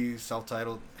Head P,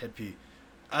 self-titled Head P.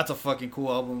 That's a fucking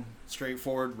cool album.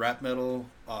 Straightforward rap metal.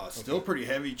 Still Okay. pretty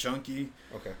heavy, chunky.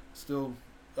 Okay. Still,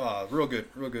 real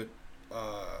good.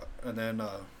 And then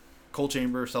Cold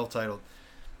Chamber, self-titled.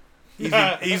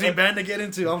 Easy band to get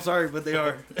into. I'm sorry, but they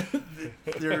are.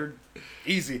 They're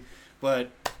easy. But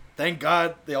thank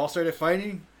God they all started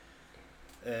fighting,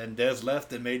 and Dez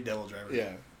left and made Devil Driver.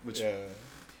 Yeah. Which yeah.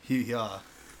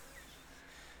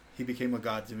 he became a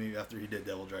god to me after he did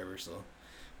Devil Driver. So,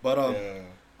 but Yeah.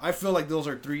 I feel like those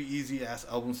are 3 easy ass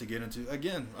albums to get into.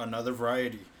 Again, another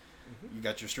variety. Mm-hmm. You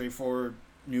got your straightforward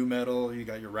new metal, you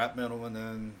got your rap metal, and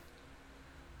then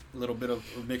a little bit of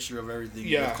a mixture of everything.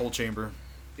 Yeah. With Cold Chamber.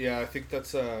 Yeah, I think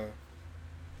that's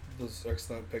those are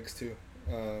excellent picks too.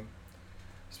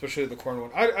 Especially the Korn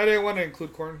one. I didn't want to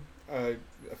include Korn. I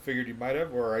figured you might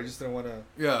have, or I just didn't want to.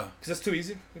 Yeah, Because that's too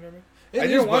easy. You know what I mean? it I is,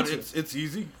 didn't want but to. it's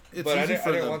easy. It's But I easy didn't- I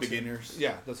for didn't the want to. beginners.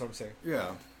 Yeah, that's what I'm saying.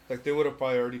 Yeah, Like they would have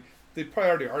probably already. They probably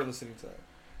already are listening to that.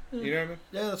 You know what I mean?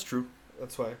 yeah, that's true.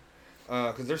 That's why.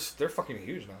 Because they're fucking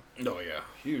huge now. Oh yeah.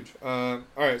 Huge. All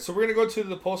right, so we're gonna go to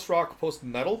the post rock, post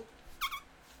metal.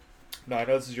 Now I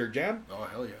know this is your jam. Oh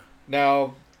hell yeah.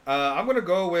 Now I'm gonna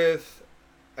go with.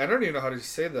 I don't even know how to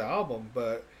say the album,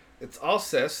 but it's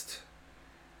Alcest.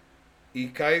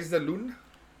 Icais de Lune.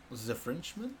 Was it a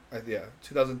Frenchman? Yeah,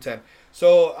 2010.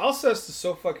 So Alcest is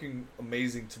so fucking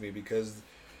amazing to me because,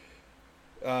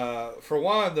 for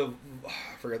one,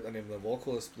 I forgot the name of the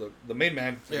vocalist, the main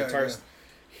man, the Yeah, guitarist.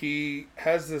 He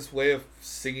has this way of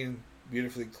singing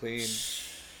beautifully clean,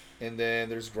 and then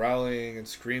there's growling and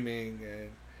screaming,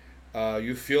 and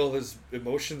you feel his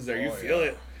emotions there. You Oh, feel yeah.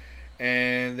 it,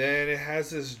 and then it has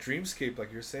this dreamscape,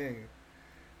 like you're saying.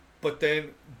 But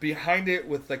then behind it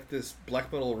with like this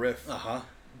black metal riff Uh-huh.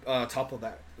 on top of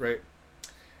that, right?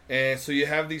 And so you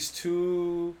have these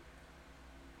 2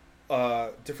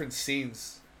 different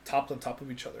scenes topped on top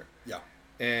of each other. Yeah.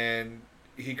 And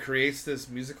he creates this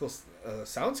musical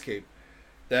soundscape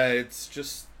that it's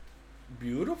just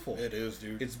beautiful. It is,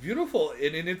 dude. It's beautiful,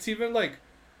 and it's even like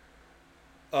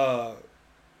I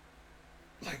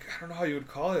don't know how you would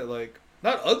call it, like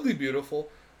not ugly beautiful,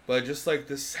 but just like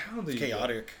this sound that you get.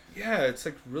 Chaotic. Yeah, it's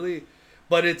like really,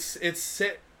 but it's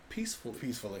set peacefully.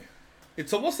 Peacefully.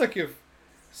 It's almost like if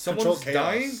Control someone's chaos.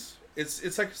 dying.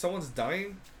 It's like if someone's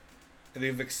dying, and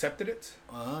they've accepted it,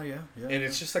 Yeah. and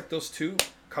it's just like those 2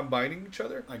 combining each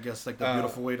other. I guess like the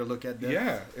beautiful way to look at death.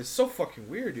 Yeah, it's so fucking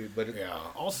weird, dude. But Yeah.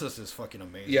 Alcest is fucking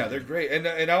amazing. yeah, they're dude. great, and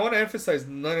I want to emphasize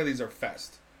none of these are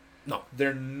fast. No.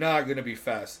 They're not gonna be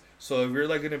fast. So if you're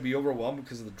like gonna be overwhelmed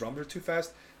because the drums are too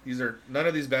fast, none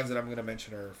of these bands that I'm gonna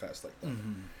mention are fast like that.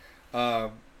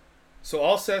 Mm-hmm. So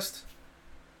Alcest,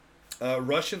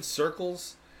 Russian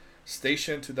Circles,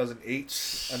 Station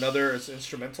 2008, another it's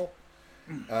instrumental.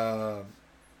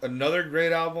 Another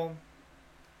great album.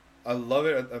 I love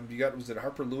it. You got, was it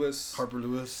Harper Lewis? Harper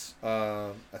Lewis.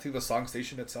 I think the song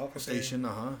Station itself. Station,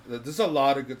 There's a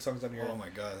lot of good songs on here. Oh my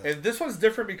god. And this one's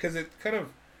different because it kind of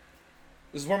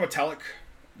is more metallic.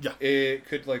 Yeah. It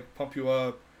could like pump you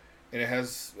up, and it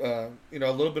has a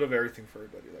little bit of everything for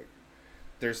everybody. Like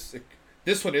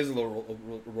this one is a little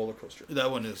roller coaster. That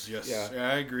one is, yes.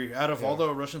 Yeah. I agree. Out of all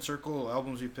the Russian Circle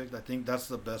albums you picked, I think that's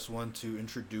the best one to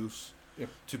introduce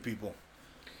to people.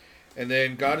 And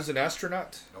then God is an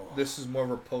Astronaut. Oh. This is more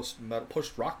of a post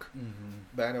rock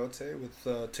band, I would say,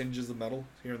 with tinges of metal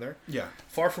here and there. Yeah.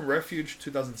 Far From Refuge,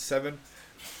 2007.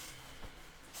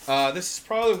 This is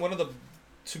probably one of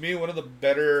the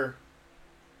better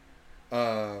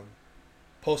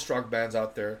post rock bands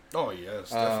out there. Oh yes,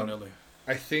 definitely.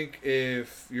 I think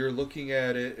if you're looking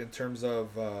at it in terms of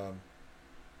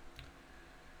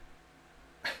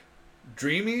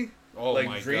dreamy. Oh like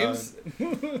my dreams,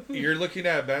 god. You're looking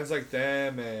at bands like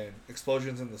them and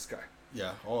Explosions in the Sky.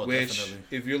 Yeah, oh which,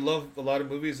 definitely. If you love a lot of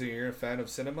movies and you're a fan of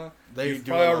cinema, you've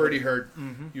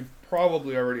Mm-hmm.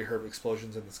 probably already heard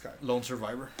Explosions in the Sky. Lone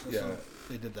Survivor. Yeah,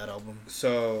 they did that album.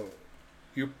 So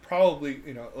you probably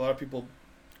a lot of people.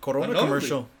 Corona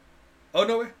commercial. Oh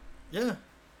no way. Yeah,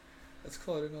 that's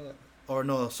cool. I didn't know that. Or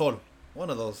no, Sol. One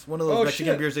of those Oh,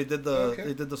 Mexican shit. beers. They did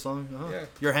the song. Uh-huh. Yeah.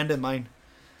 Your Hand in Mine.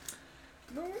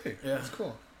 No way. Yeah. That's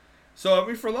cool. So, I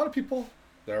mean, for a lot of people,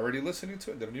 they're already listening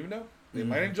to it. They don't even know. They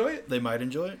might enjoy it. They might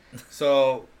enjoy it.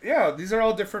 So, yeah, these are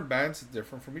all different bands,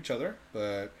 different from each other.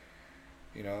 But,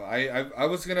 I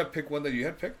was going to pick one that you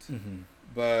had picked,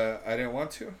 but I didn't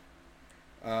want to.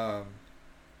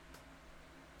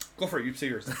 Go for it. You say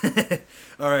yours.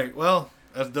 All right. Well,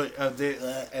 as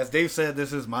Dave said,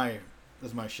 this is my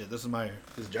shit. This is my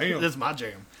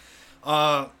jam.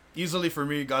 Easily for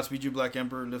me, Godspeed You Black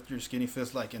Emperor, Lift Your Skinny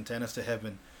Fist Like Antennas to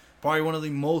Heaven. Probably one of the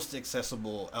most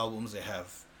accessible albums they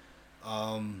have.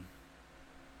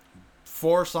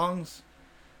 4 songs,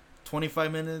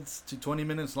 25 minutes to 20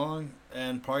 minutes long,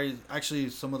 and probably actually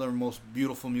some of their most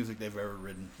beautiful music they've ever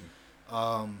written.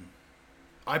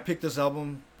 I picked this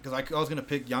album because I was going to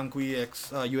pick Yankee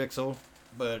UXO,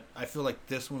 but I feel like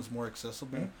this one's more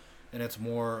accessible and it's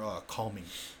more calming.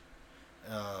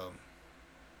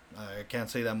 I can't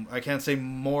say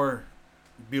more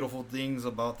beautiful things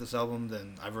about this album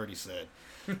than I've already said.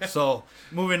 So,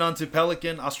 moving on to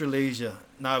Pelican, Australasia.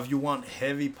 Now, if you want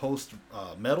heavy post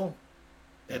metal,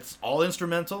 it's all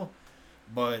instrumental,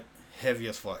 but heavy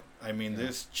as fuck. I mean,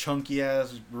 this chunky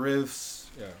ass riffs,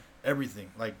 everything.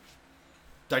 Like,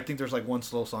 I think there's like one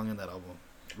slow song in that album.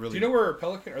 Really. Do you know where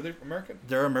Pelican are? They American?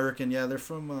 They're American. Yeah, they're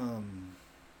from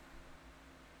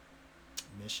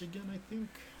Michigan, I think.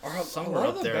 A lot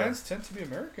of the bands tend to be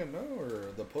American, no?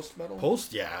 Or the post metal?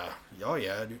 Yeah. Oh,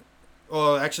 yeah, dude.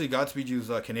 Oh, actually, Godspeed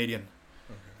You's Canadian.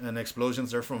 Okay. And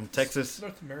Explosions, they're from Texas.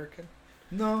 North American?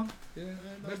 No. Yeah,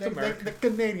 North American. The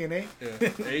Canadian, eh?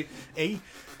 Yeah. A.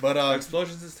 But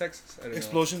Explosions is Texas? I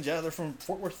didn't know. They're from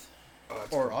Fort Worth.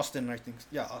 Or cool. Austin, I think.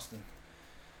 Yeah, Austin.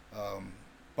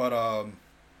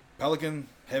 Pelican,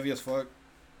 heavy as fuck.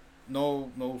 No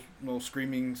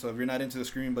screaming. So if you're not into the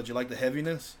screaming, but you like the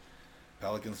heaviness,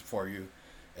 Pelican's for you.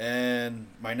 And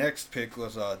my next pick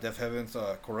was Deaf Heaven's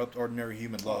Corrupt Ordinary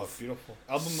Human Love. Oh, beautiful.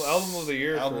 Album of the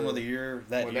year. Album of the year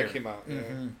when that came out.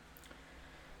 Mm-hmm.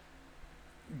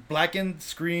 Blackened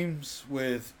screams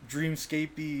with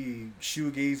dreamscapey,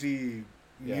 shoegazy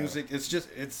music.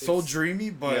 It's so dreamy,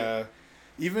 but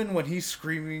even when he's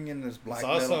screaming in this black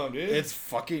metal, dude.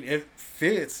 It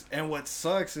fits. And what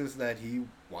sucks is that he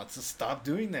wants to stop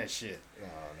doing that shit. No.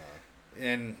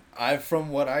 And from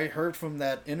what I heard from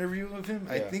that interview of him,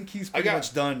 I think he's pretty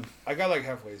much done. I got like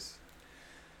halfway.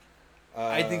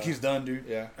 I think he's done, dude.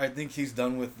 Yeah. I think he's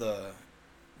done with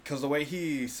because the way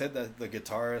he said that the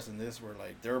guitarists and this were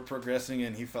like, they were progressing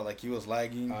and he felt like he was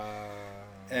lagging.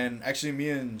 And actually me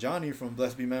and Johnny from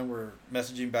Blessed Be Man were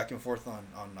messaging back and forth on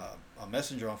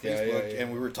Messenger on Facebook.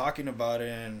 And we were talking about it,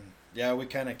 and we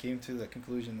kind of came to the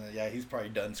conclusion that he's probably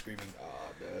done screaming.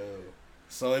 Oh, no.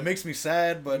 So it makes me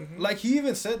sad, but like he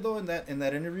even said though in that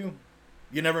interview,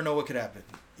 you never know what could happen.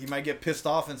 He might get pissed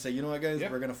off and say, you know what, guys,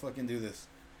 we're gonna fucking do this.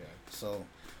 Yeah. So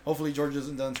hopefully George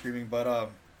isn't done screaming,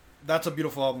 but that's a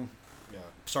beautiful album. Yeah,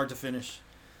 start to finish.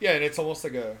 Yeah, and it's almost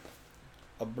like a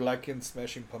Blackened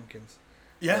Smashing Pumpkins.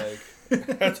 Yeah, like,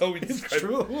 that's how we describe It's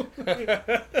true.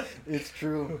 It's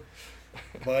true.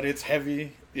 but it's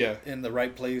heavy Yeah. in the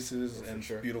right places For and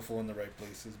sure. beautiful in the right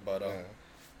places. But Yeah.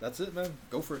 that's it, man.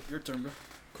 Go for it. Your turn, bro.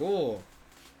 Cool.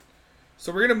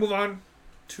 So we're gonna move on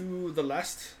to the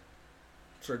last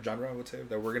sort of genre, I would say,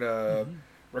 that we're gonna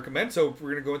recommend. So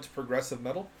we're gonna go into progressive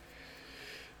metal.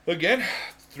 Again,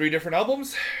 3 different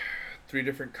albums, 3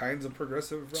 different kinds of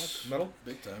progressive rock metal.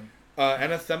 Big time.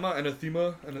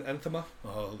 Anathema.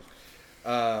 Oh,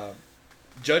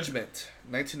 Judgment,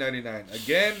 1999.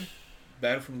 Again,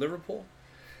 band from Liverpool.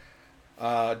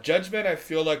 Judgment, I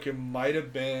feel like it might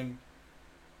have been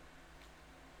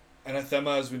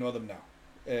Anathema as we know them now.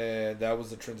 And that was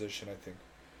the transition, I think.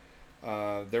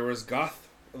 There was goth,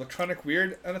 electronic,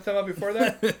 weird Anathema before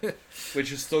that,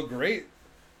 which is still great.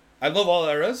 I love all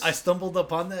eras. I stumbled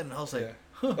upon that and I was like, Yeah.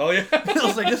 Oh, yeah. I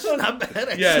was like, this is not bad.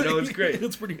 Actually. Yeah, no, it's great.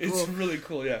 It's pretty cool. It's really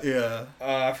cool, yeah. Yeah.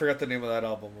 I forgot the name of that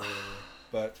album.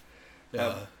 But,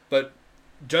 Yeah. but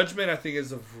Judgment, I think,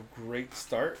 is a great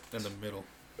start. In the middle.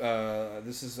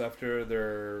 This is after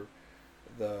the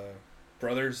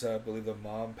brothers, I believe the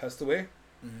mom passed away.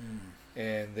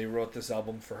 And they wrote this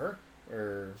album for her,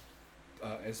 or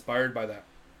inspired by that.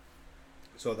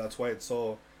 So that's why it's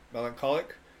so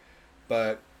melancholic.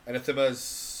 But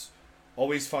Anathema's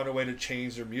always found a way to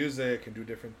change their music and do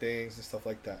different things and stuff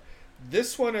like that.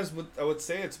 This one is, I would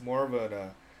say, it's more of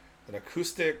an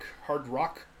acoustic hard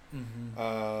rock.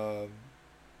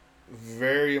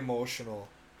 Very emotional,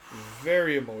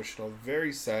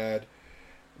 very sad,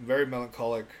 very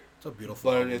melancholic. It's a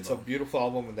beautiful But album, it's though. a beautiful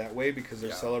album in that way because they're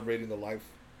Yeah. celebrating the life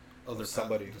Other of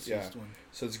somebody. deceased Yeah. one.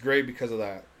 So it's great because of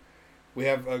that. We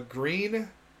have a green,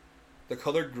 the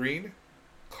color green,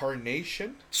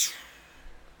 Carnation,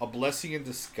 A Blessing in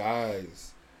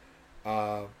Disguise.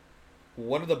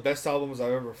 One of the best albums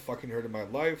I've ever fucking heard in my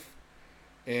life.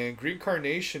 And Green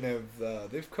Carnation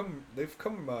have they've come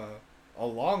a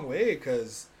long way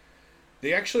because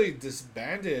they actually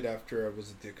disbanded after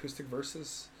was it the Acoustic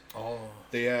Versus. Oh.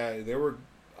 They were,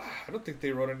 I don't think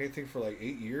they wrote anything for like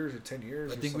 8 years or 10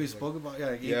 years. I or think we something spoke about,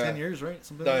 like 8, Yeah. 10 years, right?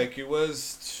 Something like it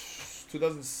was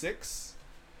 2006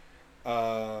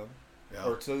 Yeah.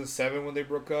 or 2007 when they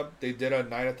broke up. They did a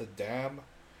Night at the Dam.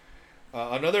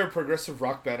 Another progressive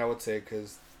rock band, I would say,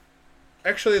 because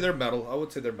actually they're metal. I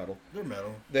would say they're metal. They're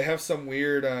metal. They have some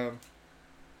weird. I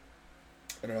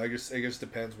don't know. I guess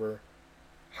depends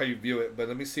how you view it. But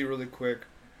let me see really quick.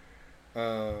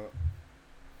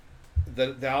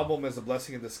 The album is A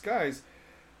Blessing in Disguise.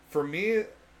 For me,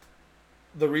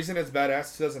 the reason it's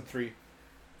badass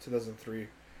 2003.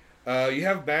 You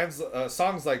have bands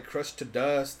songs like Crushed to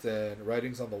Dust and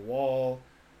Writings on the Wall,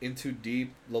 Into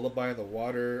Deep, Lullaby in the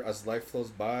Water, As Life Flows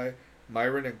By,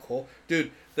 Myron and Cole.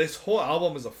 Dude, this whole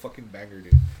album is a fucking banger,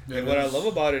 dude. And what I love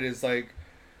about it is like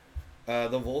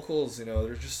the vocals,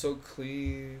 they're just so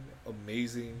clean,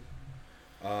 amazing.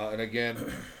 And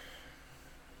again,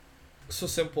 so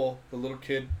simple. The little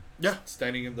kid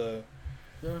standing in the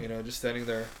just standing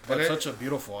there. That's such a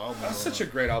beautiful album. That's such a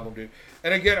great album, dude.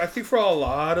 And again, I think for a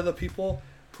lot of the people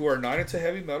who are not into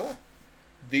heavy metal,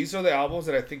 these are the albums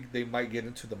that I think they might get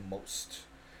into the most.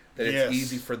 That it's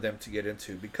easy for them to get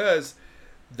into. Because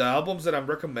the albums that I'm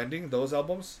recommending, those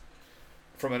albums,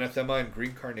 from Anathema and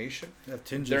Green Carnation, They have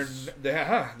tinges.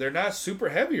 they're not super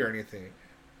heavy or anything.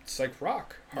 It's like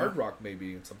rock. Hard rock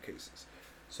maybe in some cases.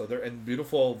 So they're and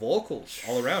beautiful vocals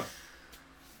all around.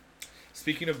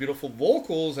 Speaking of beautiful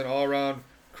vocals and all around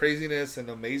craziness and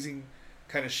amazing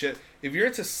kind of shit, if you're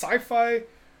into sci-fi,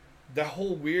 that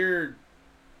whole weird,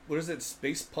 what is it,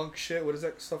 space punk shit? What is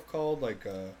that stuff called? Like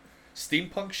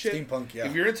steampunk shit? Steampunk, yeah.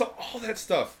 If you're into all that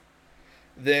stuff,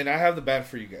 then I have the band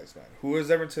for you guys, man. Who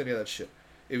is ever into any of that shit?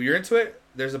 If you're into it,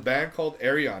 there's a band called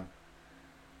Arion.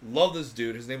 Love this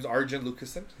dude. His name's Arjen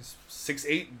Lucassen. He's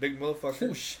 6'8", big motherfucker.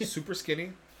 Oh, shit. Super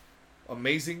skinny.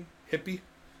 Amazing. Hippie.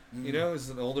 He's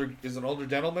an older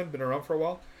gentleman, been around for a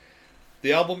while.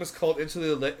 The album is called Into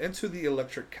the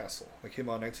Electric Castle. It came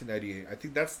out in 1998. I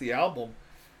think that's the album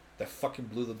that fucking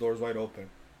blew the doors wide open.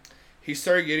 He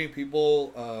started getting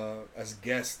people as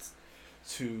guests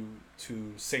to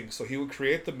sing. So he would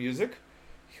create the music.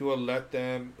 He would let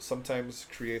them sometimes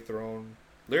create their own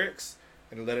lyrics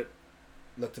and let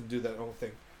them do that own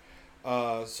thing.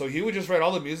 So he would just write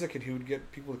all the music and he would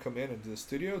get people to come in and do the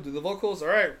studio, do the vocals. All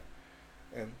right.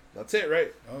 And that's it,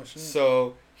 right? Oh, shit.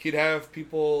 So he'd have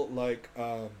people like...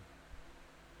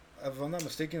 if I'm not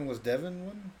mistaken, was Devin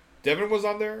one? Devin was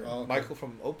on there. Oh, okay. Michael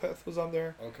from Opeth was on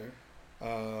there.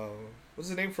 Okay. What's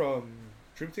his name from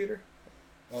Dream Theater?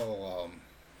 Oh,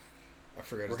 I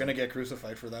forgot. we're gonna get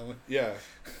crucified for that one. Yeah.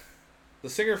 The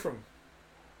singer from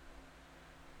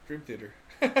Dream Theater.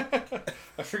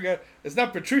 I forgot. It's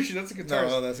not Petrucci. That's a guitarist.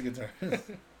 No, that's a guitar.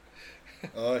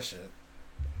 Oh shit!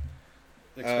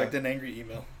 Expect an angry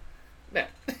email. Nah.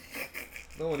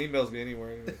 No one emails me anymore.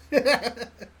 Anyways.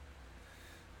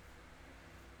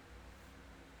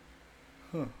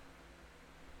 Huh.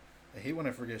 I hate when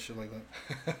I forget shit like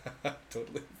that.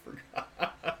 Totally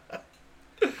forgot.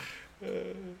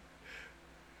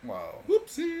 Wow.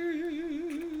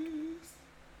 Whoopsies.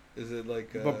 Is it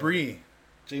like Labrie?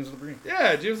 James Labrie.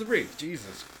 Yeah, James Labrie.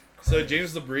 Jesus. So Christ.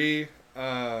 James Labrie,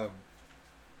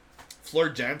 Floor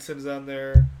Jansen's on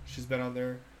there. She's been on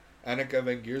there. Annika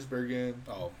van Giersbergen.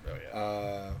 Oh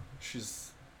yeah.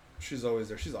 She's always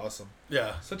there. She's awesome.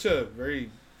 Yeah. Such a very.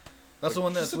 That's the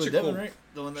one that's she's with such a Devin, cool- right?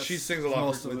 The one that She sings a lot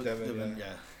with Devin.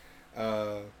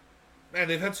 Yeah. Man,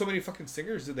 they've had so many fucking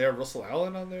singers. They have Russell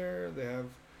Allen on there. They have.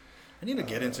 I need to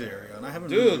get into Ariana. I haven't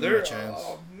Dude, really given her they're a chance.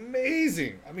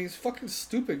 amazing. I mean, it's fucking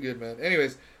stupid good, man.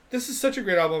 Anyways, this is such a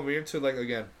great album. We're into like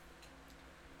again,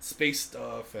 space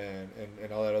stuff and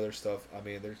all that other stuff. I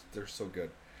mean, they're so good.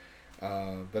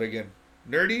 But again,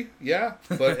 nerdy, yeah,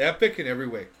 but epic in every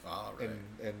way. All right.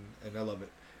 And I love it.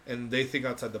 And they think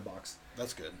outside the box.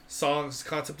 That's good. Songs,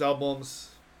 concept albums.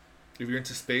 If you're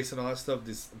into space and all that stuff,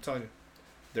 I'm telling you,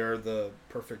 they're the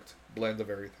perfect blend of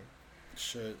everything.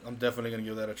 Shit, I'm definitely gonna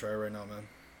give that a try right now, man.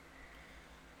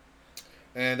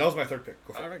 And that was my third pick.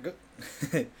 Go for it. All right,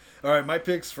 good. All right, my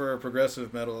picks for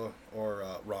progressive metal or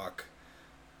rock.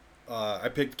 I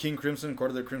picked King Crimson, Court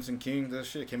of the Crimson King. This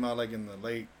shit came out like in the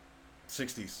late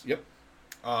 '60s. Yep.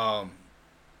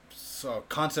 So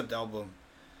concept album,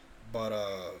 but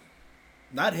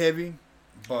not heavy,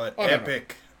 but Oh, no,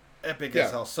 epic. Epic Yeah.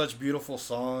 as hell. Such beautiful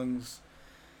songs.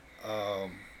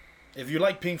 If you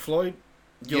like Pink Floyd,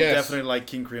 you'll Yes. definitely like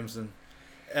King Crimson.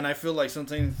 And I feel like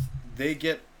sometimes they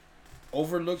get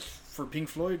overlooked for Pink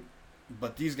Floyd,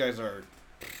 but these guys are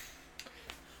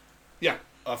Yeah.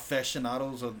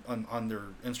 aficionados on their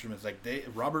instruments. Like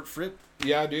Robert Fripp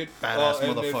Yeah, dude. Badass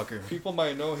and motherfucker. if people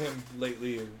might know him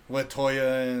lately. with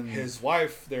Toya and His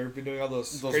wife, they've been doing all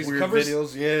those crazy weird covers.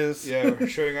 videos. Yes. Yeah,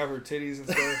 showing off her titties and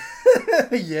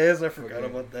stuff. Yes, I forgot Okay.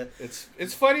 about that.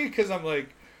 It's funny because I'm like,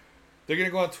 they're gonna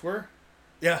go on tour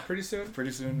Yeah, pretty soon,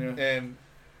 pretty soon. Yeah, and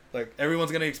like,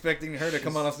 everyone's gonna expecting her to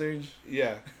come She's- on stage.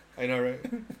 yeah, I know, right?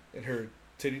 And her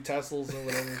titty tassels or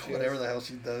whatever she Whatever has. the hell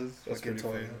she does. That's Fucking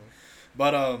pretty funny. Toya.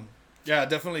 But yeah,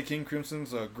 definitely King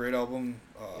Crimson's a great album.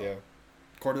 Yeah,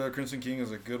 Court of the Crimson King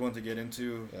is a good one to get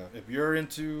into. Yeah. If you're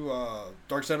into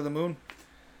Dark Side of the Moon,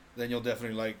 then you'll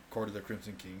definitely like Court of the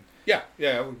Crimson King. yeah,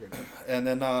 I would agree. And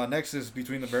then next is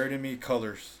Between the Buried and Me,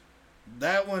 Colors.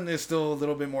 That one is still a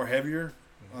little bit more heavier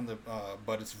on the,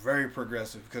 but it's very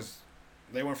progressive because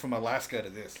they went from Alaska to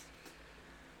this.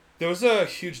 There was a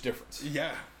huge difference.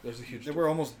 Yeah, There's a huge. they were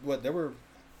almost what they were.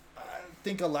 I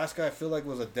think Alaska, I feel like,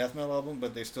 was a death metal album,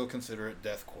 but they still consider it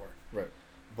deathcore. Right.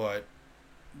 But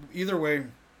either way,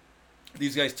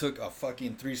 these guys took a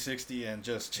fucking 360 and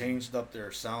just changed up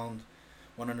their sound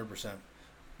 100%.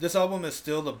 This album is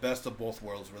still the best of both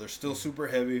worlds, where they're still super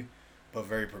heavy, but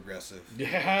very progressive.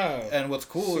 Yeah. And what's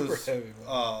cool Super is heavy,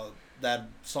 man. that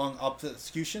song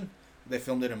Obfuscation, they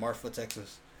filmed it in Marfa,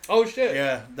 Texas. Oh shit.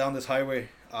 Yeah, down this highway.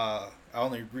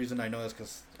 Only reason I know is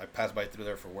because I pass by through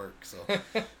there for work. So,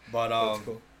 but That's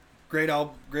cool. great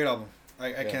album. I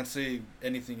Yeah. can't say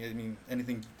anything. I mean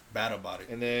anything bad about it.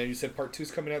 And then you said part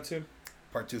 2's coming out soon.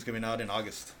 Part 2 is coming out in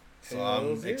August, so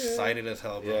Hells I'm yeah. excited as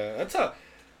hell, bro. Yeah, that's a.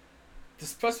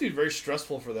 This must be very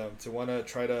stressful for them to want to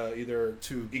try to either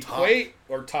To equate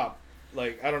or top.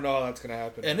 Like, I don't know how that's gonna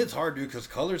happen. And it's hard, dude, because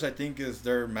Colors, I think, is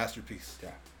their masterpiece.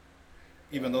 Yeah.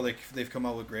 Even though they've come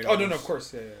out with great Oh albums. no, of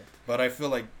course, yeah. But I feel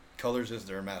like Colors is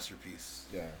their masterpiece.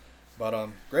 Yeah. But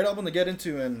great album to get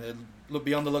into, and it'll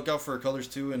be on the lookout for Colors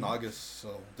 2 in August,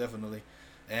 so definitely.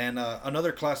 And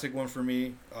another classic one for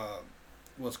me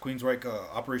was Queensryche,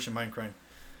 Operation Mindcrime.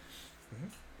 Mhm.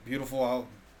 Beautiful album,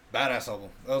 badass album.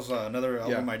 That was another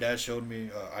album Yeah. my dad showed me,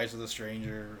 Eyes of the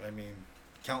Stranger. I mean,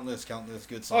 countless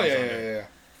good songs Oh yeah, on yeah, there. yeah.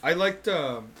 I liked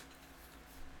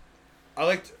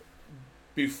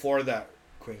before that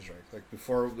Queensryche, like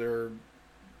before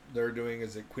they're doing,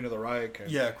 is it Queen of the Reich?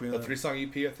 And Yeah, Queen the of the 3-song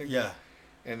EP, I think. Yeah,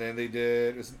 And then they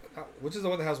did, which is the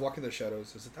one that has Walking the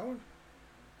Shadows? Is it that one?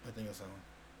 I think that's that one.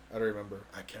 I don't remember.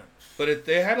 I can't. But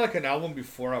they had like an album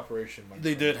before Operation Mindcrime.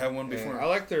 They did have one And before. I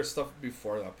like their stuff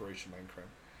before the Operation Mindcrime.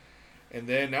 And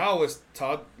then now with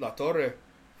Todd La Torre,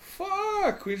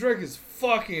 fuck, Queensryche is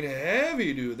fucking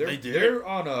heavy, dude. They're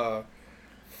on a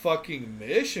fucking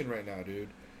mission right now, dude.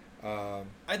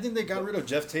 I think they got rid of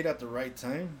Jeff Tate at the right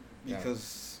time Yeah.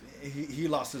 because he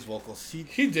lost his vocals. He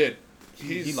did.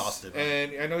 He lost it,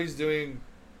 man. And I know he's doing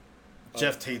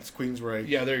Jeff Tate's Queensryche.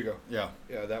 Yeah, there you go. Yeah.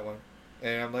 Yeah, that one.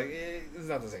 And I'm like, it's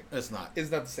not the same. It's not.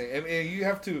 It's not the same. I mean, you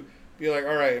have to be like,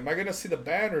 all right, am I gonna see the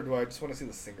band or do I just want to see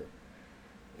the singer?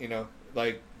 You know,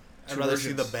 like. I'd rather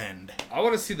see the band. I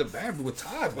want to see the band with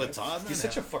Todd. With Todd, he's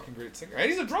such a fucking great singer, and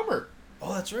he's a drummer.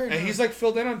 Oh, that's right. And he's like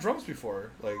filled in on drums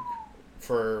before, like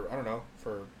for I don't know,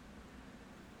 for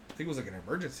I think it was like an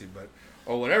emergency, but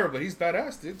or whatever. But he's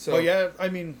badass, dude. So yeah, I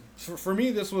mean, for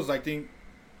me, this was I think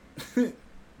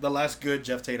the last good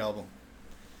Jeff Tate album,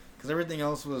 because everything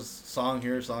else was song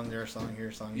here, song there, song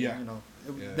here, song here. Yeah. You know,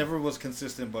 it never was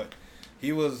consistent, but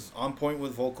he was on point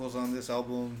with vocals on this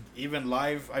album. Even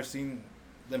live, I've seen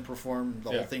them perform the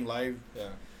whole thing live. Yeah.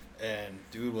 And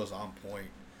dude was on point.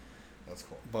 That's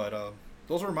cool. But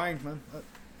those were mine, man.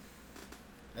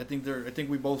 I think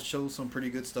we both showed some pretty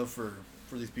good stuff for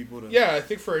these people to. Yeah, I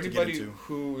think for anybody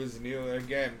who is new, and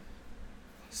again,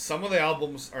 some of the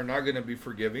albums are not gonna be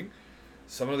forgiving.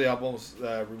 Some of the albums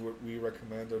that we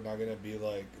recommend are not gonna be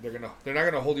like they're not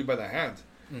gonna hold you by the hand.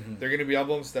 Mm-hmm. They're gonna be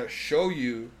albums that show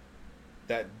you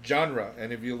that genre,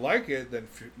 and if you like it, then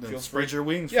feel spread free. your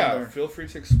wings. Yeah, feel free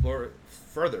to explore it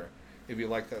further if you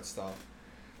like that style.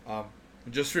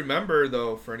 Just remember,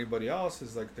 though, for anybody else,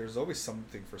 is like there's always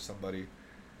something for somebody.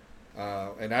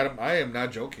 And Adam, I am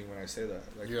not joking when I say that.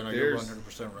 Like, you're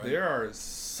 100% right. There are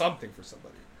something for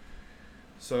somebody.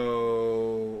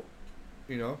 So,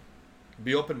 you know,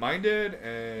 be open-minded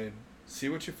and see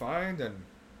what you find, and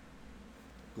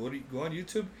go on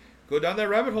YouTube. Go down that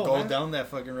rabbit hole. Go down that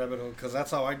fucking rabbit hole, because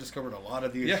that's how I discovered a lot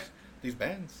of these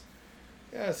bands.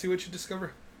 Yeah, see what you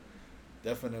discover.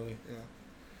 Definitely. Yeah.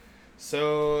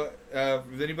 So,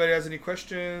 if anybody has any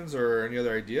questions or any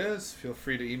other ideas, feel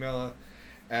free to email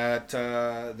at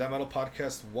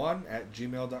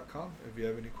thatmetalpodcast1@gmail.com if you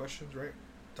have any questions, right?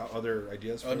 Other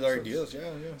ideas.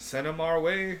 Yeah. Send them our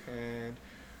way, and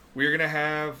we're going to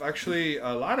have actually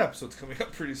a lot of episodes coming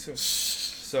up pretty soon.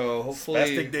 So hopefully,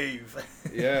 Spastic Dave.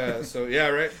 Yeah. So yeah,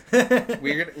 right.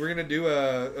 We're gonna do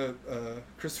a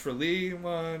Christopher Lee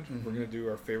one. Mm-hmm. We're gonna do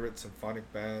our favorite symphonic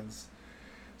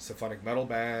metal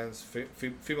bands,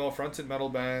 female fronted metal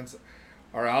bands.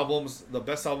 Our albums, the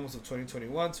best albums of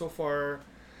 2021 so far.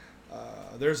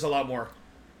 There's a lot more.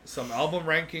 Some album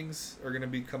rankings are gonna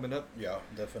be coming up. Yeah,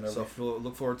 definitely. So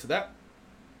look forward to that.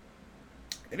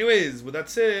 Anyways, with that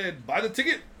said, buy the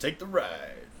ticket. Take the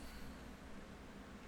ride.